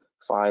 to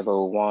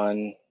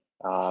 501,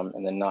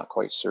 and then not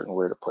quite certain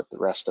where to put the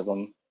rest of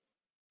them.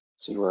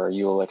 See where our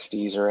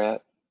ULXDs are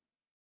at.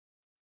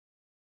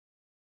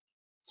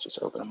 Let's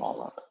just open them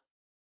all up.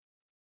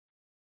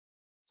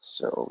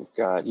 So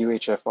we've got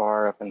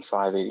UHFR up in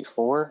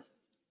 584.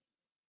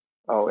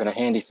 Oh, and a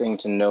handy thing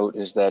to note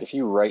is that if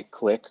you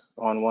right-click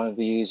on one of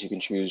these, you can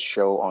choose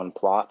Show on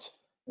Plot,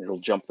 and it'll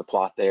jump the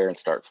plot there and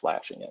start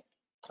flashing it.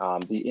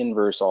 The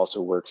inverse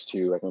also works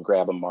too. I can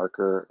grab a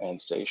marker and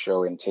say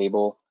Show in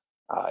Table,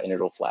 and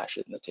it'll flash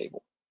it in the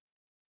table.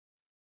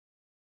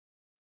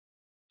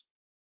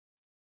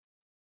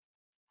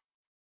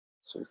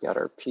 So we've got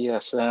our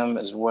PSM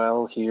as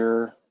well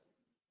here.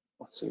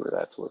 Let's see where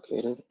that's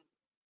located.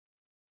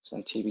 It's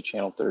in TV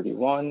channel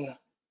 31.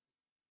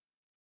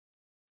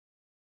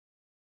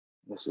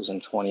 This is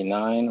in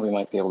 29. We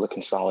might be able to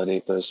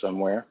consolidate those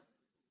somewhere.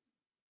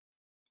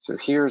 So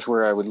here's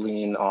where I would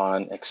lean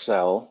on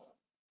Excel.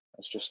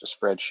 It's just a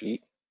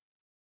spreadsheet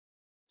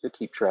to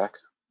keep track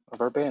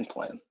of our band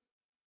plan.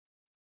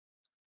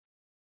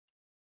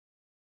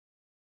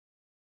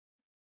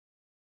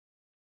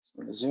 So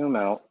I'm going to zoom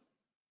out.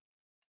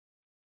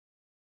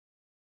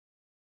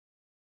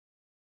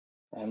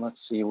 And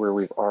let's see where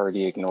we've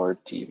already ignored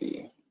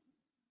TV.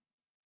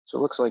 So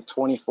it looks like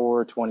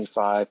 24,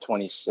 25,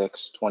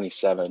 26,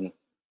 27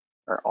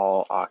 are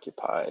all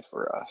occupied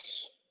for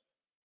us.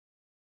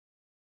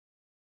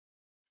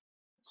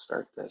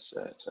 Start this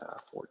at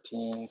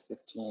 14,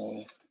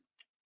 15.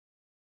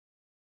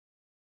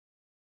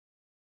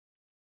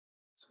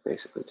 So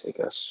basically take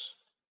us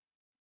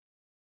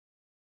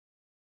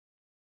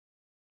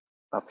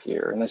up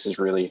here. And this is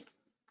really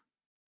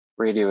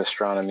radio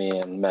astronomy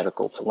and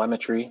medical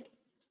telemetry.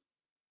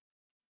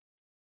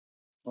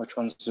 Which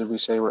ones did we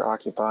say were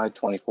occupied?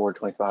 24,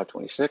 25,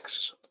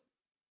 26.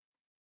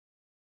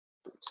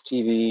 It's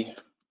TV.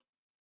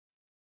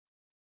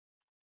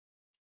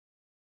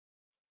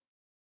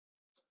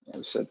 And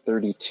we said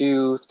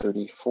 32,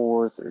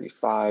 34,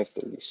 35,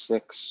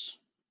 36.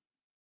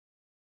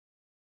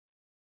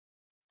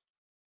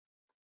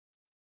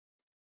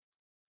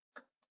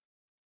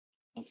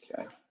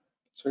 Okay,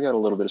 so we got a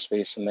little bit of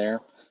space in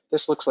there.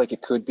 This looks like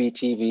it could be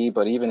TV,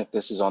 but even if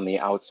this is on the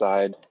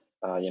outside,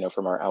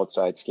 from our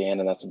outside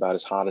scan, and that's about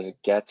as hot as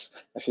it gets,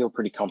 I feel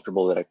pretty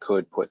comfortable that I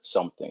could put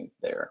something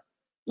there.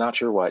 Not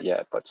sure what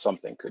yet, but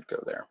something could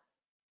go there.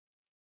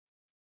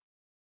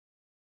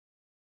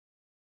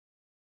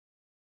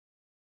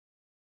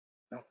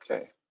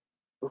 Okay.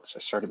 Oops, I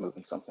started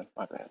moving something.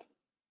 My bad.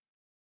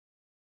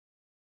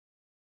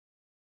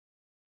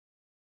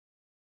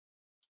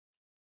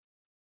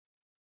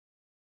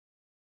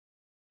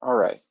 All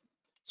right.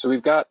 So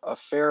we've got a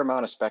fair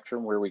amount of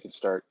spectrum where we can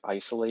start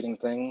isolating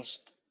things.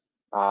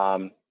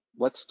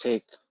 Let's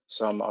take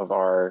some of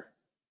our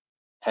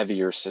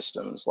heavier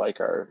systems like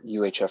our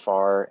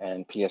UHFR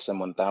and PSM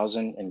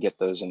 1000 and get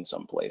those in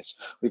some place.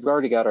 We've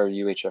already got our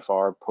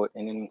UHFR put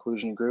in an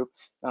inclusion group.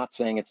 Not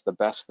saying it's the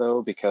best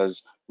though,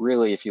 because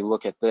really if you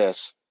look at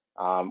this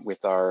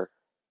with our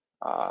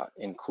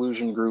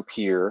inclusion group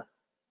here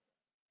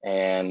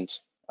and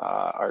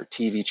our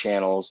TV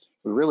channels,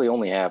 we really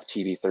only have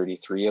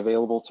TV33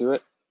 available to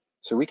it.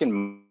 So we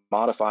can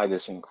modify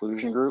this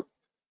inclusion group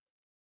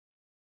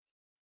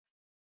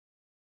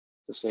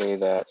to say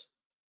that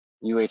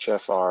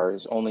UHFR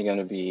is only going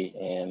to be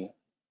in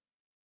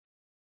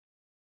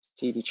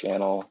TV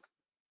channel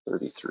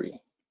 33,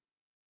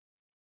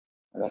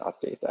 and then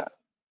update that.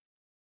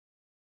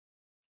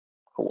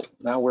 Cool.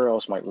 Now where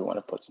else might we want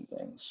to put some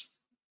things?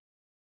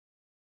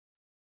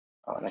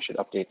 Oh, and I should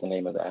update the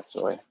name of that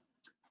so I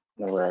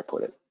know where I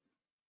put it.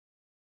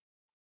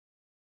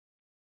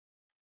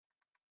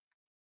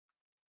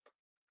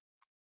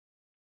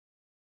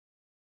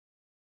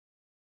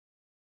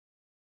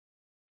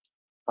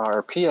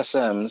 Our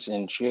PSMs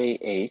in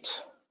J8,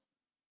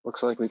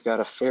 looks like we've got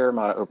a fair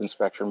amount of open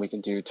spectrum. We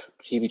can do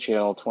TV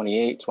channel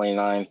 28,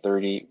 29,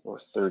 30, or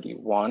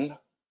 31.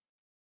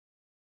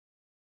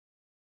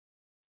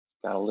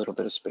 Got a little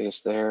bit of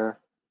space there.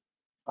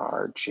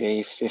 Our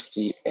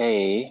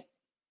J50A,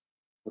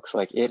 looks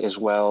like it as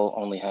well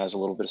only has a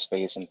little bit of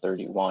space in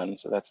 31,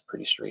 so that's a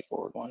pretty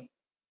straightforward one.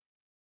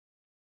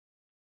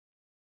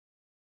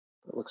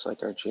 It looks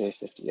like our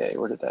J50A,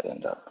 where did that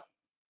end up?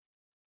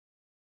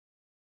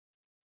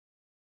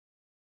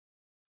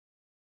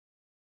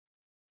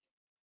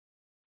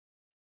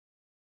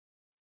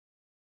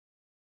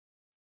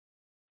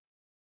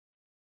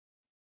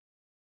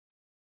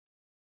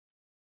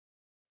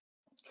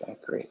 Okay,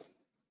 great.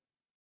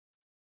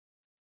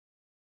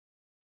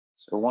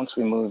 So once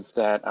we move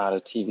that out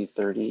of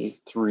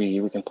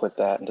TV33, we can put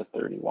that into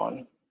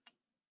 31.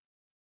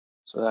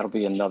 So that'll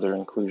be another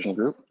inclusion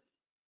group.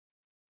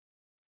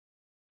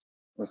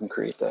 We can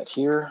create that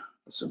here.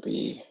 This will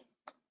be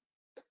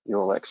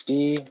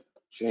ULXD,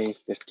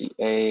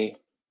 J50A,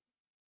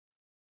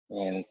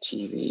 and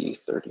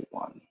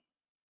TV31.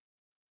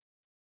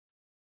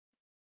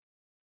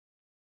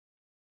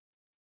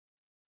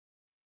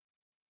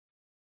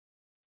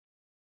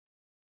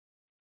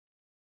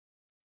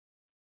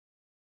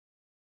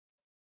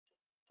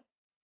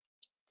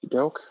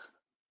 Doke.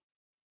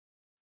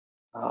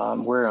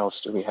 Where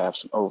else do we have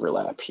some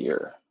overlap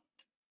here?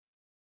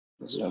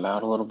 Zoom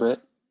out a little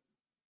bit.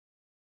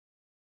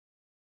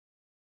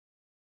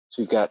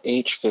 So we've got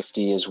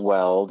H50 as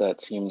well.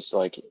 That seems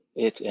like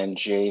it and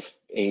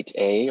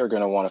J8A are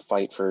going to want to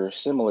fight for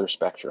similar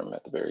spectrum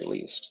at the very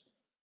least.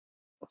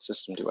 What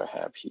system do I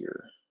have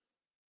here?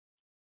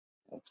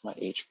 That's my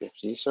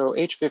H50. So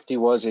H50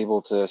 was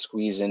able to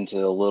squeeze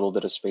into a little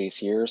bit of space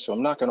here, so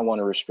I'm not going to want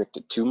to restrict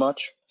it too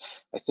much.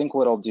 I think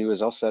what I'll do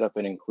is I'll set up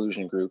an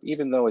inclusion group,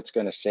 even though it's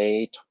going to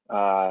say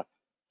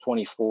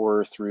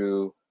 24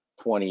 through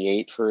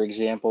 28, for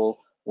example,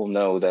 we'll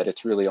know that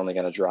it's really only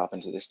going to drop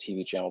into this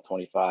TV channel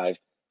 25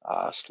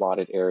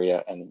 slotted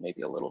area and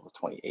maybe a little of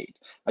 28.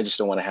 I just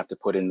don't want to have to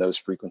put in those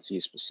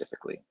frequencies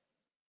specifically.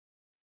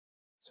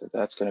 So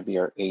that's going to be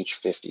our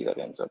H50 that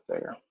ends up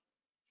there.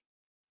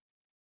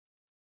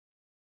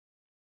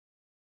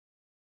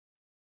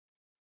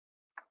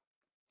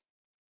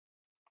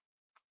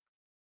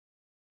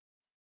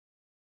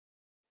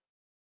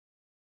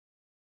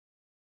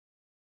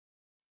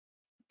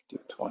 Do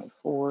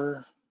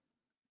 24.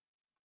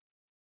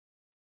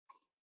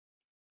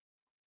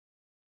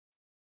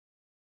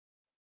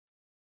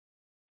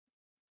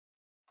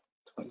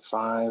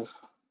 25.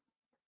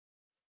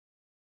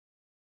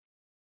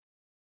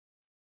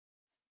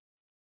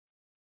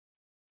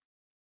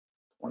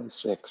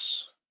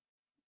 26.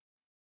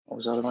 What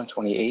was the other one?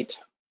 28.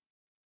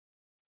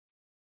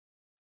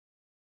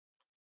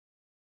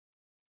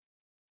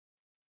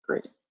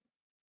 Great.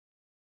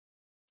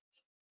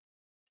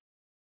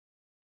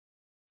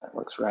 That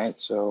looks right.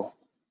 So,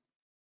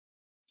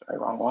 sorry,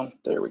 wrong one.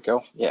 There we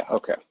go. Yeah,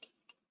 okay.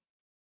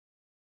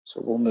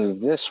 So we'll move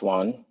this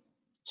one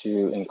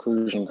to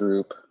inclusion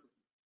group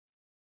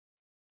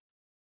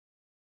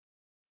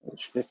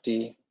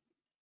H50.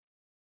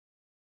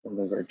 We'll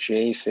move our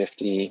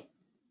J50 to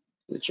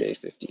the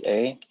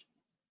J50A.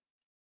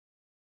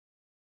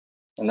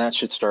 And that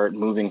should start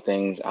moving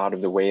things out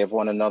of the way of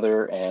one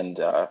another and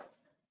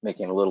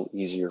making it a little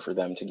easier for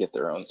them to get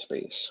their own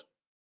space.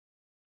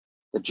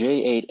 The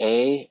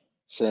J8A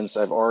since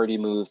I've already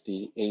moved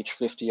the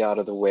H50 out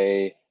of the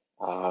way,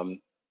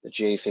 the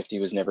J50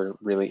 was never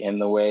really in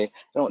the way.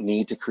 I don't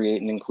need to create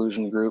an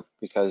inclusion group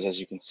because, as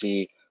you can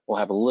see, we'll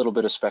have a little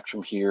bit of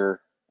spectrum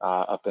here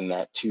up in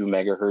that 2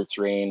 megahertz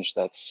range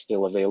that's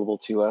still available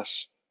to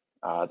us,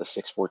 the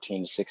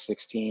 614 to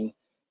 616,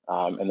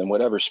 and then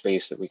whatever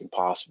space that we can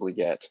possibly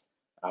get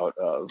out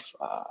of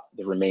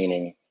the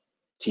remaining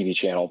TV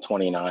channel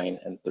 29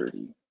 and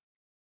 30.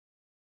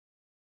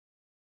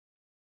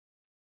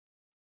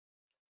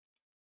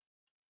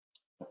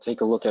 We'll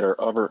take a look at our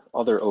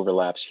other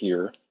overlaps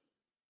here.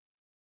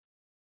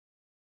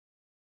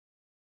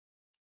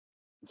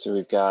 So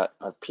we've got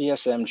our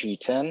PSM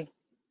G10,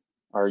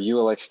 our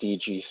ULXD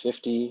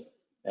G50,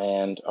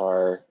 and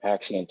our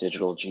Axient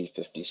Digital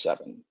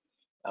G57.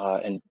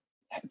 And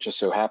it just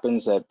so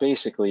happens that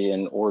basically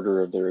in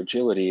order of their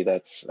agility,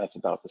 that's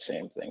about the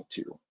same thing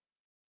too.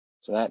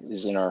 So that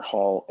is in our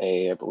Hall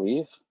A, I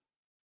believe.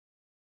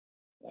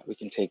 We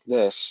can take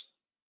this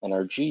and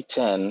our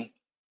G10,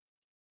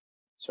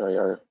 sorry,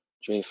 our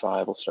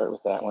J5, we'll start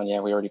with that one.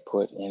 Yeah, we already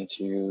put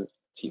into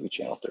TV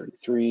channel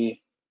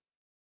 33.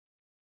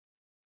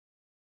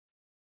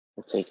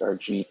 We'll take our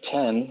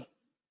G10.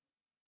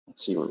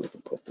 Let's see where we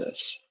can put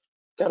this.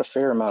 Got a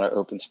fair amount of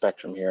open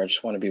spectrum here. I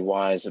just want to be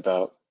wise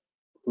about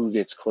who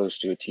gets close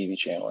to a TV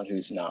channel and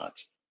who's not.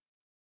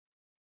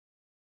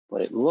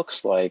 But it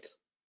looks like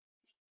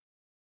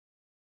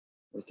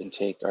we can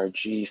take our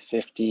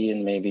G50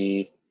 and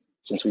maybe,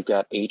 since we've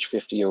got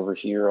H50 over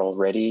here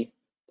already,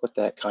 put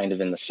that kind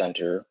of in the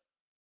center.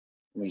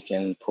 We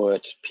can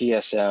put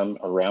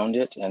PSM around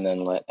it and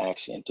then let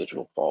Axient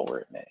Digital fall where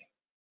it may.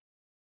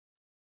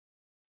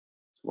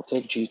 So we'll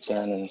take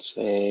G10 and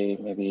say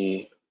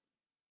maybe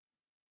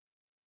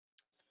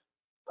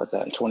put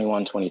that in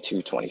 21,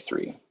 22,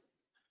 23.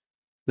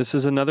 This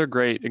is another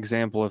great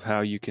example of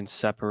how you can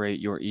separate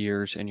your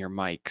ears and your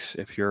mics.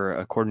 If you're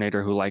a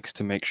coordinator who likes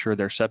to make sure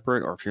they're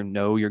separate, or if you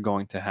know you're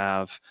going to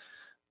have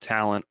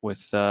talent with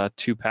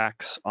 2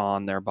 packs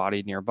on their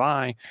body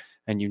nearby,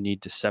 and you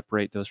need to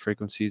separate those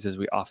frequencies, as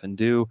we often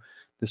do,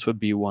 this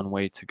would be one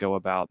way to go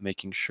about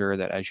making sure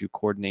that as you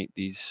coordinate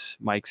these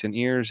mics and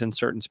ears in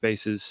certain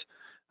spaces,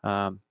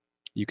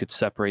 you could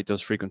separate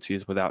those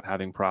frequencies without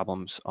having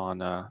problems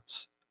on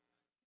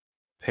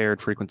paired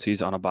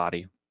frequencies on a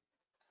body.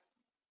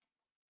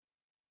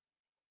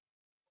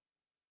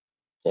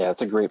 Yeah,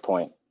 that's a great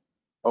point.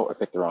 Oh, I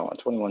picked the wrong one,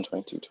 21,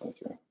 22,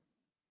 23.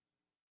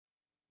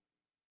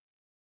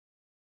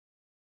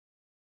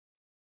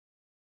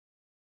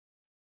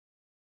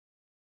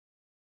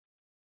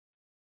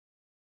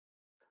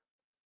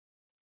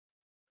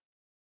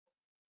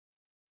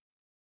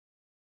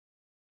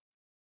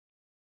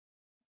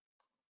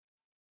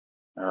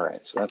 All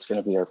right, so that's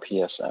going to be our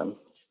PSM.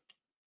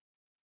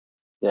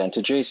 Yeah, and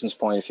to Jason's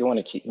point, if you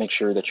want to make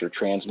sure that your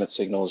transmit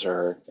signals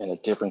are in a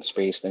different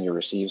space than your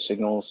receive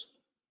signals,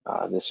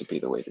 this would be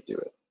the way to do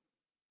it.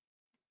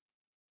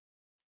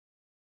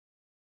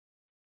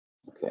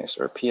 Okay,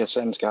 so our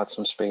PSM's got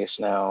some space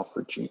now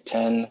for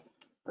G10.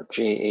 Our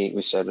J8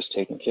 we said was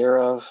taken care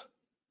of.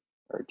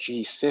 Our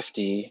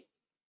G50,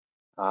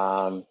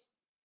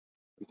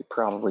 we could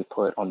probably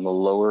put on the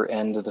lower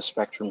end of the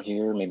spectrum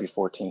here, maybe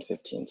 14,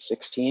 15,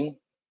 16.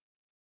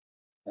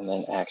 And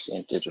then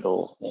Axient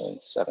Digital in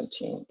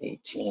 17,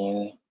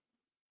 18.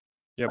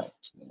 Yep.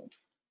 19.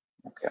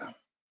 Okay.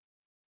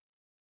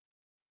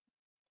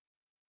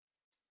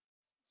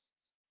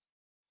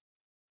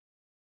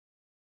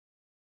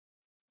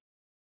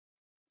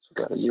 So we've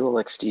got a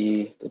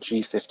ULXD, the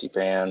G50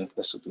 band.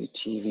 This will be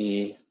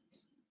TV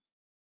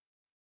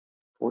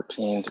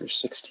 14 through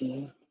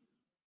 16.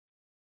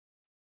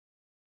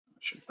 I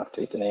should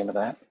update the name of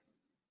that.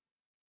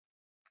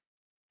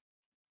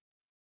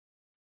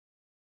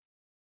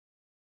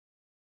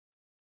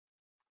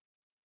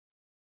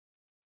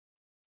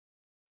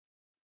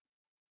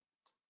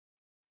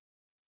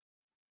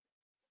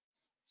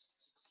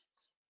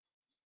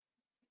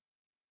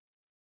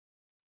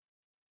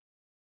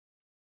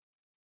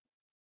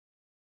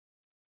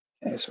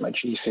 Okay, so my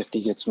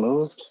G50 gets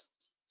moved.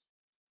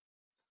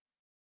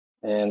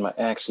 And my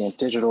Axient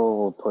Digital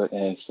will put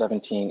in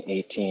 17,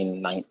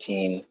 18,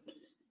 19,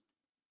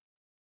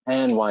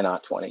 and why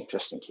not 20,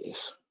 just in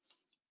case.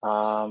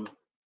 And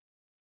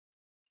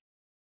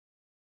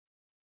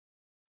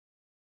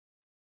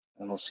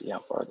we'll see how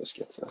far this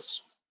gets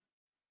us.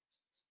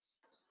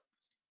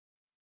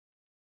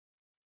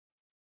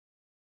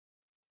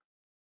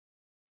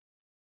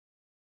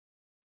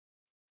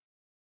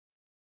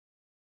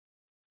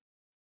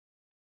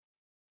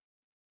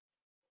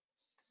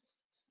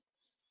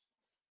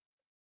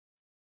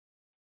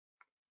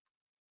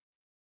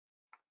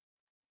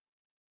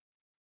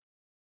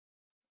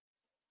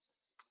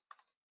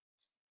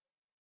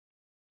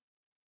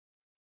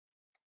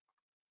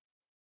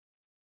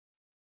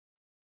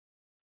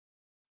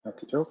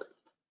 Okie doke.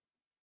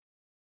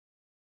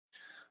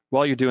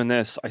 While you're doing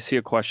this, I see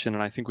a question,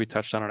 and I think we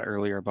touched on it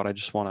earlier, but I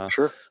just want to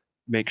Sure.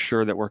 make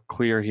sure that we're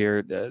clear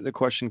here. The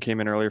question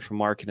came in earlier from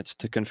Mark, and it's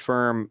to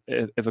confirm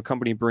if a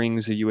company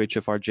brings a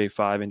UHF-R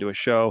J5 into a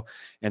show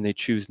and they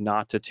choose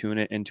not to tune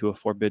it into a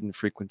forbidden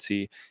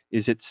frequency,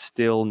 is it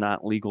still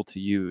not legal to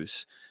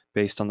use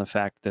based on the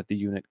fact that the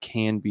unit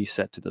can be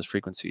set to those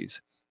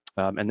frequencies?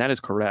 And that is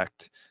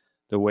correct.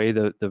 The way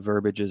the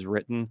verbiage is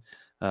written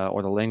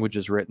or the language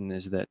is written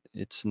is that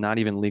it's not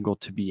even legal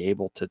to be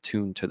able to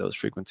tune to those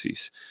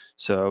frequencies.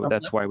 So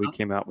that's why we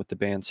came out with the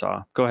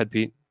bandsaw. Go ahead,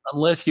 Pete.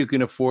 Unless you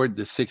can afford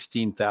the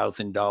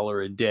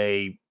 $16,000 a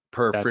day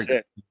per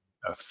frequency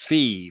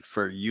fee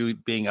for you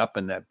being up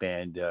in that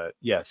band,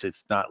 yes,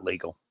 it's not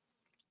legal.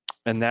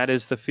 And that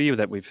is the fee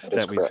that we've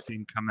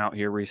seen come out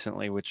here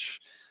recently, which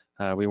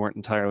we weren't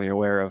entirely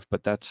aware of,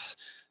 but that's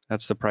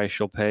the price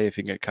you'll pay if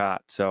you get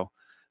caught. So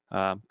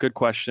good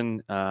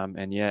question.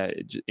 And yeah,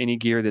 any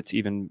gear that's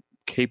even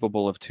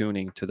capable of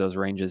tuning to those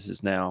ranges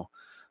is now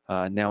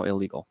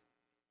illegal.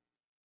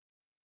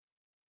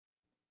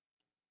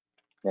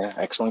 Yeah,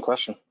 excellent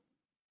question.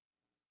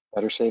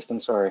 Better safe than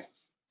sorry.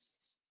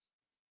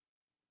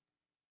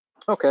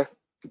 Okay,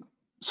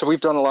 so we've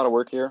done a lot of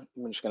work here.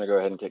 I'm just going to go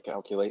ahead and hit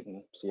calculate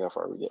and see how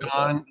far we get.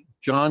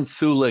 John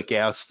Sulik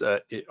asked,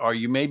 are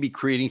you maybe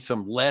creating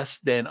some less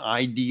than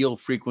ideal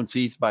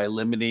frequencies by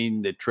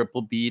eliminating the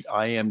triple beat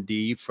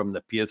IMD from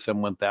the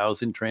PSM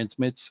 1000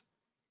 transmits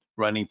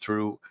running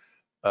through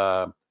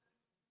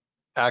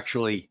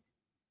actually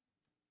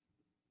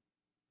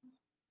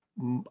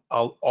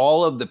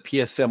all of the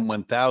PSM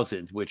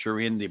 1000s, which are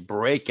in the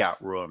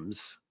breakout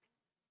rooms,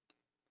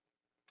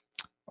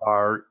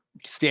 are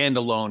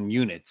standalone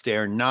units. They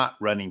are not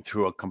running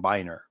through a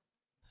combiner.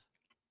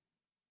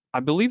 I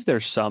believe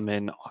there's some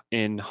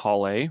in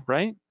Hall A,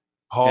 right?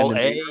 Hall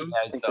A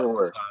has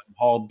some.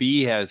 Hall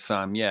B has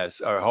some,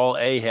 yes. Or Hall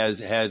A has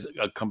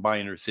a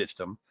combiner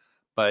system,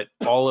 but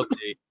all of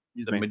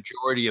the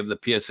majority of the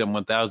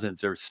PSM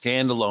 1000s are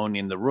standalone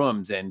in the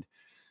rooms, and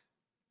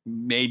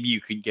maybe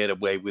you could get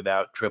away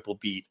without triple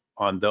beat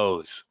on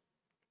those.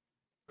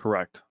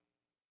 Correct.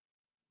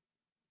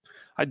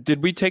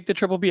 Did we take the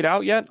triple beat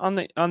out yet on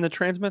the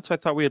transmits? I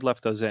thought we had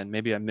left those in.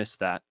 Maybe I missed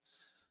that.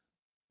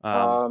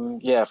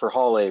 Yeah, for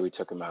Hall A, we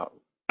took them out.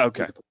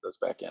 Okay. We could put those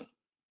back in.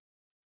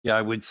 Yeah,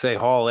 I would say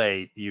Hall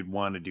A, you'd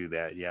want to do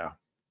that, yeah.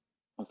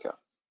 Okay.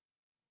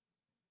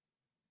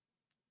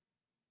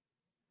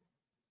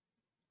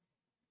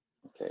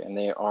 Okay, and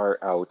they are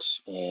out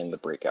in the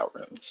breakout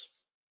rooms.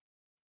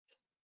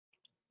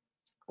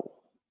 Cool.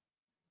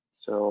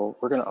 So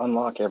we're going to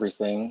unlock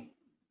everything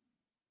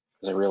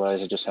because I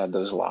realize I just had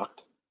those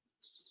locked.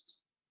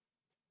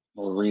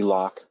 We'll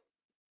relock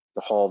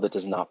the hall that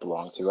does not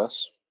belong to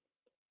us.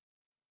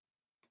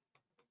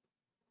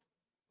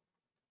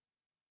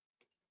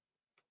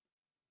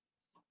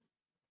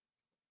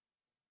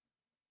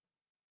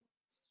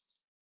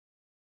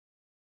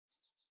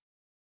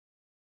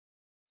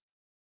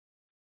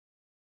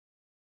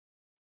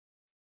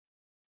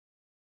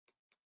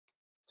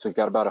 So we've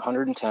got about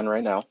 110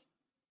 right now.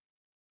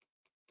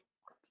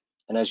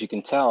 And as you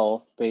can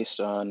tell, based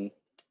on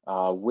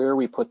where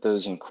we put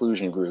those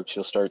inclusion groups,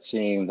 you'll start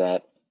seeing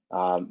that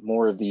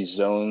more of these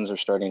zones are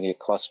starting to get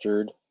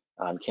clustered.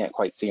 Can't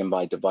quite see them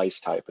by device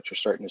type, but you're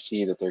starting to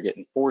see that they're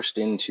getting forced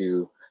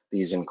into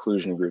these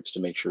inclusion groups to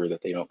make sure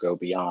that they don't go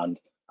beyond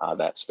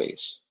that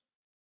space.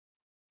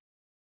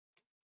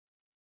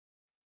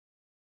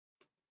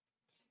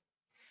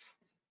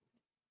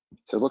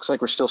 So it looks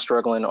like we're still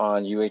struggling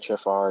on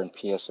UHF-R and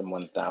PSM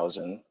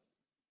 1000.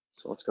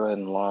 So let's go ahead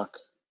and lock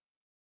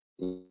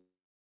the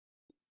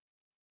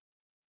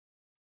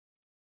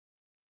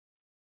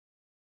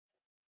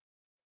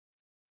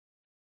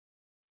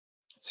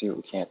see what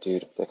we can't do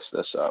to fix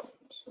this up.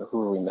 So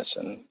who are we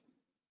missing?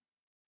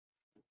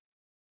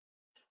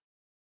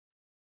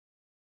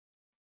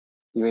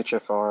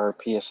 UHF-R,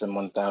 PSM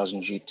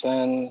 1000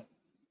 G10,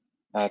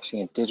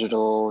 Axient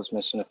Digital is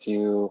missing a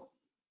few,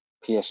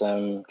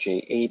 PSM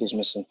J8 is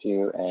missing a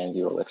few, and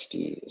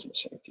ULXD is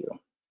missing a few.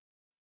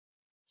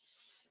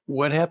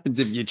 What happens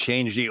if you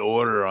change the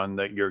order on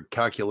your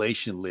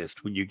calculation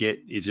list? Would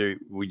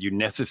you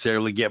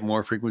necessarily get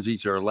more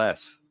frequencies or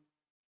less?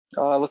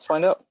 Let's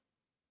find out.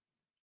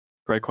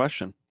 Great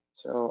question.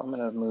 So I'm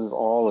going to move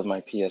all of my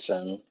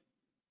PSM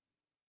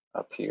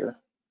up here.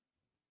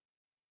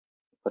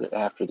 Put it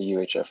after the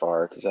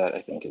UHF-R because that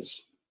I think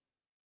is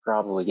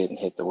probably getting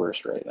hit the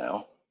worst right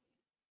now.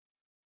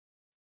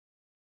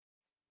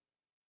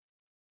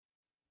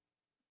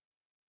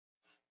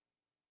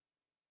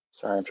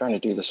 Sorry, I'm trying to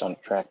do this on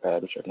a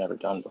trackpad, which I've never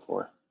done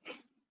before.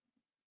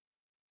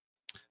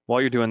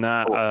 While you're doing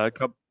that, Cool. a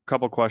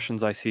couple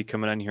questions I see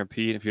coming in here,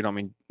 Pete, if you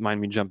don't mind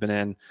me jumping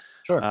in.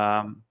 Sure.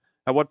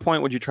 At what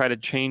point would you try to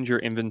change your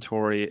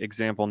inventory?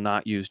 Example,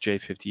 not use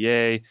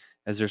J50A,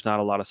 as there's not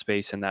a lot of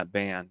space in that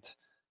band.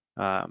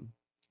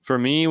 For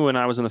me, when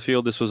I was in the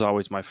field, this was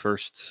always my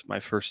first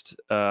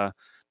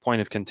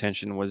point of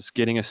contention, was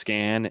getting a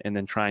scan and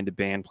then trying to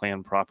band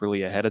plan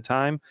properly ahead of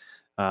time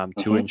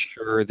to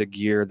ensure the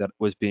gear that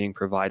was being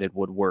provided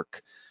would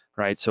work.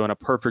 right? So in a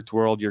perfect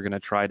world, you're going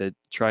to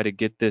try to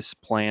get this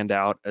planned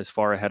out as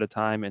far ahead of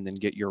time, and then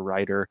get your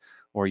writer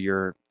or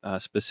your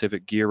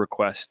specific gear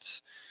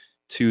requests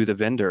to the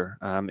vendor,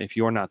 if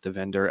you're not the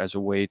vendor, as a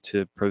way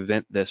to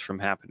prevent this from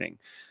happening.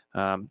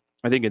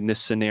 I think in this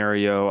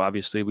scenario,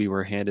 obviously we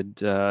were handed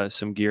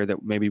some gear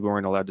that maybe we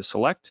weren't allowed to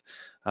select,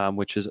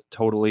 which is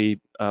totally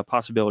a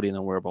possibility in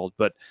the real world.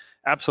 But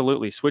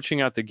absolutely,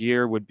 switching out the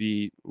gear would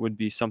be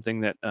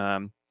something that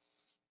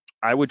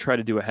I would try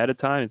to do ahead of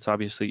time. It's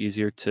obviously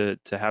easier to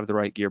have the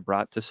right gear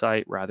brought to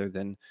site rather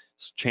than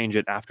change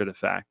it after the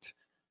fact.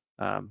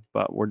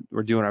 But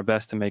we're doing our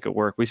best to make it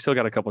work. We still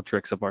got a couple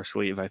tricks up our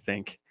sleeve, I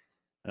think.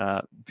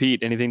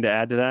 Pete, anything to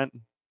add to that?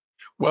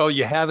 Well,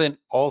 you haven't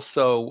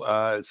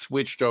also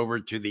switched over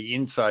to the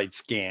inside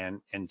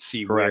scan and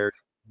see where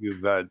Correct.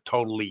 you've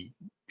totally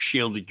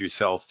shielded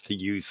yourself to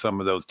use some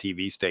of those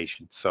TV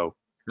stations. So,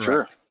 Sure.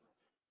 Correct.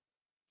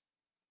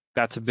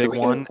 That's a So big we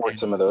can one. import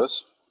some of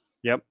those.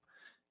 Yep.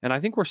 And I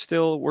think we're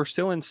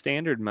still in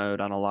standard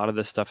mode on a lot of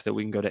the stuff that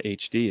we can go to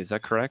HD. Is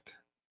that correct?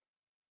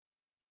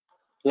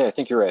 Yeah, I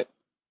think you're right.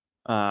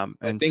 I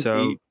And think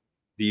so,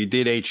 you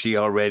did HD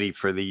already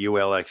for the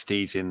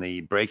ULXTs in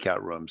the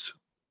breakout rooms.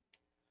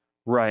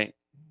 right.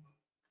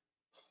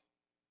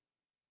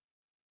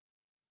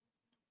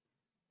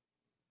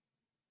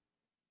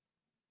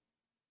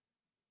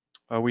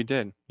 Oh, we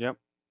did. Yep.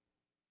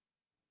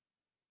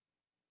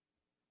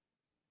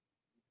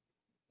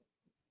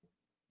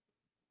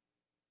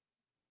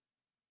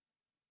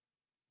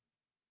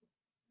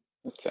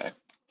 Okay.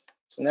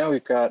 So now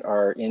we've got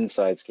our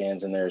inside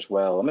scans in there as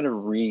well. I'm going to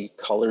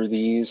recolor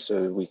these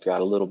so we've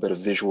got a little bit of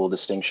visual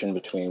distinction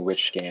between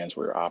which scans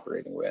we're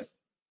operating with.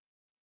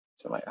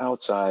 So my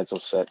outsides I'll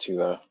set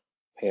to a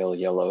pale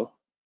yellow.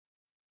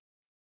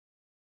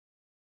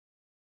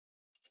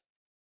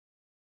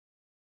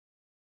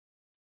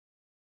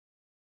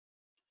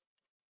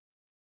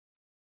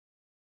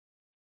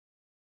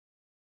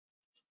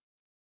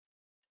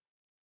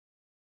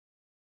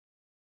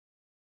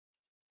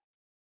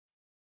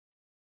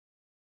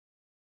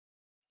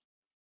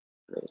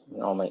 Great.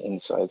 And all my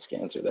inside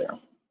scans are there.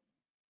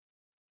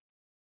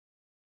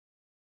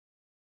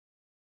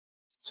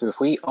 So if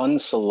we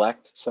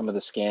unselect some of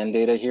the scan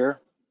data here,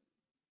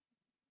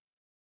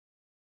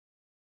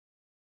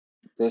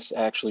 this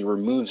actually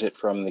removes it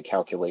from the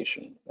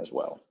calculation as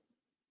well.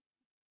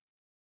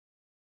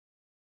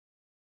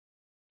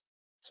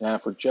 So now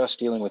if we're just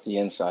dealing with the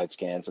inside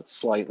scans, it's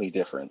slightly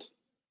different.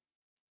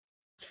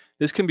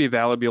 This can be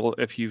valuable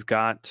if you've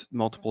got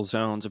multiple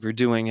zones. If you're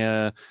doing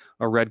a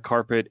red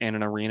carpet and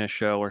an arena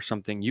show or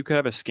something, you could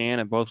have a scan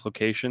at both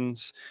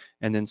locations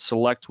and then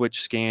select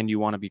which scan you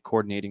want to be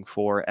coordinating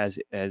for as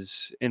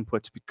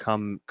inputs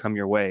come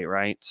your way,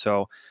 right?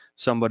 So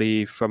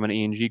somebody from an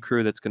E&G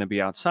crew that's going to be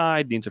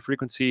outside needs a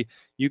frequency,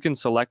 you can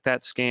select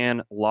that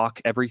scan, lock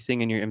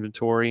everything in your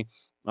inventory,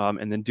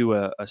 and then do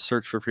a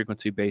search for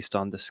frequency based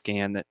on the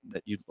scan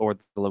that you or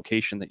the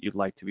location that you'd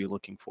like to be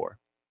looking for.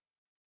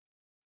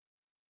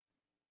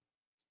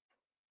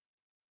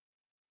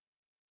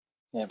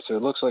 Yeah, so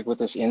it looks like with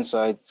this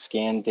inside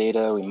scan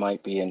data, we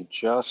might be in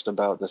just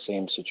about the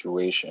same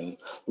situation,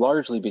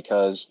 largely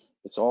because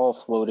it's all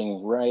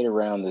floating right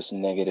around this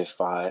negative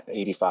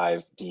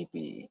 85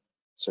 dB.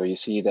 So you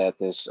see that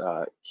this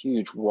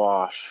huge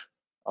wash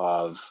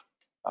of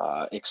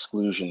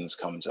exclusions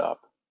comes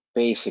up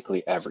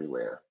basically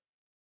everywhere.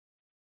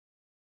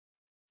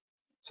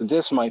 So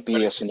this might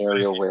be a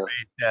scenario where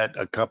That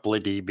a couple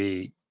of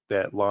dB,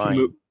 that If you move,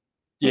 line.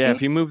 yeah,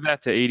 if you move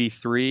that to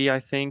 83, I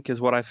think is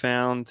what I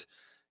found,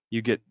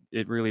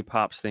 it really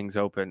pops things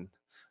open,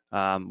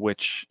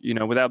 which,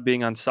 without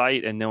being on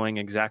site and knowing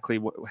exactly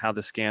how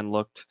the scan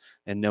looked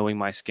and knowing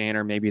my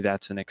scanner, maybe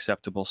that's an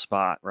acceptable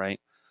spot, right?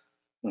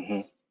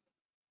 Mhm.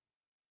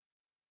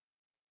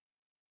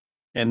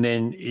 And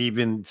then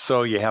even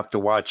so, you have to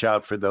watch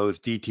out for those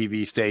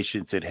DTV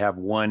stations that have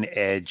one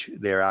edge,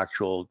 their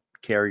actual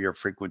carrier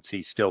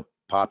frequency still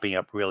popping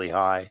up really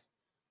high.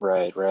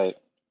 Right, right.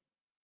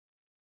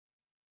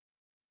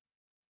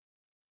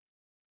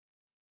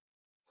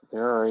 So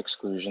there are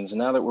exclusions. And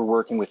now that we're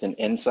working with an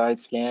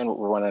inside scan, what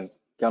we're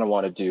gonna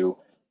want to do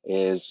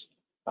is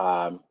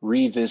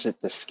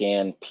revisit the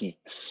scan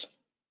peaks.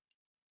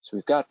 So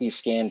we've got these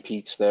scan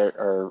peaks that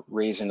are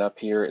raising up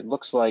here. It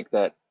looks like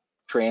that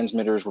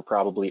transmitters were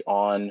probably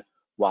on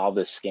while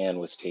this scan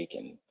was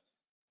taken.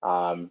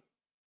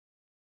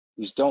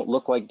 These don't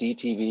look like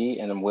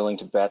DTV, and I'm willing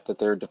to bet that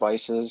they're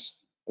devices.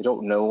 I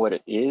don't know what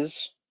it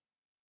is,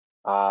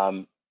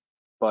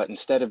 but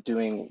instead of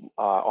doing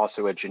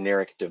also a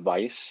generic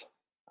device,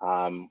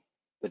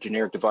 the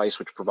generic device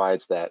which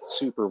provides that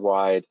super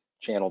wide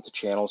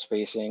channel-to-channel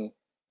spacing,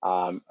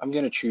 I'm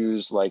going to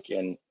choose like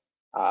an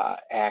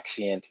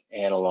Axient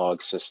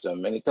analog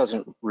system, and it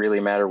doesn't really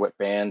matter what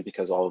band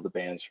because all of the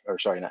bands, or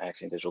sorry, not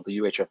Axient Digital, the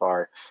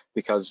UHFR,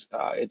 because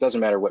it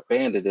doesn't matter what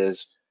band it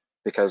is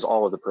because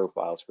all of the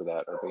profiles for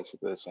that are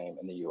basically the same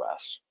in the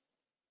US.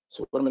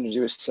 So what I'm going to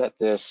do is set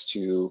this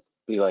to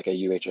be like a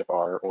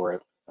UHFR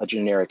or a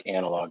generic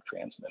analog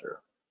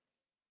transmitter.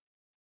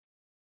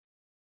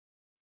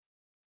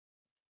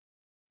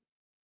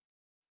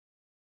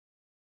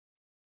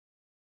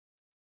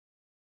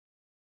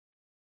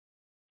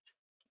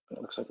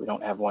 It looks like we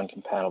don't have one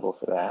compatible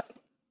for that.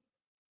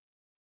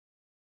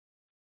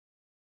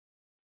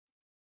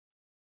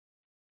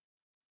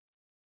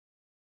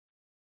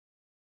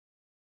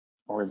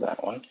 Or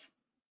that one.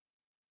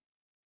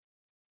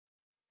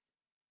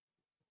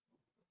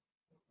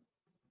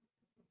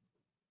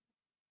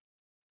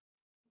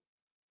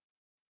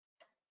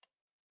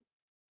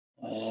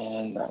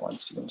 And that one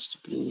seems to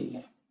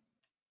be,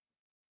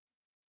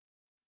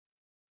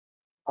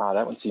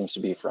 that one seems to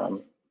be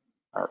from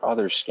our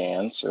other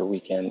scan, so we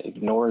can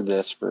ignore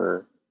this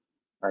for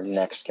our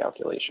next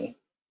calculation.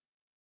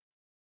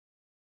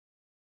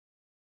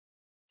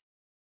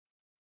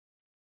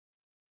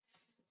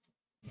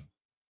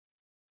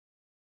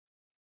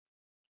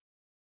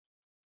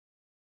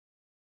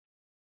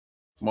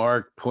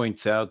 Mark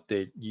points out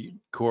that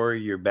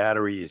Corey, your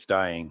battery is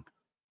dying.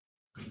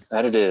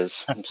 That it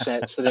is. I'm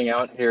sitting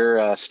out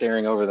here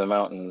staring over the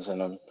mountains,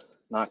 and I'm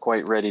not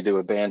quite ready to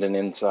abandon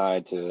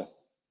inside to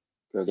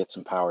go get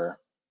some power.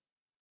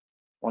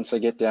 Once I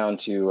get down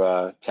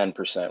to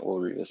 10%, we'll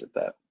revisit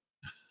that.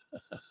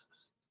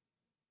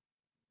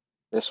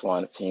 This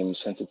one, it seems,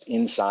 since it's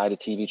inside a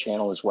TV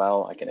channel as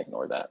well, I can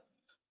ignore that.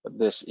 But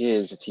this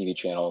is a TV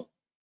channel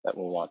that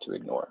we'll want to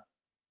ignore.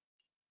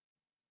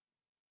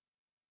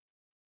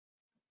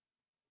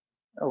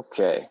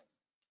 Okay,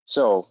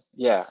 so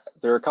yeah,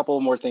 there are a couple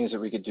more things that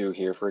we could do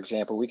here. For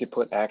example, we could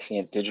put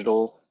Axient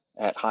Digital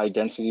at high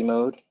density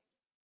mode,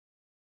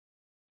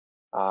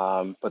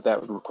 but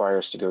that would require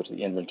us to go to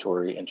the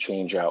inventory and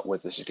change out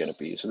what this is going to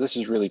be. So this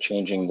is really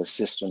changing the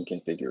system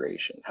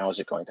configuration. How is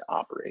it going to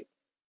operate?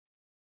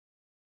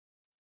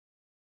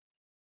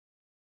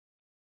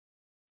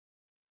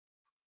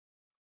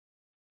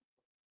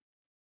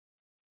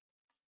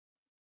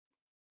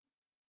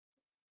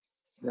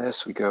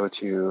 This, we go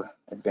to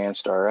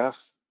Advanced RF,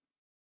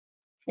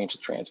 change the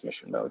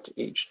transmission mode to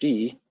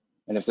HD.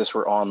 And if this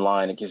were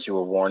online, it gives you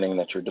a warning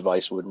that your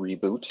device would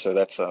reboot. So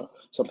that's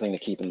something to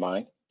keep in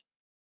mind.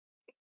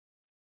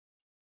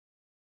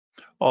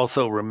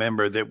 Also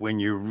remember that when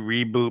you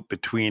reboot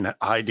between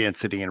high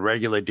density and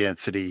regular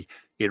density,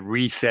 it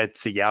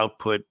resets the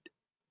output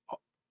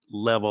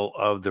level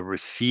of the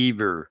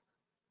receiver.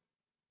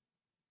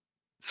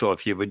 So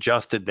if you've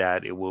adjusted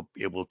that, it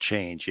will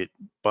change. It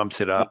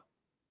bumps it up.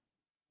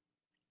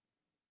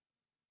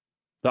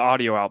 The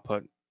audio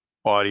output.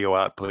 Audio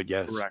output,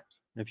 yes. Correct.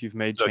 If you've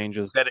made So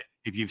changes.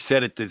 if you've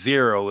set it to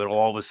 0, it'll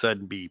all of a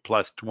sudden be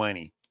plus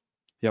 20.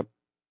 Yep.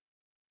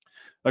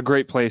 A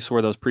great place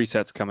where those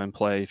presets come in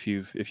play. If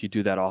you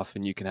do that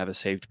often, you can have a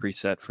saved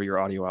preset for your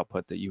audio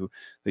output that you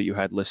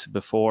had listed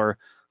before.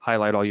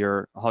 Highlight all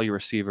your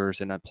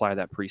receivers and apply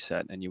that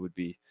preset, and you would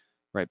be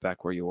right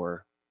back where you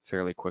were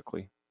fairly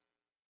quickly.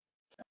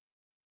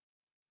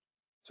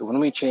 So when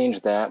we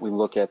change that, we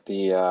look at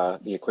the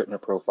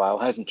equipment profile.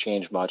 It hasn't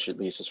changed much, at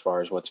least as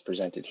far as what's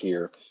presented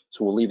here.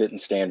 So we'll leave it in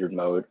standard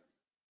mode,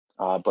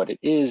 but it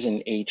is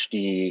in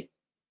HD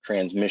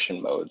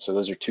transmission mode. So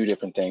those are two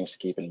different things to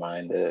keep in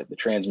mind, the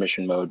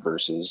transmission mode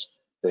versus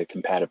the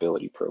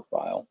compatibility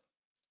profile.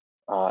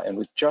 And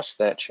with just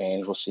that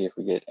change, we'll see if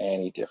we get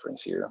any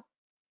difference here.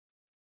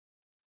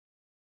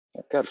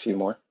 I've got a few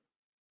more.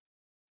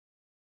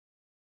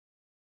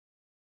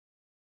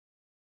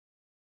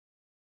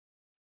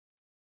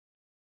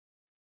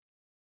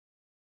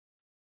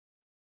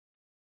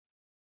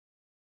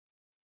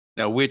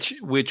 Now,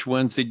 which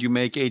ones did you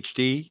make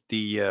HD?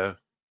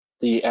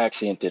 The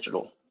Axient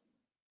Digital.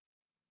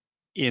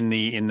 In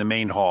the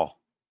main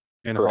hall.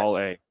 In Correct. Hall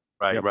A.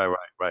 Right, Yep.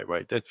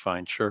 right. That's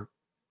fine, sure.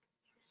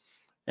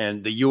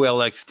 And the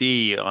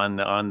ULXD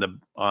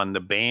on the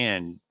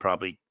band,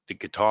 probably the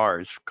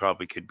guitars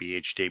probably could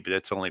be HD, but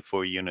that's only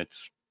 4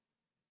 units.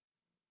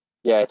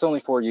 Yeah, it's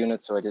only 4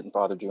 units, so I didn't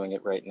bother doing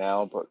it right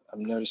now, but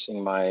I'm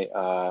noticing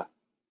my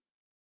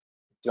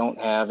don't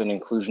have an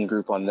inclusion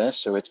group on this,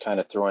 so it's kind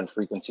of throwing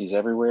frequencies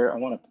everywhere. I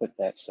want to put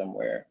that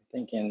somewhere. I'm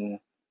thinking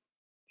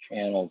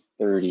channel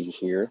 30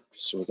 here,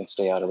 so we can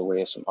stay out of the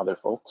way of some other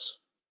folks.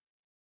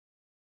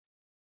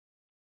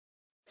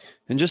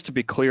 And just to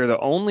be clear, the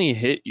only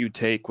hit you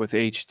take with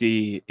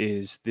HD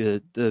is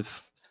the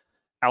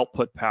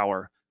output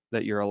power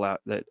that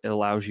that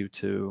allows you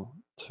to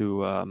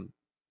tune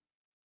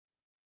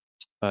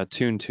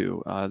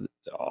to.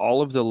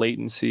 All of the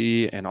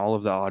latency and all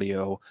of the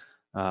audio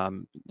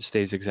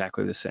stays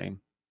exactly the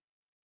same.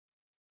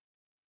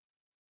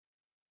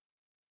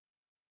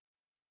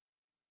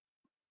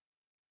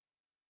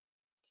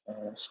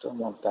 And I still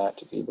want that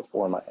to be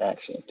before my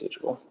Axient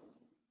Digital.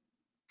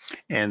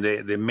 And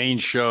the main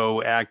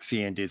show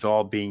Axient is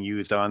all being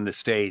used on the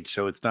stage,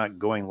 so it's not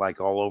going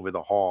like all over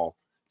the hall.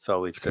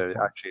 So it's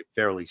actually a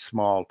fairly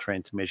small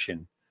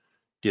transmission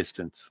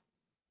distance.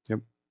 Yep.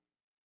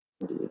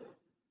 Indeed.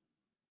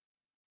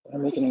 Did I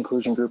make an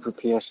inclusion group for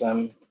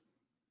PSM?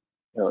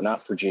 No,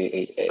 not for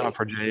J8A. Not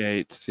for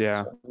J8,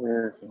 yeah. So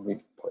where can we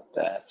put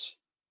that?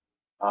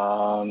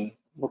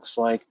 Looks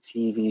like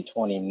TV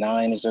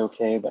 29 is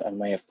okay, but I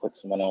may have put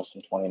someone else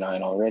in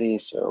 29 already,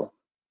 so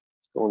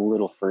let's go a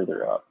little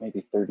further up,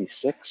 maybe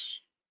 36.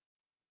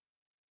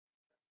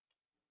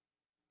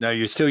 Now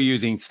you're still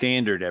using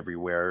standard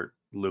everywhere,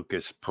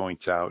 Lucas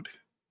points out,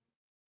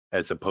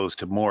 as opposed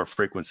to more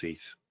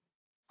frequencies.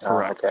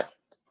 Correct. Okay.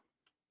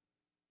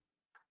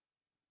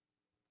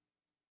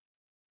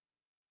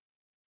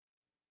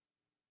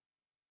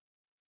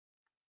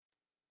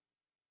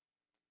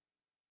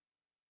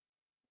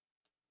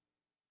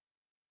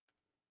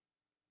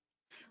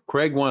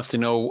 Craig wants to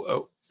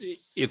know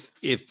if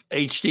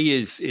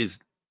HD is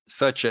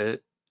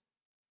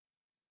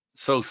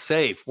so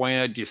safe, why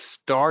not just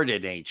start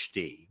at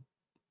HD?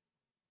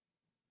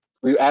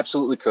 We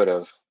absolutely could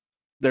have.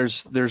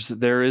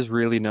 There is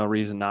really no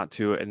reason not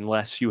to,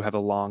 unless you have a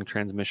long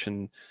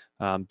transmission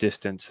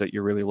distance that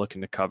you're really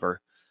looking to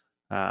cover.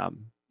 I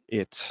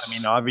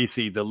mean,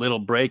 obviously the little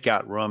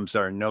breakout rooms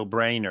are no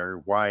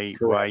brainer. Why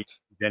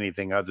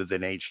anything other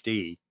than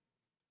HD?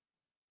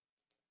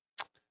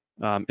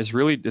 It's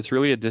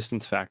really a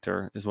distance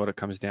factor is what it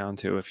comes down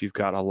to if you've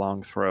got a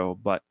long throw.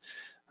 But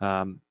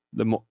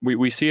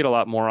we see it a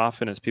lot more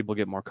often as people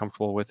get more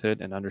comfortable with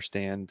it and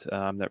understand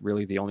that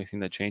really the only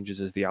thing that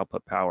changes is the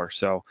output power.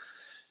 So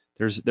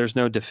there's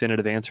no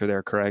definitive answer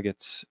there, Craig.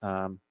 It's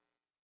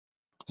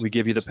we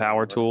give you the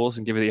power tools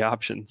and give you the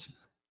options.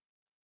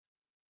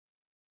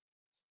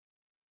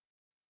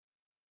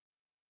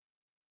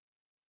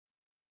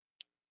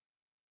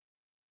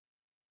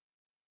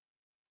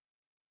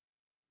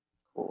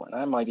 Cool. And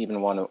I might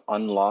even want to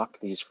unlock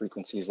these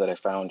frequencies that I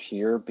found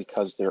here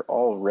because they're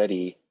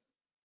already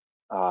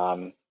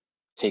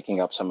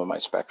taking up some of my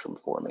spectrum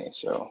for me.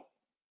 So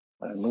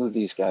when I move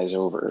these guys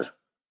over,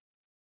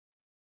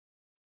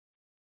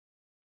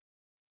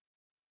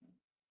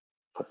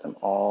 put them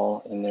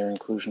all in their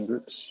inclusion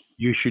groups.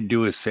 You should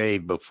do a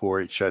save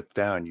before it shuts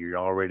down. You're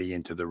already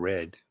into the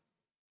red.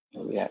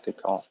 Oh, yeah, good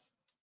call.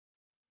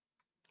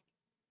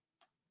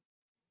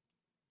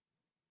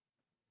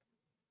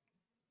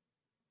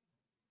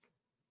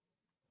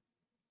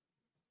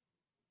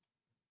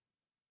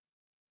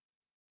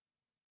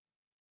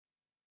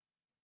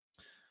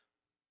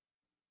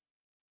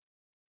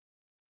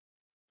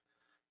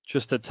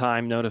 Just a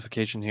time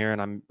notification here,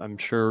 and I'm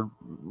sure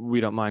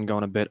we don't mind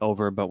going a bit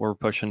over, but we're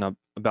pushing up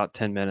about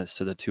 10 minutes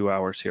to the 2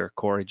 hours here,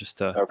 Corey, just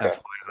to Okay.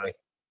 FYI.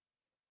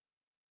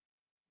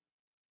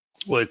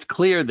 Well, it's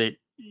clear that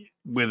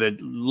with a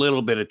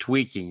little bit of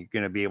tweaking, you're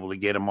going to be able to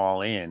get them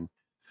all in,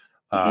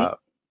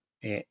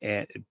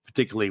 and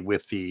particularly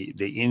with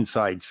the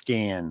inside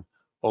scan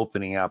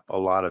opening up a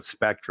lot of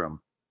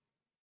spectrum.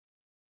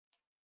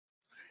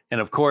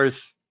 And of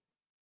course,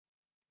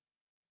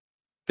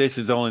 this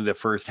is only the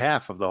first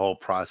half of the whole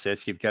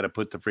process. You've got to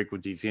put the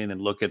frequencies in and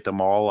look at them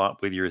all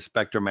up with your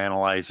spectrum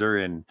analyzer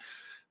and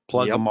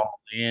plug them all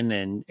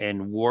in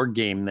and war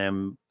game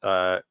them,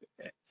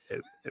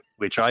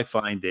 which I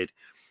find that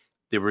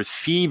the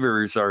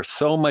receivers are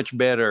so much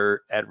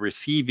better at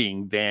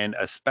receiving than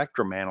a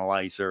spectrum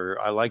analyzer.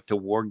 I like to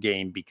war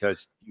game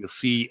because you'll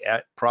see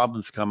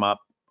problems come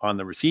up on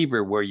the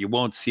receiver where you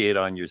won't see it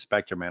on your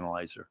spectrum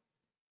analyzer.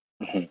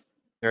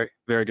 Very,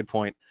 very good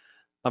point.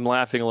 I'm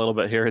laughing a little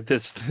bit here at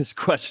this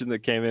question that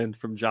came in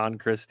from John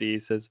Christie. He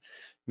says,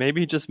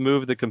 maybe just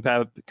move the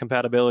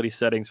compatibility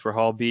settings for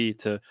Hall B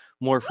to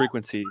more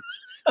frequencies, ...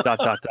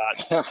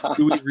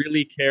 Do we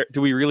really care?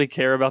 Do we really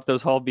care about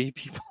those Hall B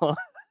people?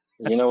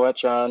 You know what,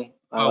 John?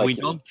 We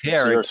don't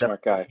care. You're a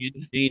smart guy. You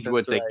need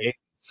what they get.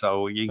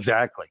 So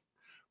exactly.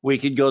 We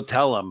could go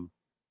tell them.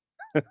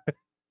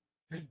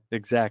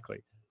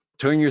 Exactly.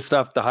 Turn your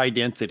stuff to high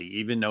density,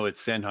 even though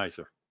it's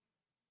Sennheiser.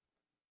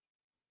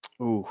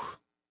 Ooh.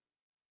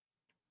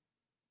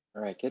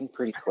 All right, getting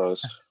pretty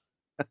close.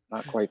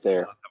 Not quite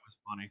there. That was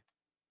funny.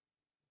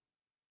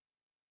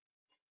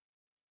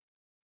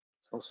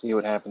 So we'll see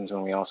what happens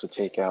when we also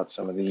take out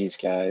some of these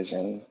guys.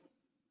 And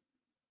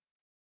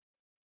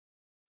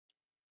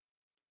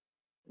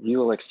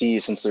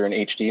ULXD, since they're in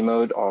HD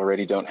mode,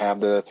 already don't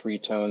have the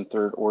 3-tone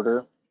third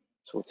order.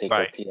 So we'll take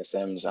our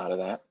PSMs out of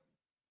that.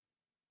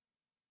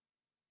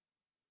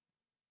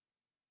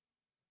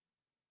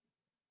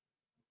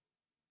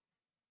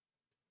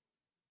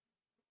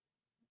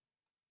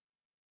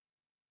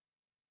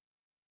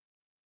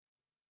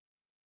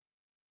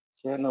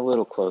 Getting a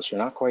little closer,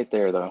 not quite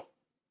there though.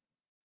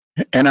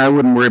 And I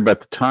wouldn't worry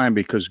about the time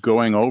because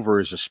going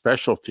over is a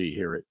specialty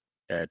here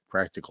at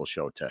Practical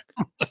Show Tech.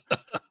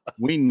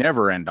 We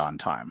never end on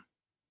time.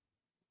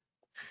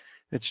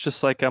 It's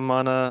just like I'm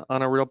on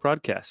a real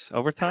broadcast.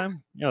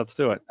 Overtime? Yeah, let's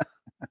do it.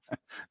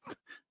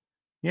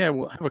 Yeah,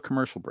 we'll have a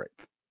commercial break.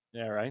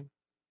 Yeah, right.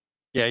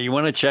 Yeah, you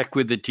want to check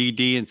with the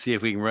TD and see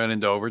if we can run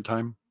into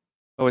overtime?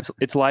 Oh,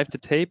 it's live to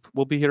tape.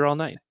 We'll be here all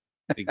night.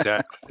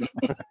 Exactly.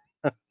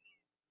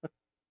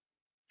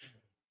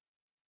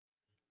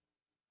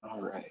 All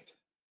right.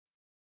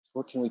 So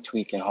what can we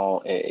tweak in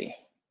Hall A?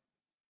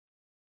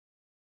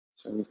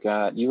 So we've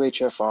got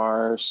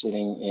UHFR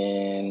sitting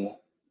in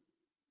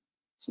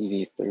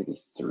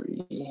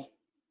TV33.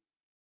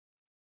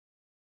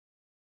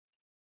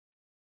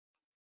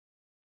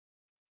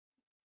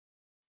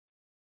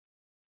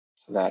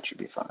 So that should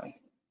be fine.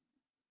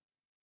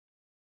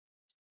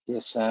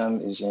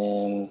 PSM is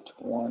in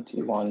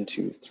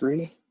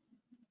 2123.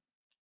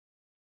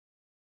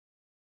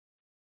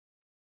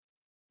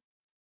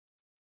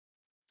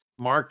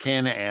 Mark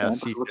Hanna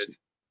asks, he looks- says,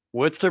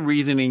 what's the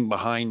reasoning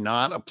behind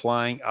not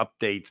applying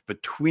updates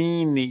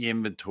between the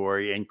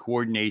inventory and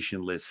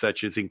coordination lists,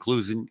 such as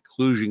inclusion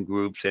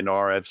groups and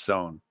RF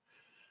zone?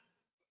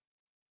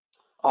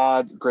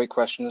 Great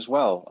question as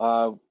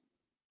well.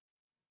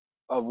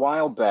 A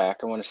while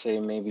back, I want to say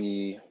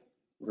maybe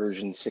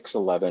version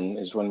 6.11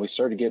 is when we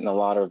started getting a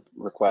lot of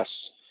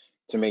requests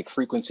to make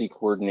frequency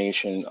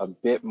coordination a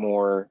bit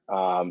more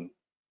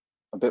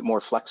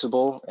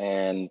flexible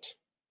and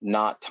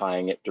not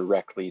tying it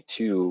directly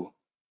to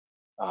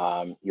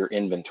your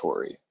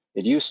inventory.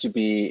 It used to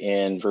be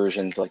in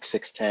versions like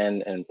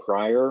 6.10 and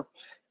prior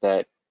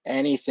that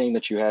anything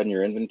that you had in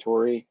your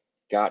inventory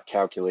got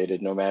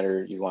calculated, no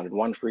matter you wanted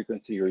one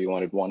frequency or you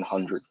wanted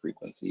 100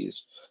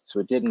 frequencies. So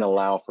it didn't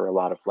allow for a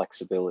lot of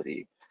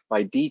flexibility.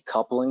 By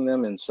decoupling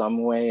them in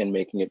some way and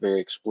making it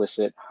very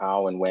explicit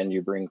how and when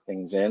you bring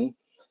things in,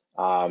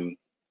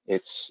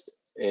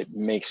 it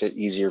makes it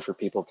easier for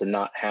people to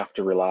not have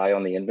to rely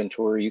on the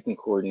inventory. You can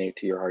coordinate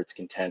to your heart's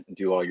content and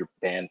do all your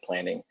band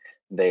planning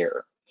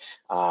there.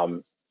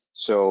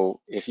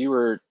 So if you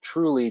were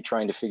truly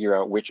trying to figure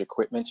out which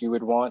equipment you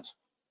would want,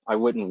 I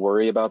wouldn't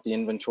worry about the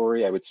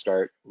inventory. I would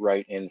start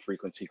right in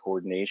frequency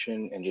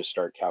coordination and just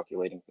start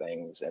calculating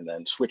things and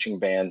then switching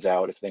bands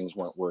out if things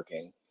weren't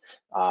working.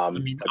 I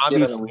mean,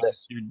 obviously,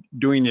 you're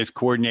doing this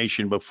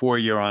coordination before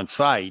you're on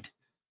site,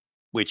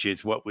 which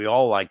is what we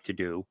all like to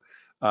do.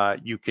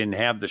 You can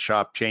have the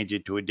shop change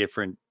it to a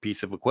different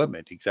piece of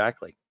equipment.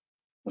 Exactly.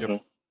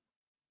 Yep.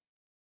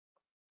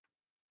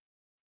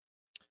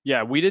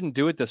 Yeah, we didn't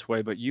do it this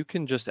way, but you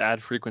can just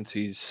add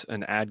frequencies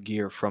and add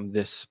gear from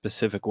this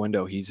specific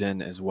window he's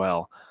in as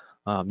well.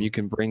 You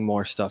can bring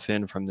more stuff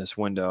in from this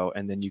window,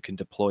 and then you can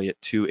deploy it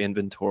to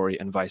inventory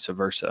and vice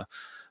versa.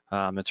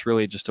 It's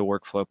really just a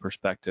workflow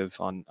perspective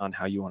on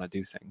how you want to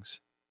do things.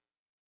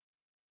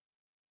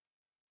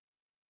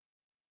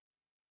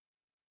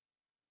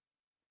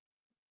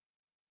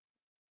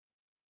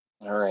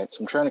 All right, so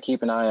I'm trying to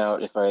keep an eye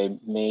out if I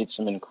made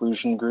some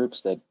inclusion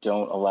groups that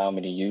don't allow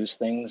me to use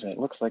things, and it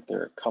looks like there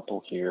are a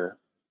couple here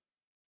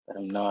that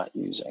I'm not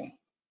using.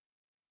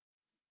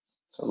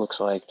 So it looks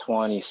like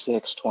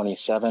 26,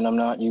 27 I'm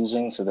not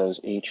using, so those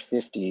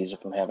H50s,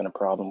 if I'm having a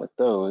problem with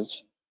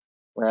those,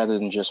 rather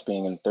than just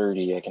being in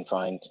 30, I can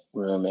find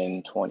room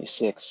in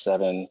 26,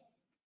 7,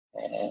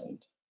 and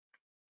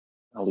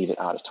I'll leave it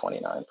out of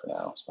 29 for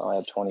now. So I'll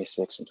add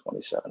 26 and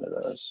 27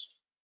 of those.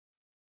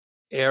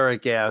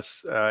 Eric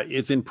asks,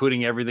 isn't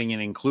putting everything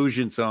in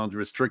inclusion zones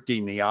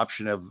restricting the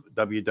option of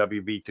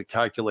WWB to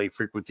calculate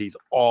frequencies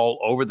all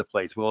over the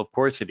place? Well, of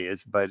course it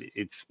is, but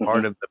it's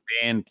part of the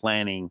band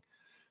planning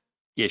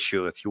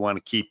issue. If you want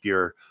to keep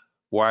your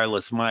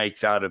wireless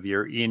mics out of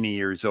your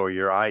in-ears or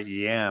your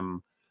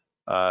IEM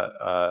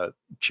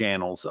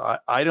channels,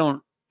 I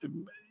don't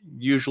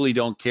usually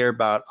don't care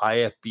about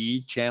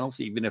IFB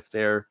channels, even if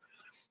they're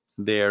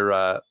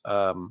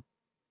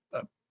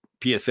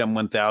PSM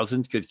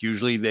 1000s, because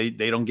usually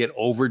they don't get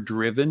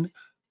overdriven,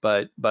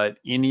 but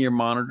in-ear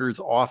monitors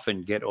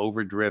often get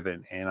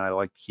overdriven, and I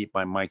like to keep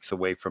my mics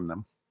away from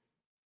them.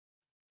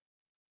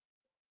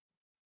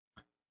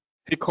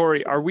 Hey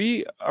Corey, are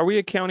we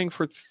accounting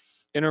for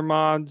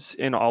intermods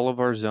in all of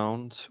our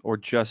zones or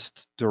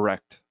just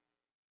direct?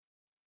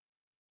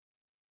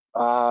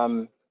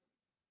 I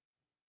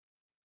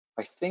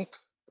think.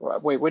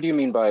 Wait, what do you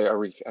mean by are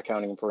we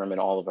accounting for them in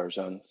all of our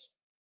zones?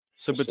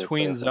 So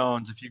between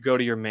zones, if you go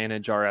to your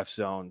manage RF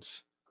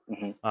zones,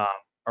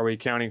 are we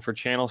accounting for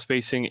channel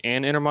spacing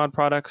and intermod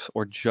products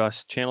or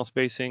just channel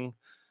spacing?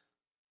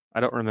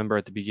 I don't remember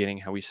at the beginning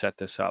how we set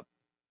this up.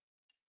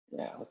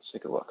 Yeah, let's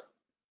take a look.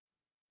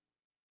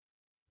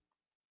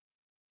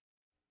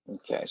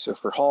 Okay, so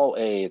for Hall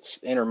A, it's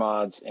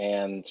intermods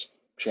and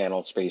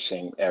channel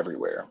spacing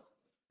everywhere.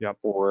 Yep.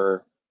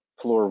 For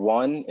floor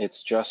 1,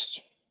 it's just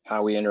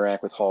how we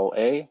interact with Hall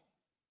A.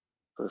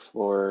 For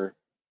floor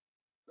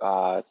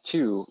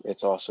 2,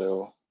 it's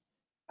also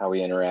how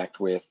we interact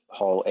with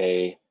Hall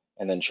A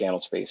and then channel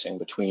spacing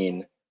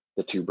between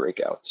the two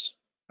breakouts.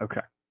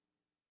 Okay.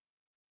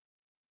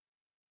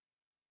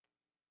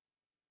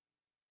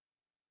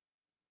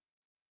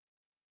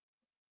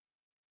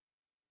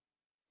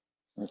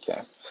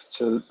 Okay,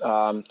 so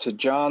to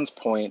John's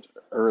point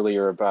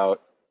earlier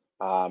about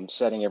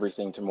setting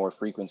everything to more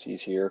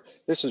frequencies here,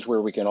 this is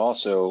where we can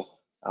also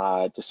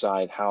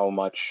decide how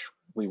much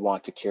we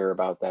want to care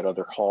about that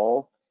other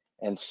hall.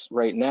 And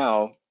right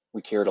now,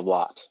 we cared a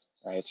lot,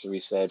 right? So we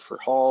said for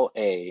Hall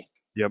A,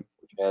 yep,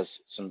 which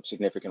has some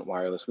significant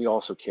wireless, we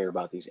also care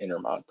about these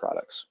intermod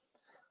products.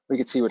 We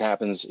could see what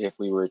happens if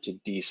we were to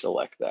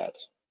deselect that.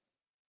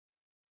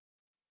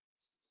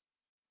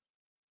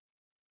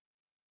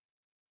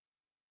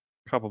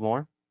 a couple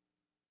more.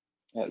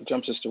 It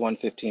jumps us to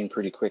 115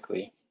 pretty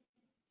quickly.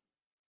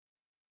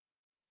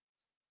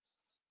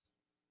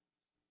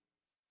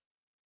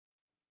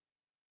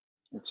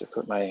 Oops, I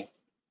put my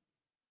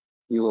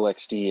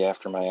ULXD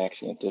after my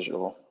Axient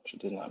Digital, which I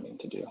did not mean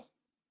to do.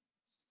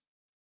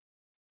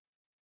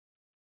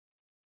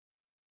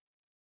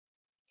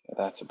 Okay,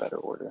 that's a better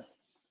order.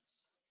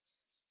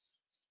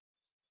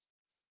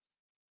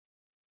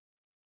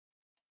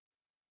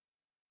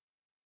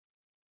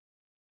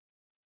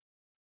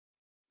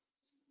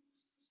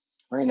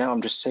 Right now,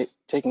 I'm just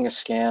taking a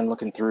scan,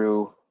 looking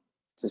through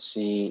to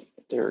see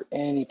if there are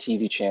any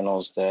TV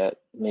channels that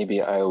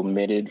maybe I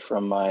omitted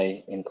from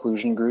my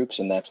inclusion groups,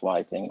 and that's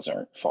why things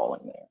aren't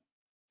falling there.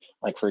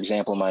 Like, for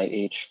example, my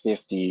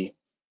H50, I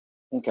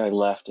think I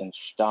left and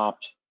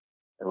stopped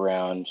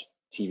around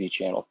TV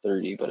channel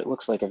 30, but it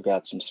looks like I've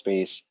got some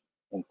space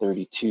in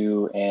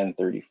 32 and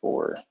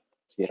 34 to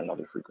get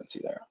another frequency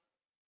there.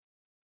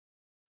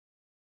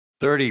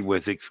 30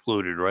 was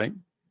excluded, right?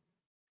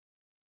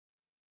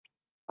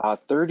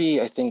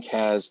 30, I think,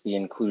 has the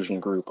inclusion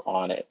group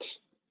on it,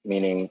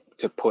 meaning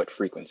to put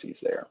frequencies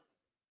there.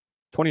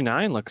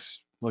 29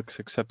 looks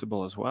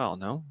acceptable as well,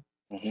 no?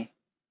 Mm-hmm.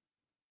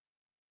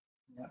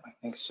 Yeah, I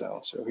think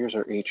so. So here's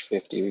our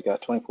H50. We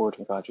got 24,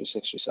 25,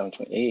 26, 27,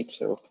 28.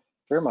 So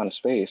fair amount of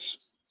space.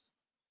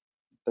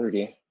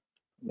 30.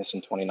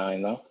 Missing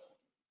 29 though.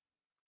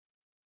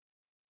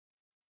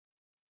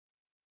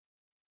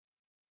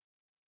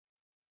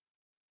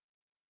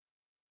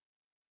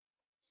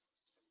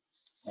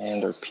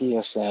 And our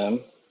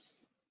PSM,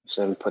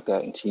 so we put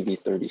that in TV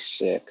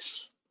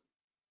 36.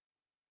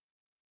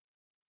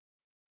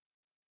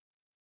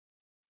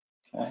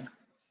 Okay.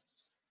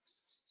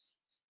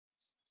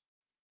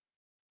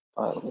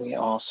 But we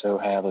also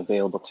have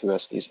available to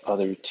us these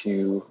other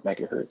 2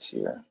 megahertz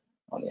here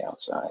on the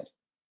outside.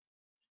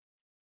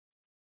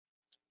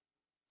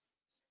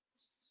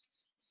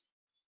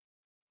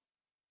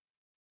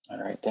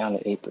 All right, down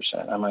to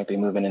 8%. I might be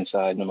moving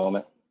inside in a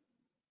moment.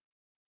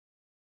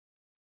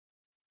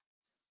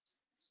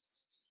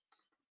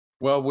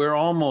 Well, we're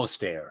almost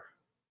there.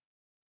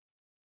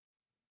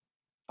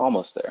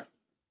 Almost there.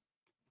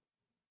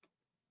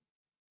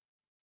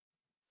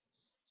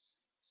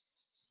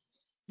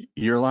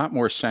 You're a lot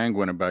more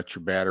sanguine about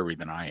your battery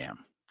than I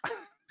am.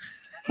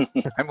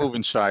 I move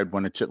inside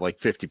when it's at like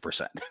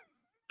 50%.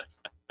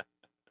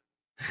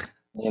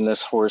 Me and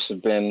this horse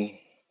have been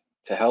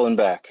to hell and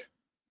back.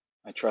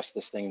 I trust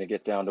this thing to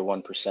get down to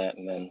 1%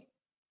 and then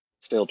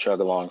still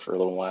chug along for a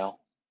little while.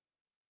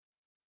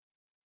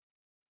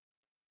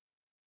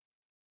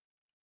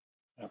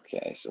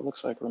 Okay, so it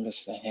looks like we're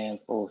missing a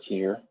handful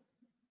here.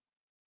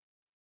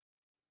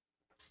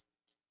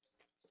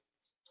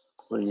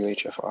 For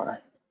UHFR.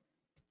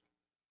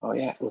 Oh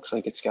yeah, it looks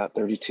like it's got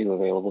 32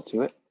 available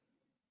to it.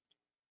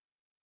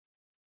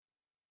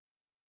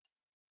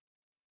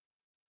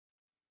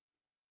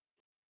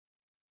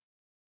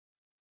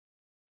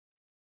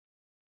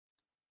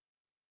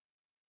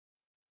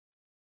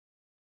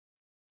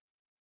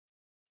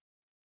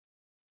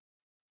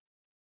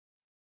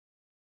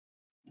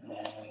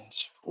 And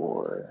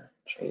for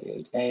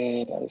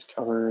J8A, that is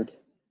covered.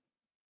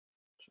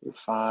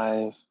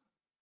 J5.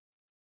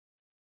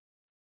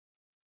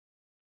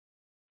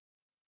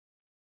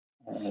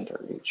 And our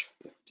H50.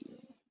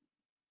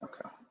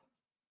 Okay.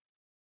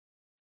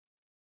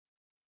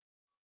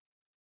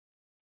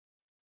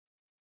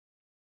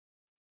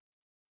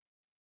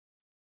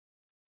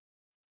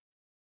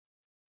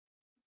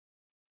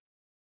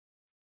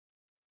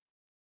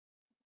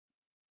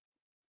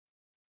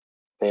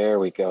 There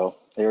we go.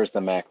 There's the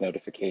MAC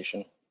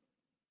notification.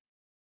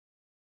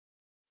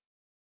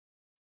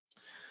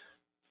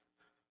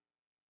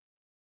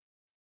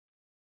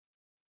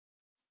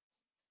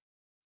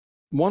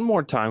 One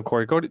more time,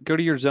 Corey, go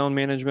to your zone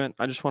management.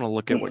 I just want to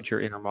look at what your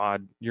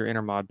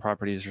intermod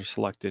properties are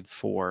selected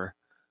for.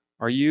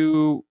 Are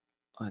you,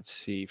 let's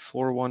see,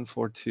 floor 1,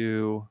 floor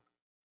 2.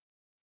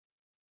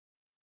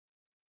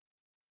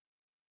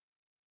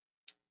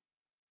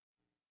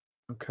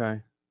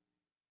 Okay.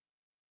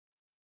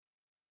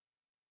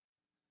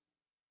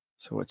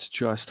 So it's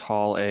just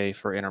Hall A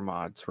for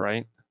intermods,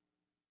 right?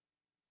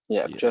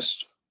 Yeah,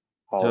 just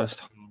Hall Hall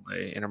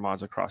A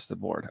intermods across the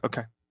board.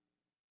 Okay.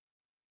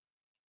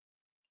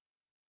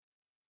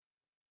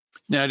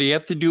 Now, do you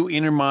have to do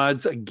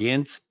intermods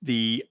against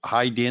the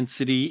high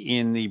density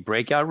in the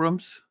breakout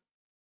rooms?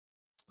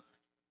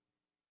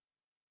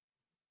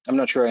 I'm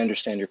not sure I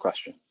understand your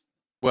question.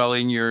 Well,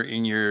 in your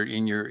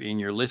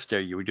list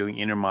there, you were doing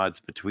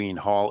intermods between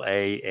Hall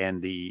A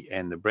and the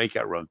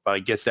breakout rooms, but I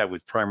guess that was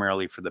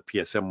primarily for the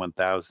PSM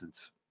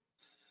 1000s.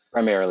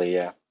 Primarily,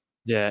 yeah.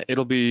 Yeah,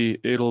 it'll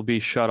be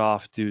shut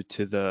off due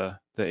to the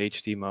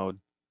HD mode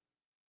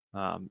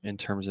in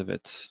terms of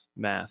its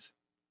math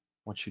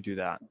once you do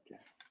that. Okay.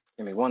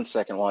 Give me 1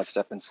 second while I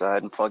step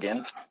inside and plug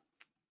in.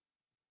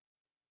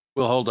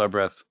 We'll hold our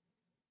breath.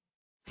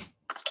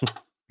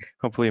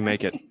 Hopefully you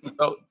make it.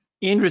 So,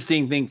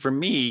 interesting thing for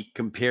me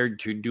compared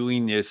to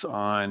doing this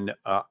on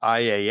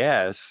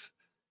IAS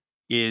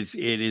is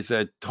it is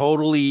a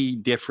totally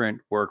different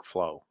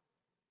workflow.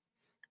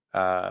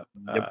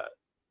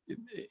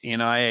 In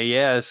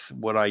IAS,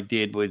 what I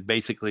did was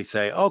basically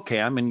say,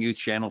 okay, I'm going to use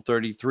channel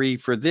 33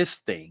 for this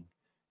thing,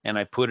 and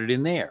I put it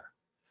in there.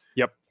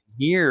 Yep.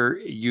 Here,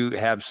 you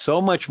have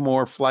so much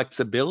more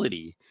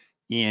flexibility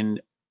in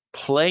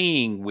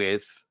playing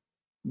with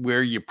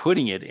where you're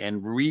putting it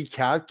and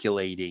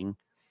recalculating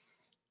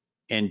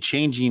and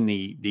changing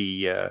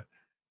the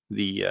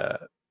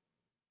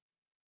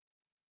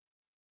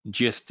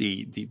just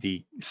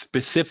the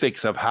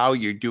specifics of how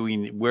you're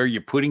doing, where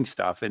you're putting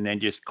stuff, and then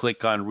just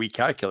click on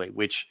recalculate,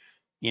 which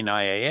in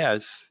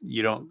IAS,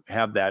 you don't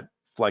have that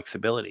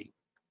flexibility.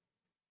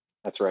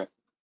 That's right.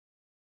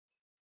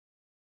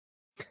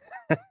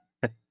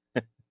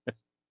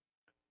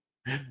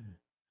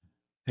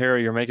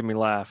 Harry, you're making me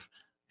laugh.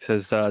 He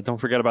says, don't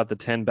forget about the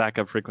 10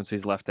 backup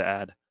frequencies left to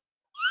add.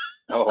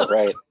 Oh,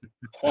 right.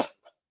 All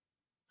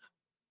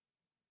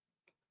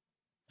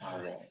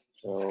right.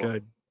 That's So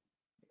good.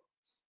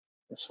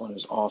 this one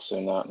is also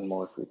not in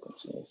more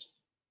frequencies.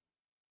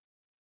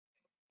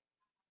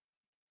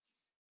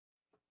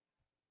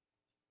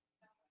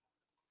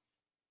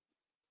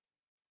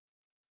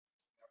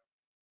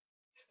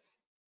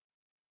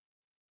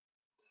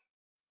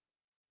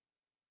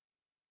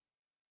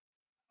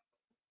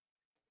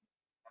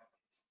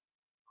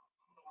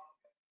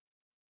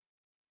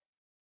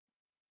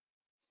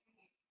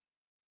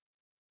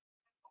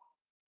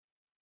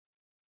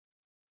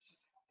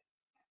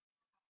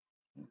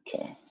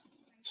 Okay.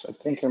 So I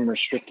think I'm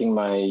restricting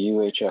my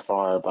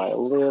UHFR by a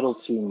little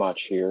too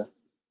much here.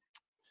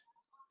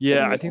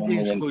 Yeah, Putting I it think only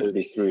in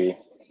 33.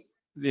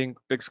 the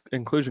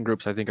inclusion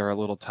groups, I think, are a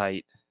little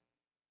tight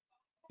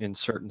in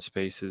certain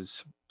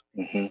spaces.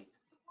 Mm-hmm.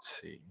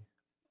 Let's see.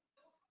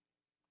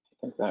 I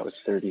think that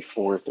was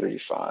 34,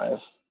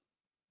 35.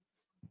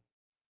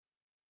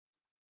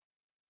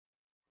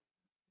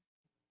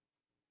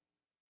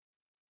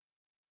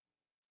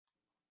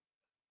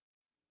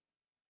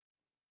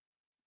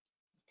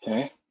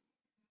 Okay.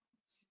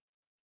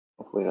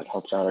 Hopefully that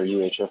helps out our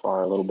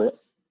UHFR a little bit.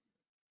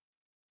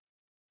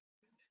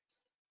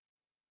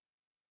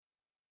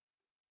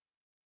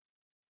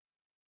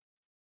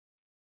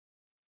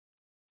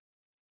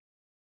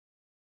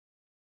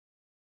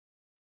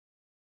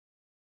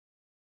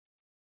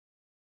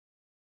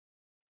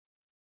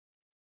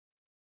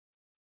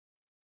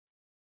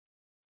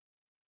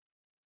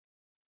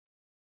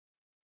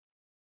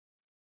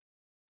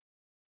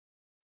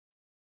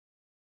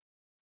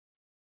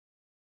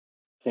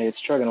 Okay,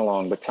 it's chugging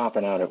along, but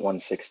topping out at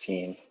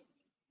 116.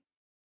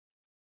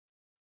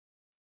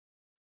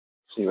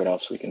 See what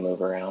else we can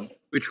move around.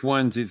 Which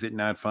ones is it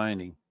not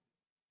finding?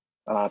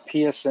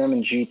 PSM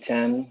and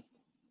G10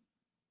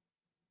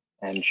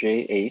 and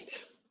J8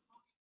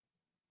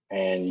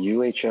 and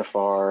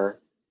UHFR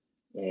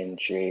in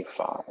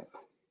J5.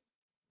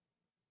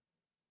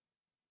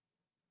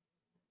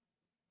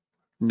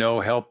 No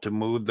help to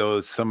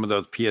move some of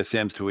those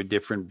PSMs to a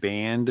different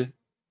band,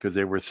 because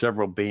there were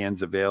several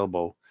bands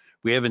available.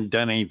 We haven't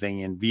done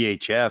anything in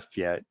VHF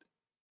yet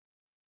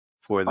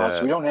for the.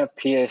 So we don't have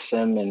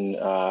PSM in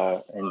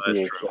that's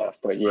VHF, true.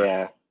 but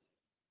yeah,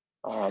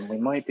 we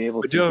might be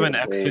able We to do have get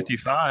an away.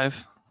 X55.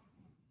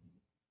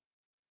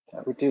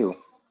 That we do.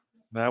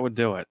 That would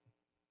do it.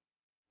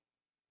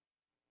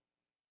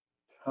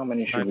 How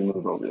many should we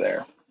move over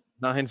there?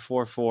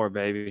 944,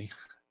 baby.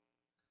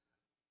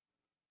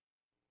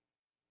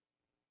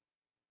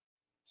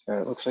 So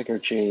it looks like our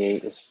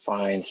J8 is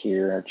fine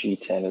here. Our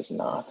G10 is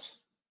not.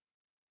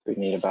 We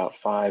need about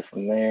 5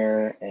 from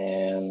there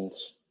and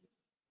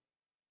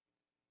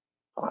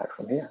 5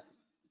 from here.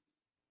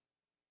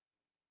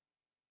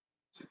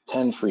 So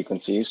 10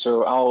 frequencies.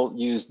 So I'll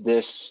use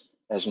this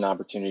as an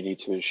opportunity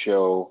to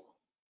show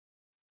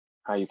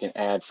how you can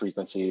add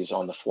frequencies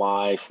on the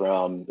fly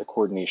from the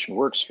coordination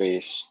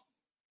workspace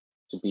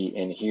to be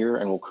in here,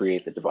 and we'll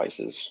create the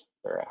devices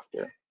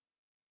thereafter.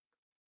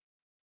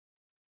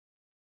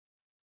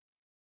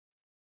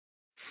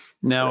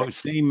 Now,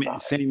 same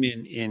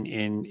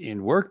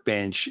in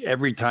Workbench.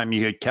 Every time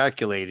you hit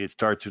calculate, it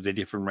starts with a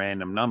different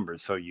random number,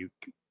 so you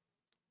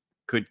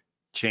could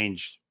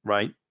change,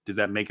 right? Does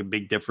that make a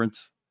big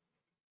difference?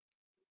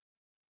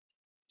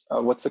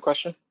 What's the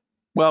question?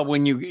 Well,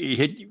 when you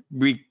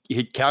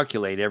hit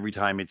calculate every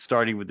time, it's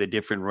starting with a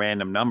different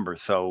random number.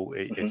 So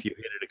if you hit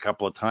it a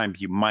couple of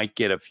times, you might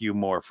get a few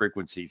more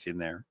frequencies in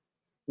there.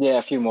 Yeah,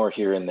 a few more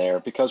here and there.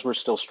 Because we're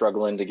still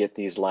struggling to get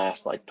these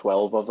last like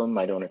 12 of them,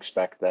 I don't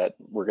expect that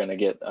we're going to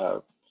get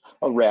a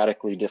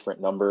radically different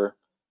number.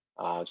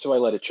 So I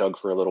let it chug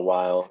for a little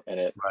while, and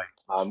it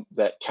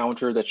that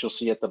counter that you'll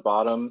see at the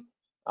bottom,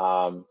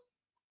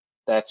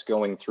 that's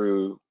going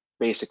through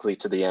basically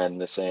to the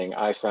end, saying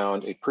I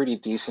found a pretty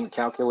decent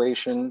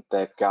calculation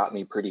that got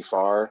me pretty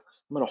far.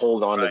 I'm going to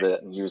hold on to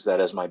that and use that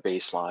as my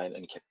baseline,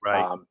 and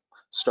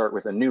start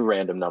with a new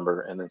random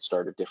number and then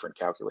start a different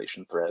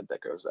calculation thread that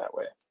goes that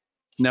way.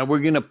 Now we're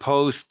going to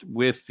post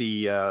with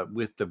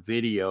the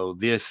video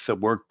this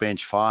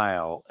Workbench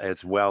file,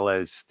 as well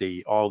as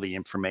all the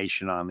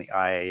information on the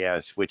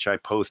IAS, which I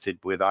posted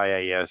with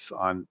IAS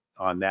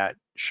on that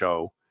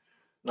show.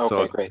 Okay,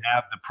 so great. You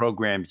have the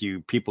programs,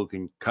 people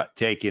can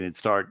take it and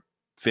start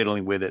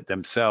fiddling with it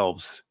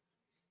themselves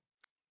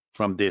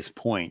from this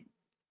point.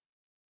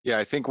 Yeah,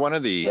 I think one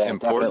of the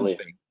important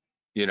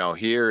things,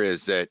 here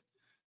is that,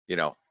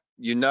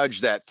 you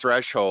nudge that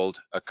threshold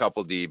a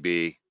couple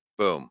dB,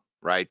 boom,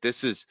 right?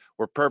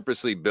 We're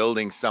purposely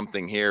building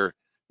something here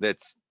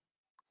that's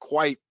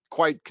quite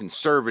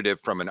conservative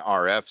from an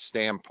RF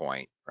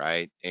standpoint,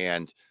 right?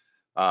 And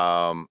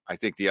I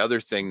think the other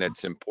thing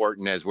that's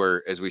important as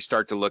we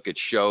start to look at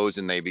shows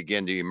and they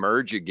begin to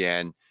emerge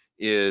again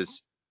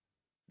is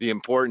the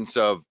importance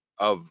of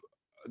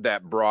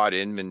that broad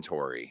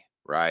inventory,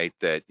 right?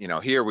 That, you know,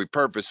 here we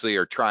purposely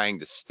are trying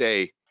to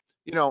stay,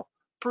 you know,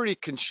 pretty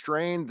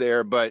constrained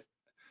there, but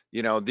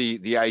you know,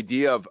 the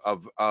idea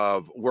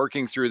of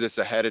working through this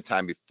ahead of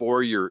time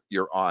before you're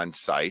on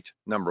site,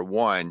 number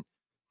one,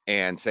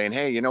 and saying,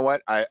 hey, you know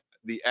what,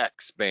 the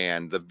X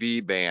band, the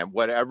V band,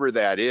 whatever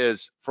that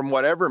is, from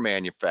whatever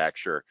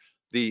manufacturer,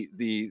 the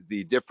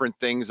different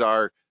things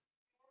are,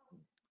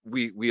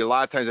 we a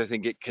lot of times I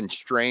think get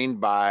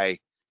constrained by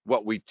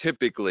what we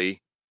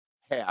typically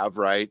have,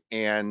 right?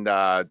 And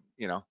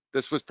you know,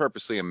 this was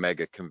purposely a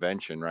mega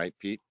convention, right,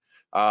 Pete?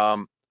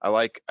 I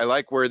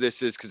like where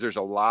this is because there's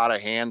a lot of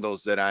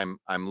handles that I'm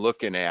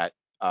looking at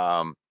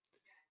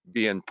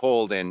being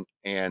pulled, and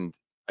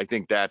I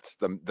think that's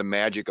the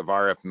magic of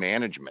RF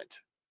management.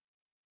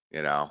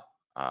 You know,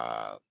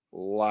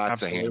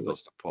 lots of Absolutely.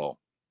 handles to pull.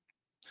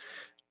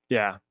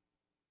 Yeah.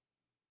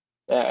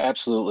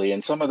 Absolutely.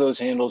 And some of those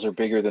handles are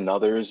bigger than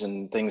others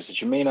and things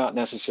that you may not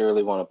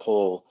necessarily want to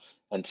pull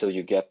until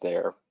you get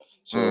there.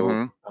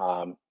 So,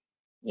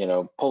 you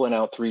know, pulling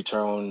out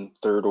 3-tone,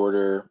 third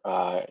order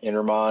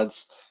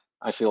intermods,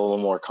 I feel a little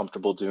more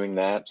comfortable doing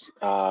that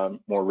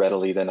more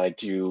readily than I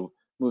do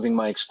moving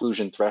my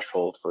exclusion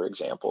threshold, for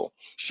example.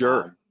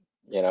 Sure.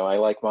 You know, I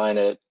like mine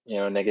at, you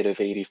know,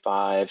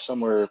 -85,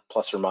 somewhere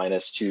plus or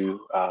minus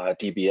 2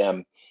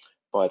 dBm.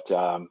 But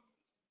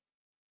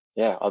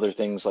yeah, other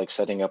things like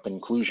setting up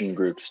inclusion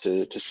groups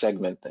to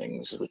segment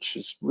things, which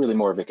is really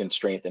more of a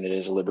constraint than it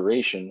is a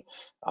liberation.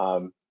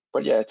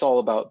 But yeah, it's all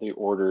about the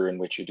order in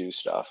which you do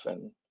stuff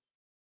and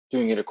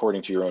doing it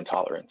according to your own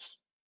tolerance.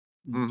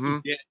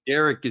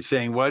 Derek is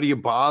saying, why do you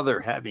bother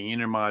having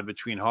intermod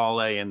between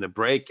hall A and the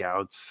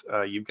breakouts?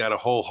 You've got a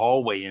whole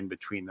hallway in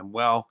between them.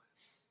 Well,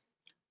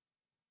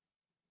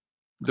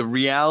 the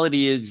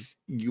reality is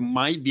you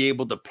might be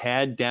able to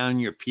pad down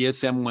your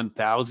PSM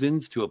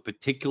 1000s to a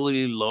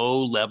particularly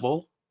low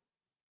level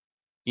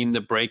in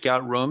the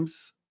breakout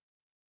rooms,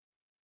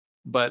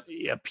 but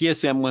a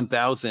PSM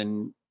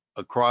 1000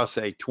 across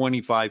a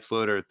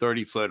 25-foot or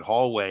 30-foot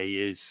hallway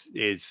is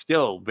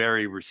still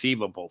very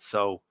receivable.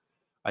 So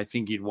I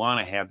think you'd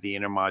want to have the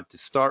intermod to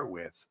start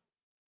with.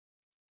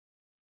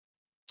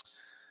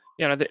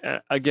 Yeah,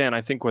 and again,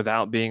 I think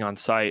without being on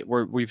site,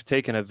 we've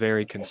taken a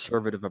very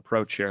conservative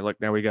approach here. Look,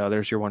 there we go.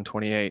 There's your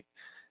 128.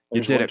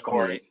 There's You did it,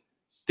 Corey.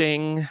 128.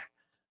 Ding.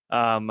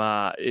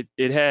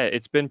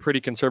 It's been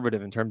pretty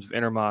conservative in terms of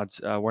intermods.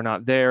 We're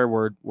not there.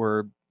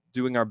 We're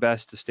doing our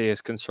best to stay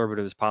as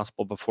conservative as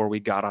possible before we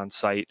got on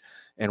site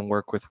and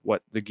work with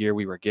what the gear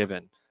we were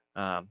given.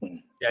 Yeah,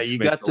 you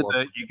got to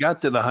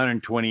the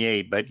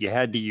 128, but you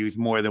had to use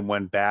more than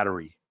one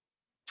battery.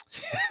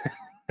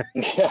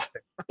 Yeah,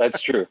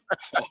 that's true.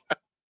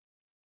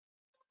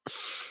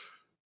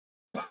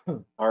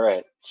 All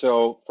right,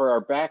 so for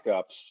our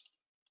backups,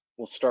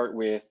 we'll start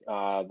with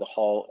the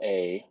Hall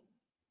A.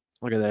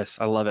 Look at this.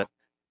 I love it.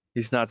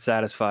 He's not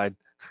satisfied.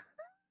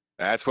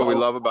 That's what we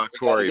love about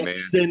Corey, man.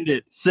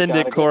 Send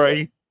it,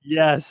 Corey.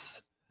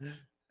 Yes.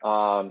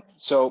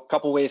 So a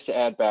couple ways to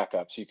add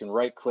backups. You can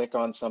right click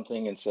on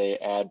something and say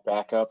add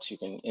backups. You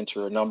can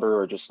enter a number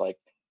or just like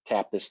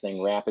tap this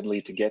thing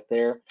rapidly to get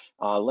there.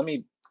 Let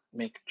me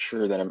make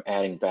sure that I'm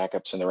adding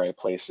backups in the right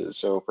places.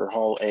 So for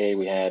Hall A,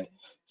 we had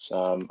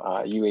some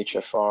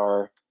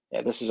UHFR.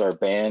 Yeah, this is our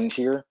band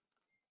here.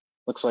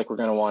 Looks like we're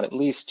going to want at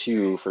least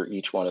 2 for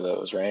each one of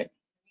those, right?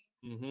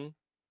 Mm-hmm.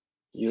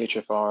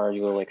 UHFR,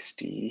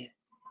 ULXD. Here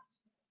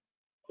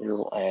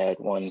we'll add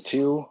 1,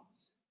 2.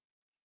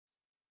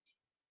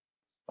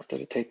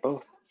 Did it take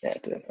both? Yeah,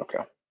 it did.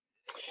 Okay.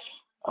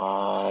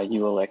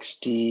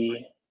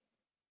 ULXD.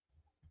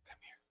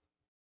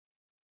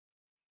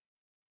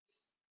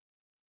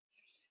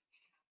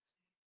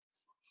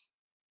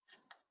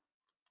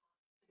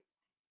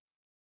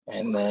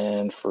 And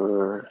then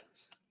for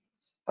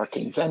our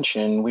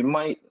convention, we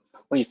might,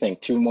 what do you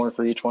think, 2 more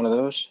for each one of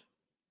those?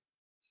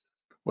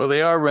 Well,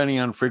 they are running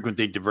on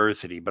frequency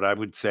diversity, but I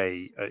would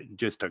say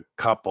just a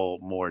couple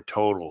more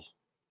total.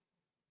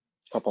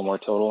 Couple more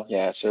total,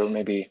 yeah. So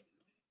maybe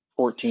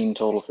 14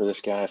 total for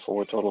this guy,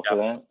 4 total for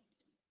that.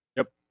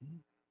 Yep.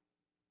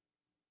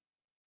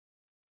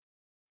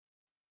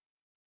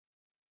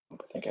 I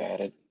think I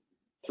added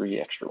 3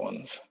 extra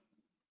ones.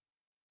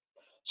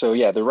 So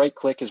yeah, the right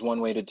click is one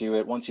way to do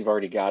it. Once you've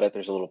already got it,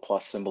 there's a little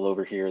plus symbol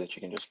over here that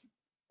you can just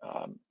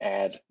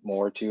add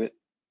more to it.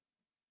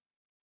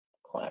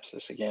 Collapse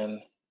this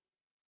again.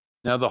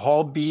 Now the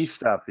Hall B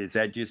stuff, is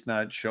that just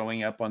not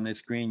showing up on this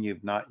screen?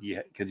 You've not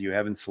yet, because you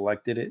haven't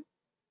selected it?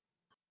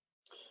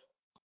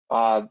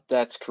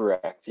 That's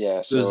correct, yeah.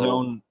 The so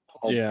zone,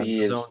 Hall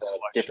B is a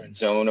different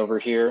zone over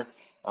here.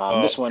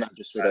 This one I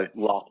just sort of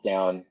locked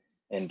down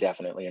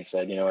indefinitely and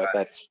said, you know what,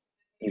 that's,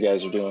 you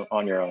guys are doing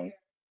on your own.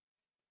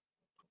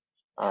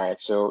 All right,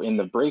 so in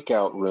the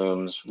breakout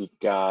rooms, we've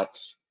got,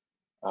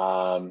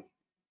 let's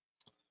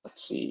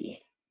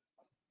see,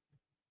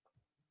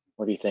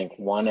 What do you think?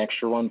 One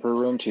extra one per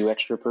room, two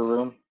extra per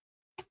room?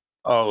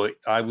 Oh,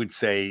 I would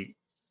say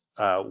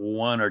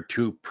one or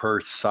two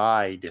per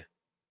side.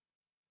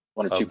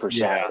 One or two per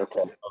side, okay.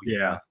 Oh,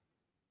 yeah.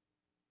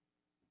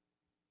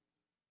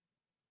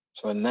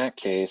 So in that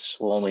case,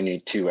 we'll only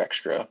need two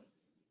extra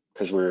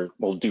because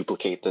we'll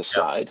duplicate this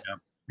side.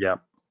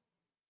 Yep.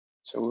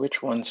 So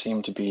which one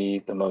seemed to be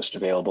the most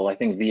available? I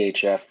think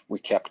VHF we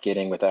kept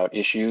getting without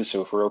issue.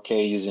 So if we're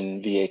okay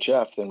using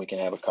VHF, then we can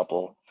have a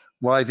couple.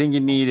 Well, I think you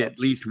need at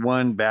least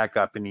one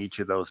backup in each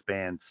of those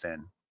bands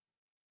then.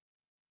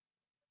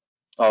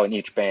 Oh, in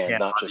each band, Yeah,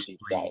 not just each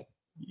side.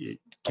 You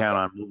count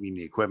on moving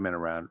the equipment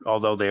around,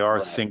 although they are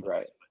synced.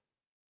 Right.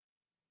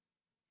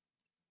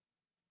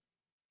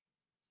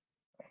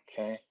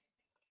 Okay.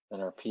 Then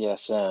our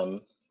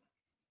PSM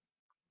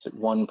is at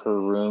one per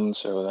room,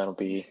 so that'll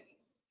be,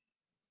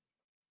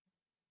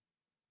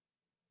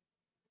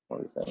 what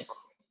do you think?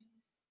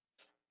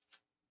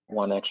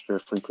 One extra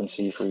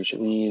frequency for each of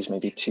these,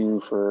 maybe two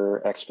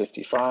for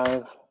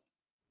X55.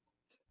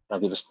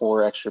 That'll give us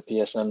 4 extra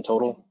PSM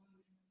total.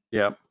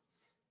 Yep.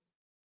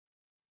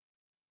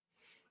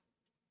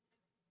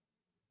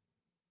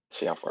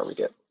 See how far we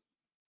get.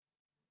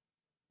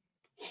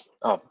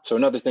 So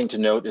another thing to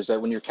note is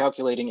that when you're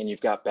calculating and you've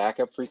got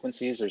backup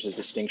frequencies, there's a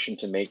distinction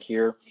to make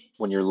here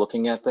when you're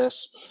looking at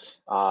this.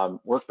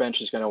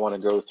 Workbench is going to want to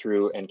go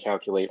through and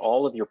calculate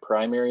all of your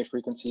primary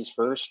frequencies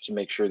first to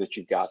make sure that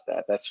you've got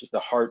that. That's the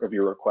heart of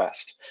your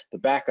request. The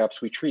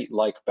backups we treat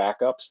like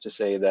backups to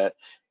say that,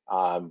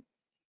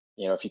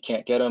 if you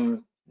can't get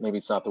them, maybe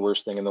it's not the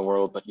worst thing in the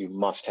world, but you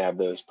must have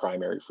those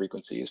primary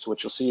frequencies. So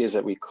what you'll see is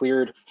that we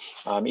cleared,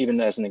 even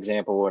as an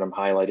example, what I'm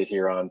highlighted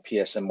here on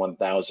PSM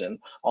 1000,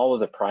 all of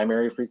the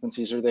primary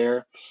frequencies are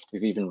there.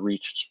 We've even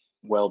reached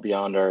well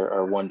beyond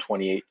our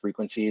 128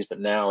 frequencies,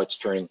 but now it's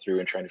turning through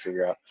and trying to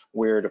figure out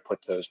where to put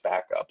those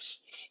backups.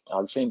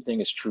 The same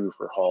thing is true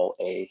for Hall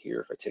A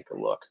here, if I take a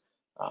look.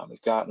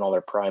 We've gotten all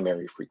our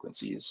primary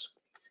frequencies,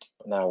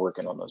 now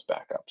working on those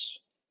backups.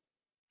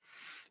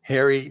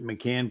 Harry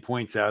McCann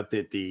points out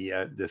that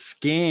the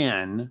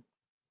scan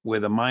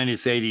with a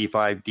minus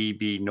 85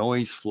 dB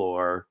noise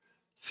floor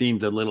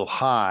seems a little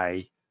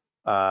high,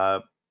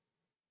 and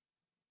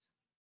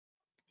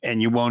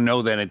you won't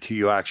know that until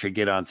you actually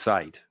get on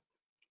site.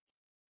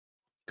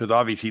 Because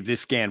obviously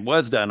this scan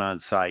was done on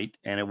site,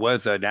 and it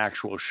was an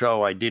actual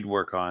show I did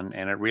work on,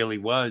 and it really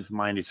was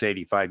minus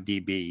 85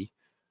 dB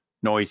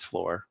noise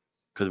floor,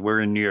 because we're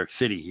in New York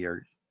City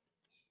here.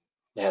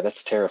 Yeah,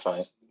 that's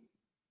terrifying.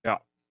 Yeah.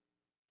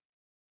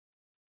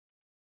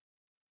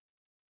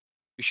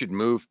 You should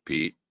move,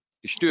 Pete.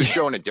 You should do a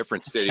show in a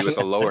different city with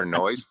a lower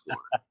noise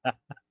floor.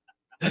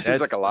 That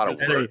seems like a lot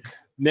of work.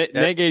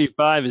 Neg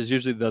 85 is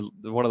usually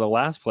one of the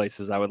last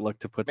places I would look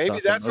to put Maybe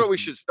stuff. that's what we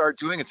should start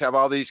doing, is have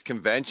all these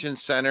convention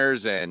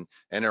centers and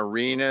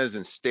arenas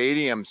and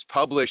stadiums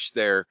publish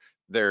their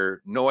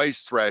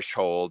noise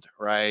threshold,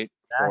 right,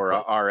 for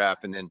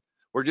RF, and then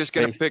we're just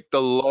going to pick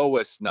the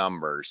lowest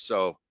numbers.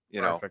 So, we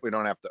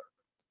don't have to,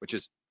 which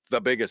is the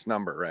biggest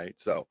number, right?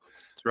 So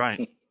that's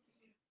right.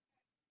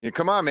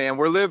 Come on, man.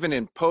 We're living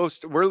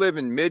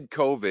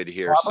mid-COVID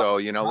here.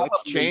 Probably, so,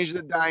 let's change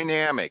the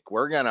dynamic.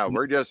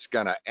 We're just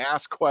gonna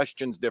ask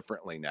questions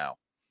differently now.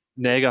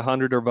 Neg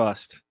 100 or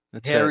bust.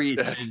 That's Harry,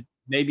 it.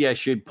 maybe I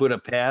should put a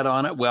pad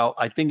on it. Well,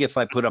 I think if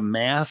I put a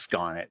mask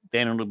on it,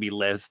 then it'll be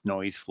less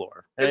noise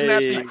floor. Isn't that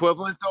the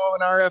equivalent though,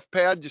 an RF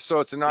pad? Just so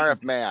it's an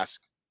RF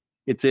mask.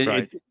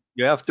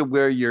 You have to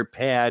wear your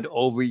pad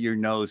over your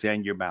nose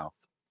and your mouth.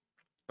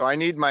 So I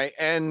need my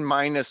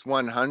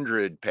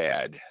N-100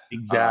 pad.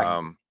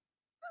 Exactly.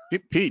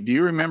 Pete, do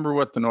you remember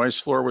what the noise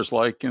floor was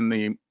like in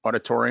the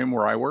auditorium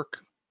where I work?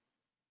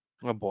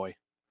 Oh boy,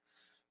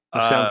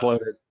 this sounds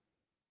loaded.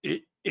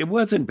 It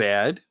wasn't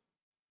bad,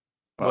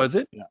 was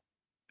it?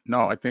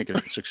 No, I think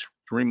it's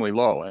extremely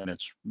low, and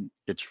it's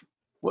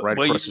right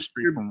across the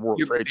street from World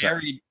Trade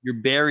Center.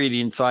 You're buried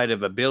inside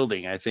of a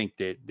building. I think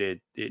that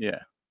yeah.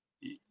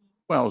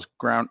 Well, it's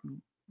ground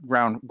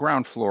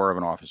floor of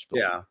an office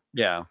building.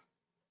 Yeah.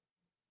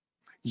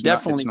 It's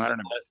Definitely not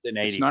less than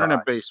 85. It's not in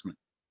a basement.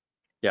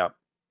 Yeah.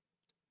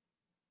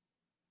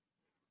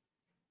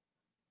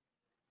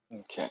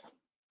 Okay.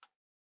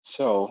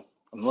 So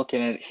I'm looking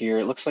at it here.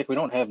 It looks like we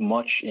don't have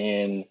much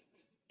in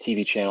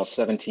TV channel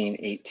 17,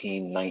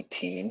 18,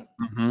 19,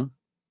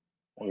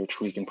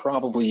 which we can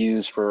probably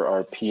use for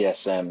our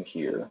PSM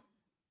here.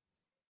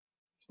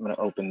 I'm going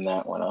to open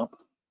that one up.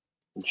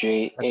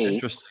 J8. That's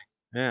interesting.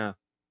 Yeah.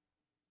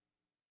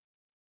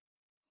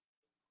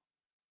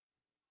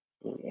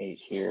 J8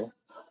 here.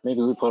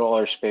 Maybe we put all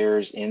our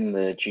spares in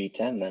the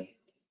G10 then.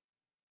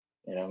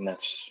 And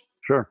that's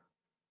where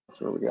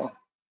we go.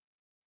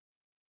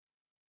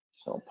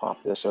 So I'll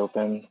pop this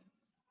open.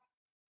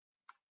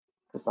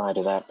 Goodbye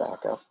to that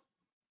backup.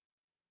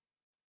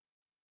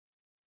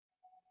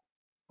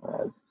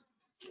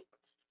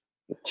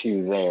 The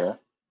 2 there.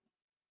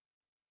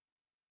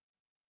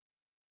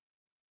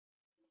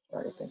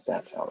 I think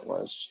that's how it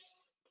was.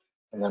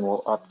 And then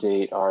we'll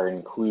update our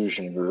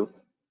inclusion group.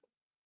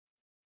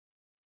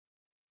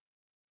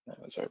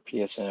 That was our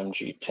PSM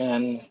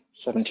G10,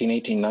 17,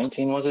 18,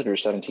 19 was it, or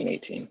 17,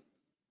 18?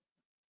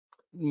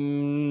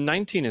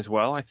 19 as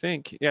well, I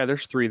think. Yeah,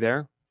 there's 3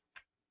 there.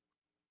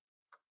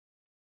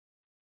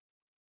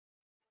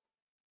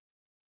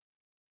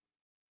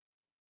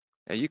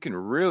 And you can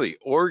really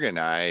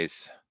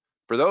organize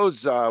for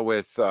those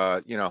with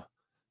you know,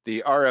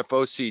 the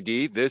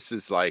RFOCD. This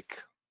is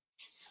like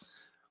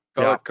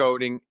color Yeah.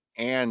 coding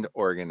and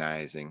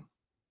organizing.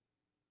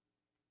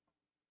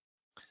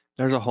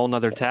 There's a whole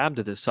nother tab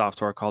to this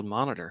software called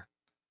Monitor.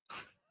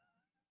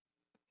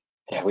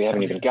 Yeah, we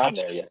haven't even gotten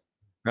there yet.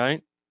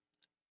 Right?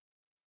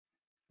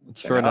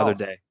 It's I for another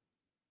know. day.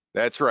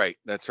 That's right.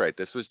 That's right.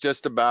 This was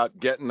just about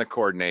getting the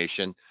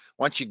coordination.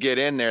 Once you get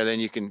in there, then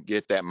you can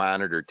get that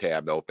monitor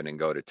tab open and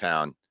go to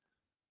town.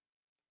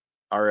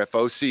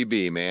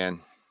 RFOCB, man.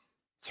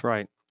 That's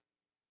right.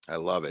 I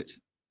love it.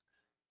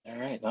 All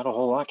right, not a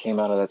whole lot came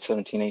out of that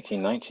 17,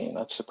 18, 19.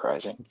 That's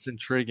surprising. It's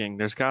intriguing.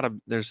 There's gotta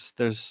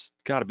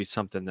be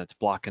something that's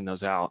blocking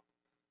those out.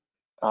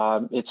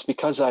 It's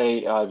because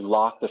I've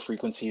locked the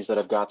frequencies that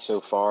I've got so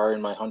far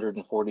in my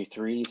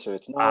 143, so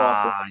it's not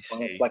offering Ah, I a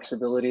ton of see.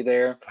 flexibility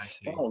there. I I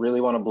see. don't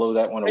really want to blow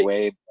that one Hey,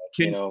 away, but,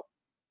 you can know,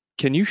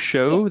 can you yeah.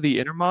 show the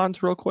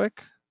intermods real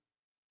quick?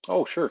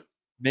 Oh, sure.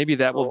 Maybe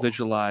that will So,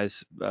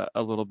 visualize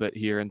a little bit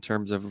here in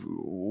terms of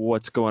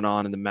what's going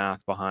on in the math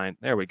behind.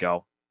 There we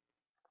go.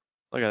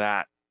 Look at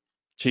that.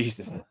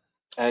 Jesus.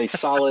 a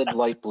solid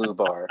light blue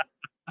bar.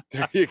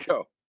 There you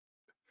go.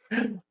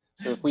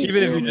 So if we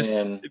Even zoom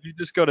in if you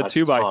just go to a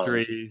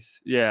 2x3s, ton,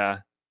 yeah.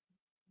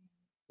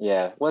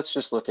 yeah, let's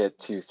just look at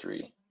 2,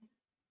 3.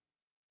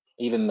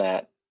 Even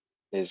that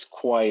is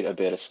quite a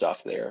bit of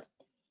stuff there.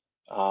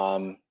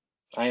 I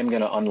am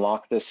going to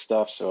unlock this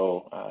stuff,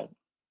 so I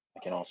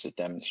can also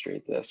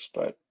demonstrate this,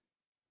 but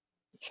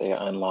let's say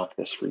I unlock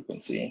this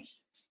frequency.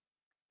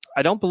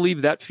 I don't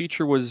believe that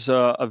feature was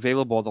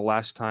available the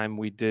last time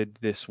we did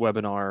this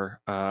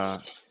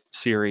webinar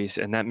series,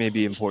 and that may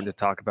be important to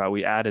talk about.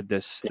 We added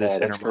this Yeah,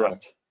 that's intermod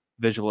correct.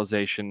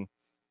 visualization,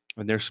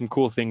 and there's some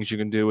cool things you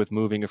can do with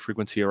moving a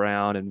frequency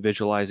around and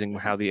visualizing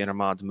how the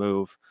intermods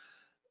move.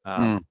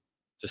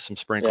 Just some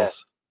Yeah,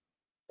 sprinkles.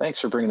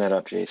 thanks for bringing that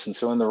up, Jason.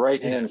 So in the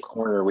right-hand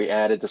corner, we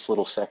added this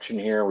little section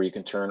here where you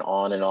can turn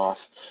on and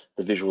off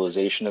the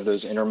visualization of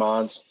those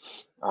intermods.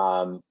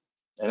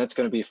 And it's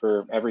going to be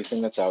for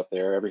everything that's out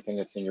there, everything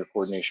that's in your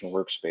coordination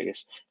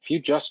workspace. If you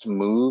just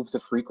move the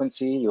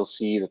frequency, you'll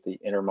see that the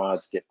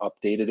intermods get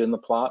updated in the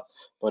plot.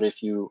 But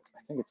if you,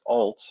 I think it's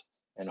Alt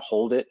and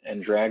hold it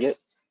and drag it,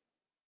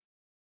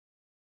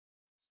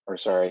 or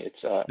sorry,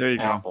 it's There you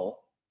go. Apple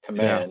Yeah.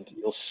 Command,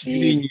 you'll You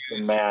mean see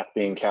the math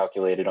being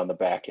calculated on the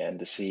back end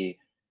to see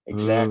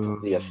exactly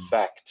the Ooh.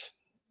 effect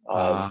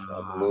of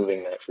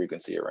moving that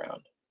frequency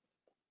around.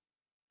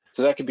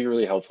 So that could be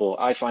really helpful.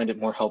 I find it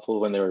more helpful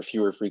when there are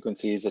fewer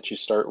frequencies that you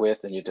start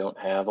with and you don't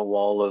have a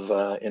wall of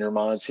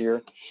intermods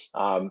here.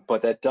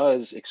 But that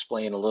does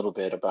explain a little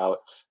bit about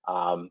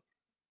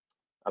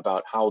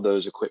how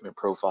those equipment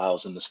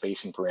profiles and the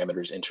spacing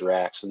parameters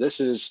interact. So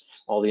this is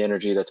all the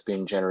energy that's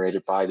being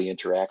generated by the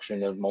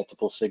interaction of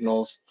multiple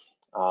signals.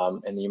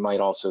 And you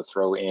might also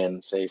throw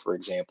in, say, for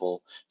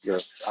example,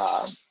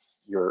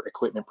 your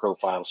equipment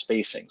profile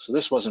spacing. So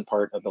this wasn't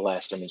part of the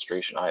last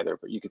demonstration either,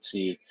 but you could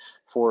see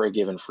for a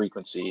given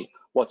frequency,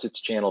 what's its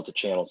channel to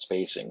channel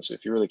spacing. So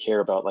if you really care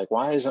about like,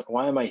 why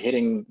am I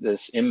hitting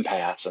this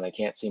impasse and I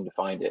can't seem to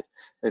find it?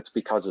 It's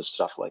because of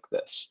stuff like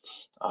this.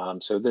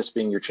 So this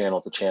being your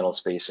channel to channel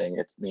spacing,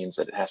 it means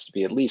that it has to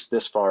be at least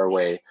this far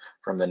away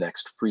from the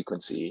next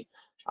frequency.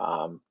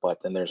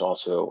 But then there's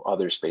also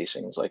other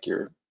spacings like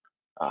your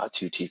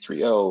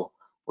 2T30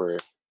 where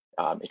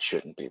it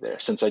shouldn't be there.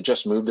 Since I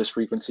just moved this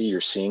frequency, you're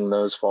seeing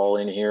those fall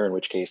in here, in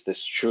which case this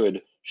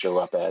should show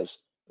up as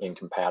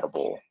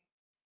incompatible.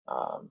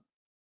 Let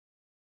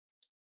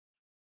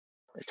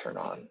me turn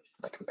on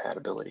my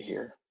compatibility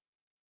here.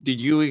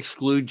 Did you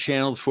exclude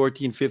channels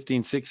 14,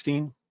 15,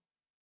 16?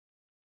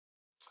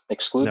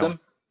 Exclude No. them?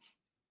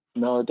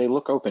 No, they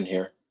look open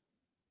here.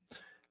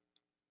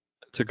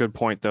 It's a good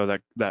point though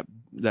that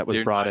was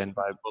They're brought not in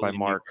by usable in New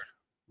Mark.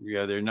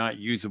 Yeah, they're not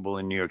usable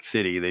in New York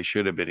City. They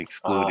should have been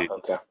excluded.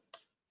 Okay,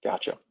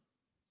 gotcha.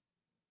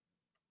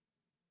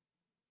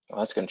 Well,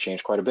 that's going to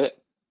change quite a bit.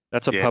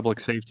 That's a Yeah. public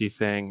safety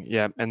thing.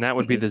 Yeah, and that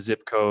would be the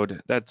zip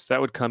code. That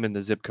would come in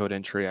the zip code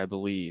entry, I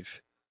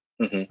believe.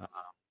 Mm-hmm. Uh,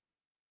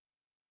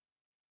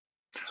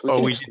 So we Oh,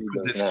 can we did exclude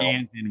put the those now.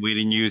 scans in. We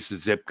didn't use the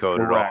zip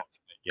code at all. Correct.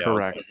 Yeah,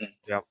 Correct. okay.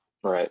 Yep.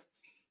 Right.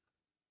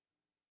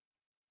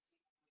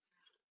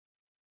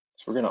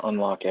 So we're going to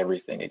unlock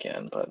everything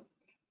again, but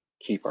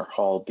keep our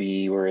Hall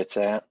B where it's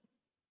at.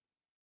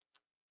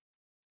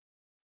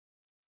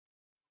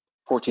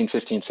 14,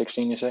 15,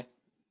 16, you say?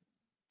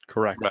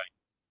 Correct. Right.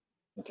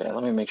 Okay,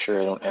 let me make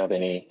sure I don't have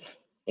any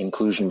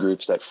inclusion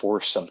groups that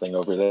force something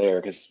over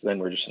there, because then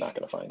we're just not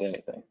going to find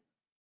anything.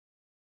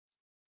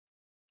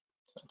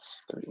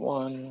 That's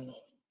 31.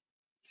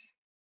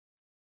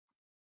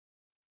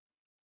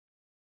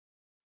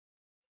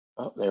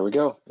 Oh, there we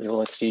go.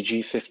 Real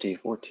XDG 50,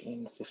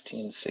 14,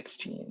 15,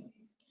 16.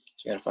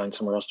 So you gotta find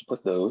somewhere else to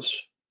put those.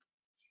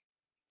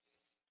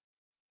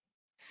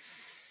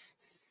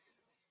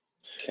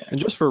 Okay. And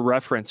just for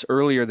reference,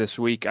 earlier this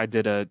week I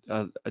did a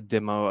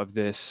demo of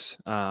this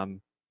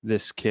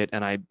this kit,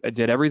 and I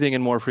did everything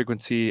in more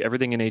frequency,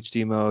 everything in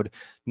HD mode,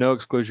 no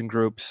exclusion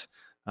groups.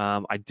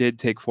 I did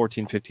take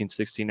 14, 15,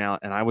 16 out,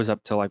 and I was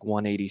up to like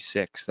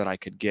 186 that I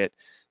could get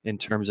in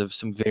terms of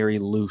some very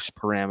loose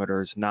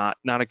parameters, not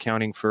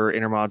accounting for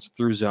intermods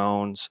through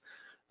zones,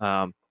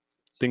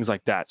 things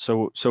like that.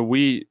 So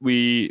we're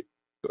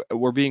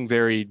being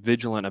very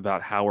vigilant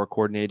about how we're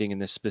coordinating in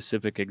this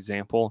specific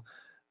example.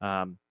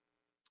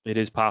 It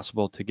is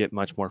possible to get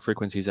much more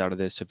frequencies out of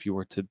this if you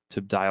were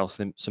to dial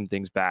some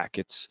things back.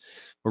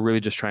 We're really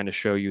just trying to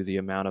show you the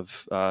amount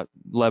of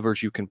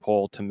levers you can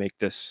pull to make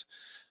this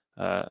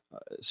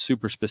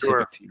super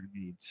specific to your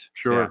needs.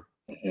 Sure.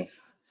 Yeah. Mhm.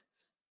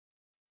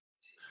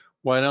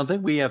 Well, I don't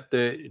think we have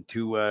to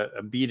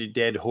beat a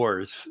dead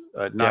horse.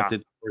 Not that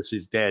the horse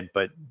is dead,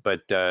 but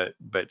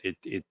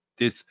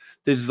this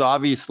is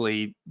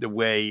obviously the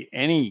way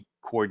any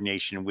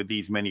coordination with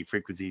these many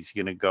frequencies is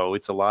going to go.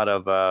 It's a lot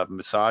of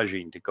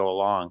massaging to go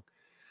along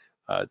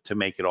to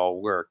make it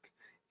all work,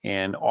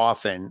 and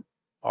often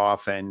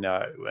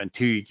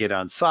until you get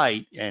on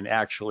site and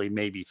actually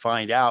maybe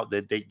find out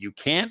that you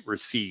can't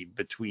receive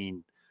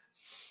between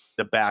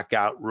the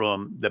backout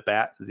room,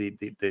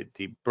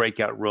 the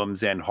breakout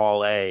rooms and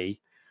hall A,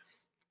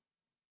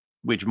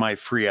 which might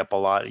free up a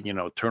lot,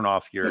 turn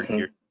off your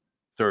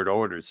third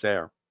orders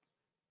there.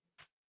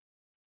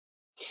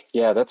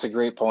 Yeah, that's a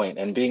great point.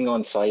 And being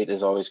on site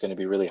is always going to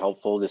be really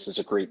helpful. This is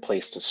a great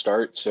place to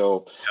start.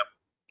 So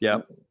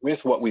Yep.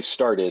 With what we've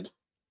started,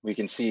 we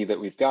can see that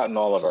we've gotten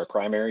all of our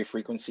primary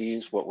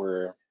frequencies. What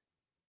we're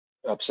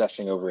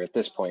obsessing over at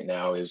this point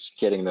now is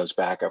getting those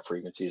backup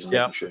frequencies and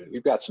making sure that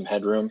we've got some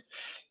headroom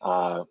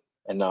and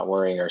not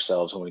worrying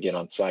ourselves when we get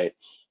on site.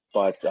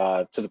 But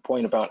to the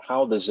point about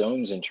how the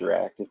zones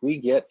interact, if we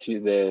get to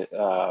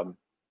the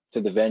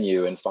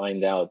venue and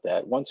find out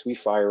that once we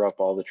fire up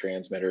all the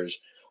transmitters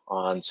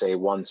on, say,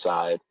 one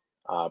side,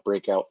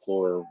 breakout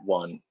floor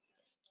 1,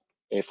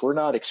 if we're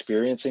not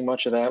experiencing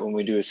much of that when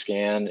we do a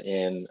scan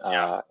in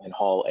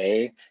Hall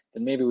A,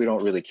 then maybe we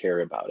don't really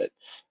care about it.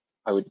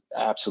 I would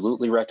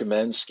absolutely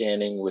recommend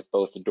scanning with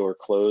both the door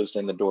closed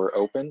and the door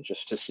open,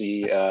 just to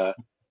see that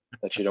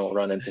you don't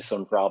run into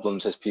some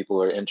problems as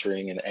people are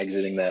entering and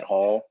exiting that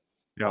hall.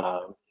 Yep.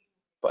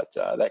 But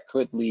that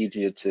could lead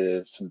you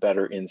to some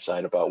better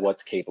insight about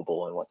what's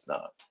capable and what's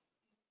not.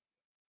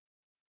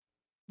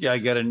 Yeah, I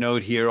got a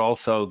note here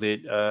also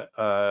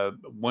that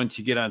once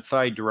you get on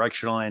site,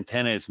 directional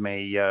antennas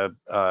may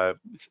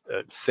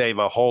save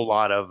a whole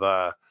lot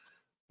of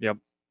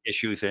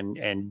issues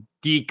and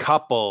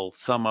decouple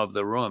some of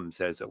the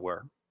rooms, as it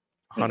were.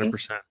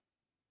 100%.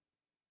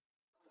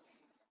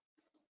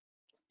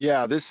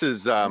 Yeah, this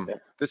is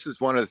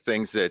one of the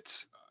things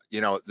that's,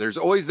 there's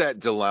always that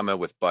dilemma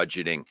with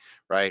budgeting,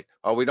 right?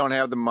 Oh, we don't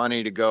have the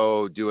money to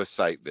go do a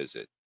site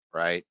visit,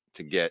 right?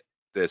 To get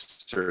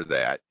this or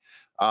that.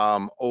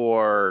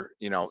 Or,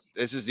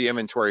 this is the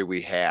inventory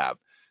we have.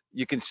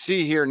 You can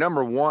see here,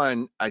 number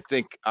one, I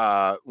think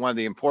one of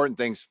the important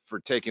things for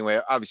taking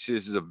away, obviously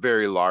this would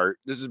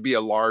be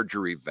a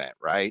larger event,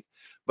 right?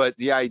 But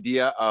the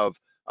idea of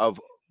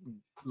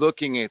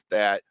looking at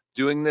that,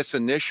 doing this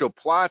initial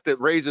plot that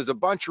raises a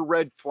bunch of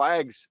red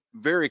flags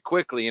very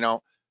quickly.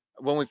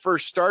 When we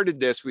first started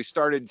this, we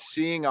started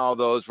seeing all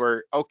those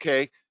where,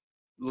 okay,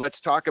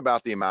 let's talk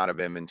about the amount of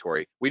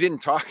inventory. We didn't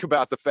talk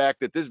about the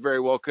fact that this very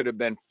well could have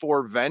been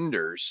 4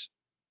 vendors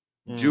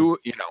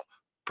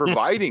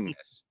providing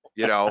this,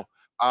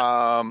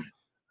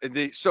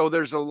 so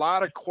there's a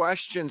lot of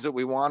questions that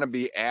we want to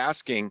be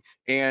asking.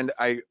 And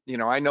I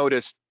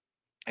noticed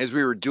as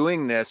we were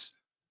doing this,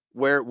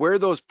 where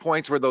those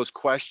points where those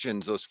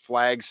questions, those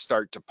flags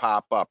start to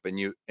pop up, and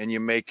you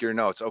make your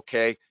notes.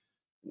 Okay,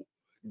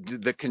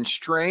 the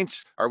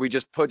constraints, are we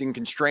just putting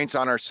constraints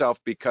on ourselves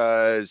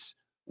because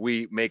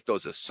we make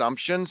those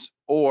assumptions,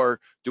 or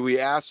do we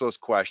ask those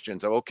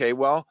questions of, okay,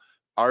 well,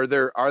 are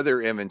there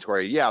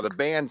inventory? Yeah, the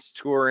band's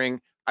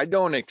touring. I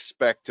don't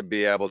expect to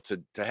be able to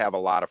have a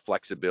lot of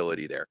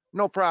flexibility there.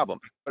 No problem.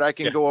 But I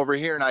can go over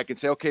here and I can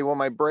say, okay, well,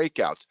 my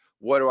breakouts,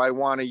 what do I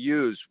want to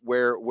use?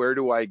 Where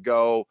do I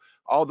go?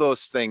 All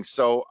those things.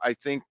 So I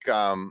think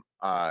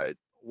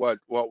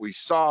what we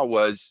saw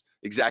was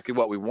exactly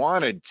what we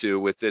wanted to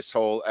with this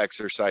whole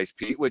exercise,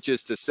 Pete, which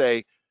is to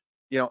say,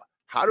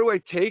 how do I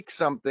take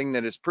something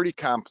that is pretty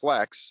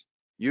complex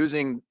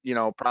using,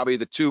 probably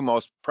the 2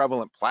 most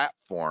prevalent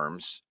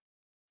platforms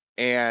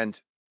and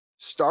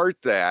start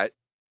that,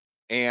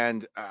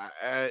 and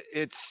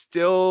it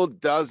still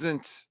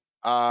doesn't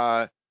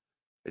let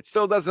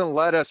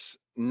us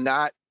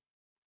not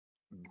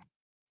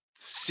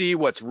see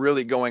what's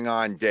really going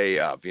on day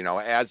of,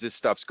 as this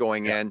stuff's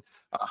going in.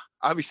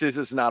 Obviously, this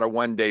is not a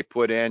one-day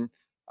put in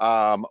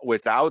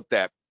without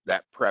that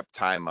prep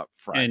time up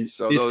front. And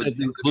so this those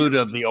doesn't include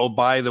the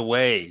by the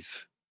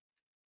ways.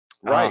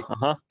 right.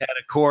 Had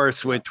a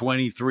course with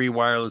 23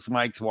 wireless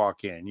mics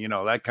walk in,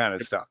 that kind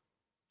of stuff.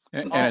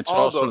 And all it's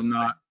also those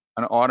not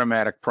an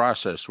automatic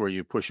process where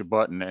you push a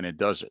button and it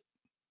does it.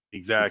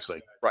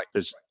 Exactly. Right.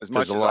 There's As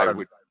much a as lot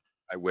of,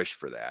 I wish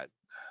for that.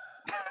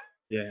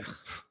 Yeah.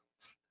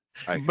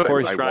 But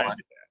Corey's I trying.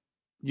 want.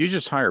 you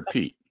just hire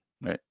Pete.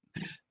 Right?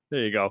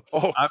 There you go.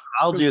 Oh,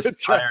 I'll just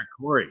That's right. hire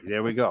Corey.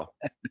 There we go.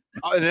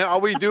 and then all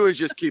we do is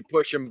just keep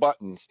pushing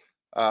buttons.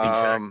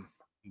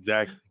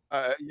 Exactly.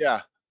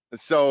 Yeah.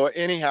 So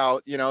anyhow,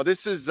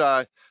 this is,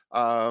 I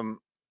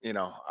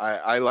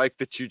like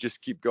that you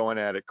just keep going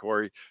at it,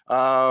 Corey.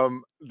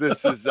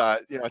 This is,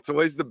 it's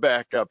always the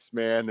backups,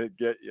 man, that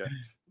get you.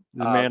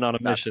 The man on a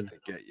Not mission.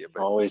 that they get you,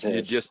 but Always you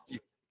is. just,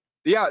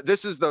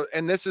 this is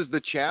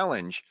the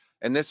challenge.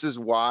 And this is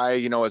why,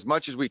 as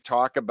much as we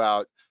talk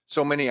about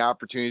so many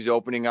opportunities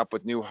opening up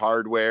with new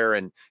hardware,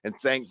 and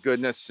thank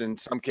goodness in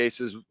some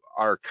cases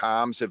our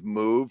comms have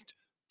moved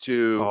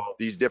to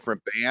these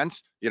different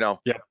bands, Yeah.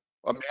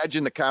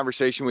 Imagine the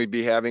conversation we'd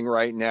be having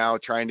right now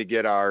trying to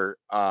get our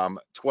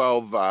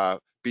 12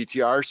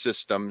 BTR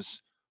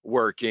systems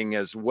working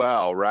as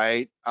well,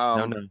 right?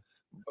 No.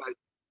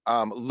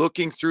 But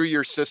looking through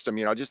your system,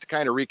 just to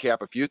kind of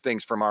recap a few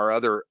things from our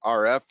other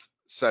RF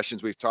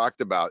sessions we've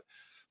talked about,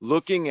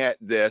 looking at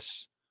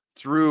this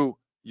through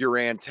your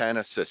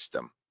antenna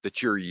system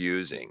that you're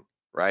using,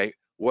 right?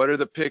 What are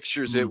the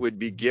pictures it would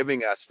be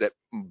giving us that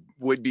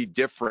would be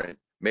different,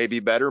 maybe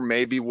better,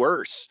 maybe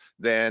worse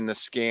than the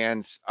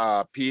scans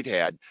Pete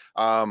had?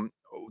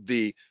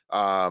 The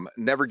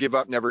never give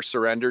up, never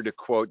surrender, to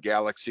quote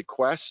Galaxy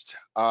Quest.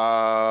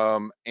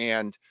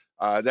 And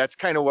that's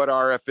kind of what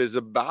RF is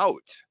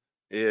about,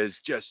 is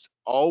just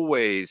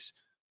always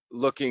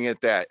looking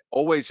at that,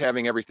 always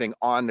having everything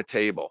on the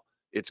table.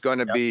 It's going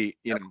to be,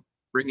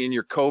 bring in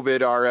your COVID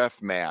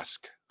RF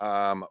mask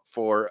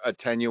for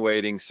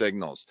attenuating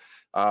signals,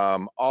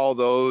 all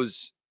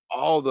those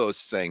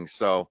things.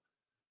 So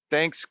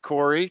thanks,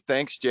 Corey.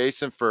 Thanks,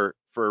 Jason, for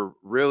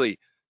really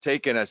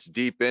taking us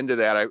deep into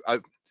that.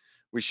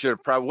 We should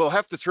have we'll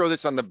have to throw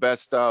this on the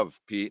best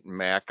of, Pete and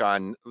Mac,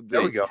 on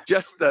There we go.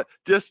 just the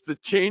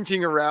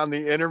changing around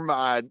the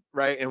intermod,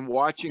 right, and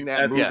watching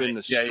that move in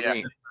the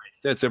screen.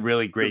 That's a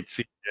really great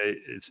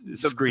The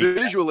screen.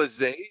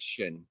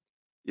 visualization,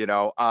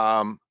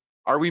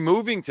 are we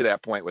moving to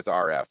that point with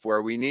RF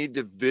where we need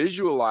to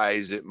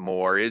visualize it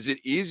more? Is it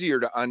easier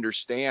to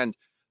understand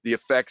the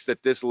effects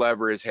that this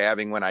lever is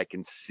having when I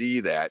can see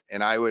that?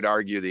 And I would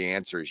argue the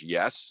answer is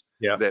yes.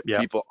 That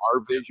people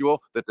are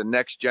visual, that the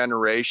next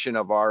generation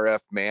of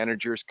RF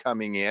managers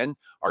coming in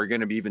are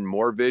going to be even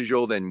more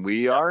visual than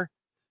we are,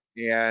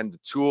 and the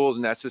tools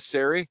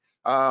necessary.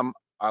 I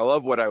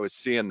love what I was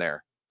seeing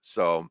there.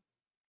 So,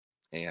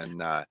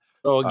 and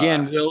so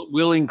again,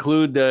 we'll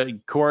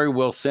include Corey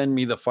will send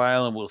me the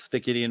file and we'll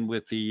stick it in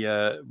with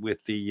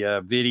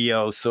the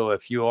video. So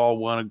if you all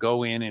want to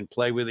go in and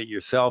play with it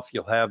yourself,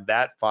 you'll have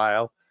that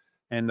file.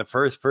 And the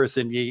first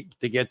person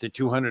to get to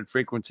 200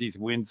 frequencies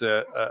wins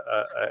a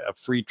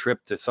free trip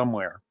to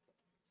somewhere.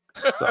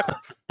 So.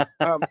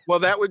 Well,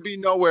 that would be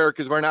nowhere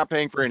because we're not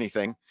paying for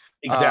anything.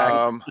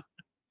 Exactly.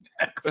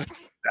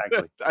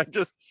 Exactly.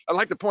 I'd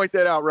like to point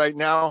that out right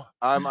now.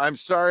 I'm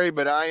sorry,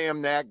 but I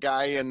am that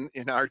guy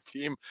in our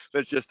team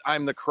that's just,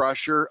 I'm the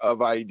crusher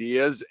of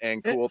ideas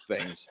and cool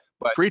things.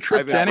 But free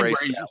trip to anywhere,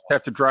 you just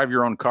have to drive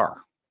your own car.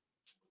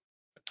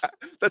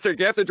 That's right.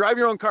 You have to drive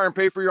your own car and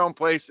pay for your own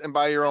place and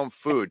buy your own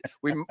food.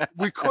 We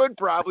could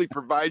probably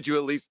provide you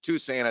at least 2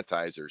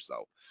 sanitizers,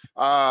 though.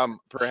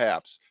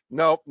 Perhaps.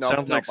 Nope.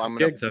 Sounds like I'm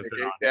going to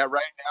negate that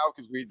right now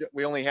because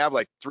we only have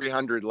like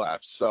 300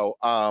 left. So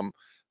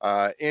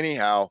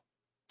anyhow,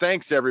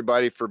 thanks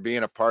everybody for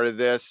being a part of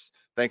this.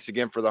 Thanks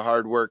again for the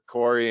hard work,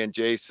 Corey and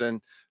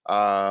Jason,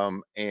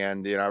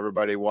 and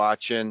everybody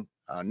watching.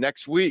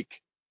 Next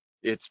week,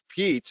 it's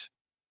Pete.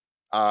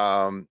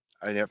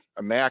 And if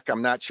Mac,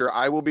 I'm not sure.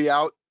 I will be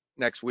out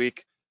next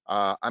week.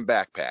 I'm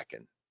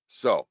backpacking.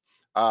 So,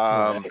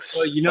 well,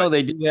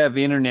 they do have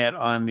internet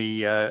on the.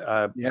 You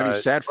have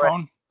your sat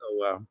phone?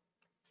 So,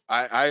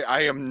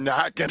 I am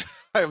not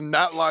I am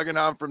not logging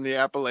on from the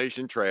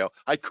Appalachian Trail.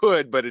 I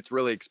could, but it's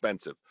really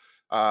expensive.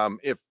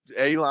 If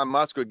Elon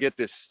Musk would get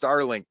this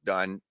Starlink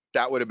done,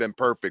 that would have been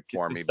perfect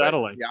for me. But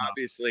yeah,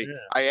 obviously,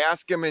 I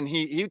asked him, and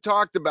he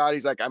talked about.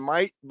 He's like, I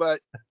might, but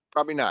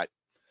probably not.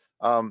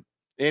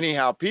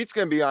 Anyhow, Pete's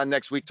going to be on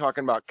next week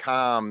talking about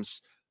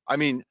comms. I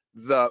mean,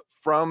 the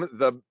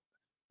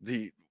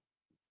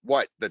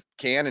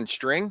can and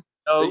string?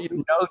 No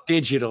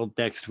digital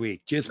next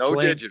week. Just no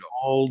plain digital.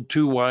 old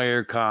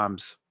 2-wire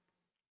comms.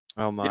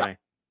 Oh my.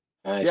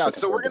 Yeah,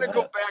 so we're going to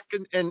go back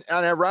and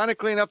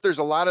ironically enough, there's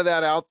a lot of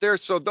that out there.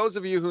 So those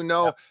of you who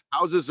know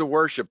houses of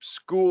worship,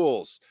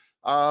 schools,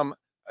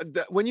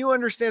 when you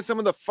understand some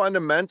of the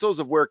fundamentals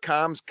of where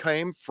comms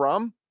came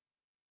from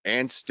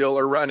and still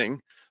are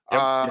running,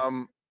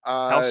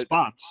 house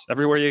spots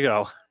everywhere you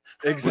go.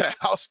 Exactly.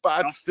 House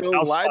spots still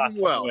alive and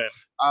well. In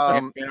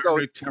our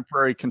new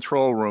temporary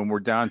control room, we're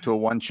down to a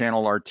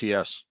 1-channel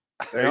RTS.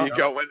 There you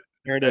go.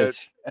 There it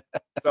is.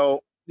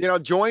 So,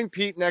 join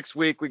Pete next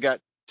week. We got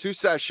 2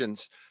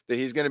 sessions that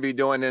he's going to be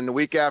doing. And the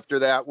week after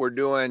that, we're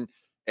doing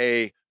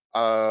a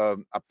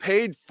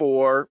paid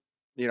for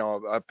you know,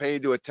 a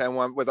paid to attend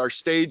one with our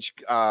stage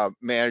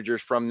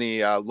managers from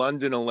the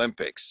London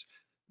Olympics.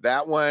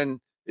 That one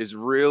is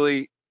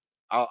really,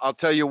 I'll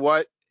tell you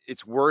what,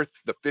 it's worth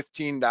the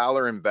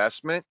 $15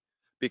 investment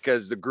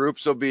because the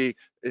groups will be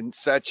in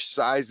such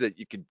size that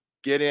you could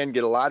get in,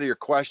 get a lot of your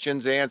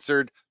questions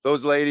answered.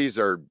 Those ladies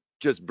are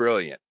just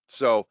brilliant.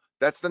 So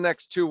that's the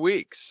next 2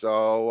 weeks.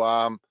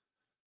 So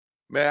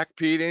Mac,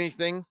 Pete,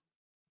 anything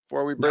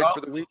before we break No,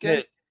 for the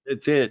weekend?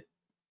 That's it.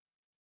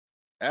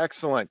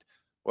 Excellent.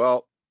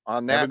 Well,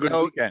 on Have a that good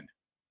note, weekend.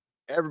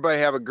 everybody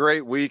have a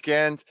great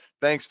weekend.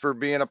 Thanks for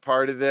being a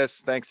part of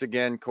this. Thanks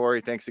again,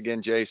 Corey. Thanks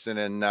again, Jason.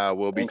 And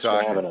we'll be Thanks for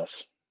talking. having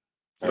us.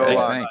 So Hey, All right.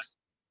 long. thanks.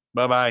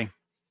 Bye-bye.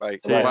 Bye.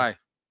 Bye-bye. Bye.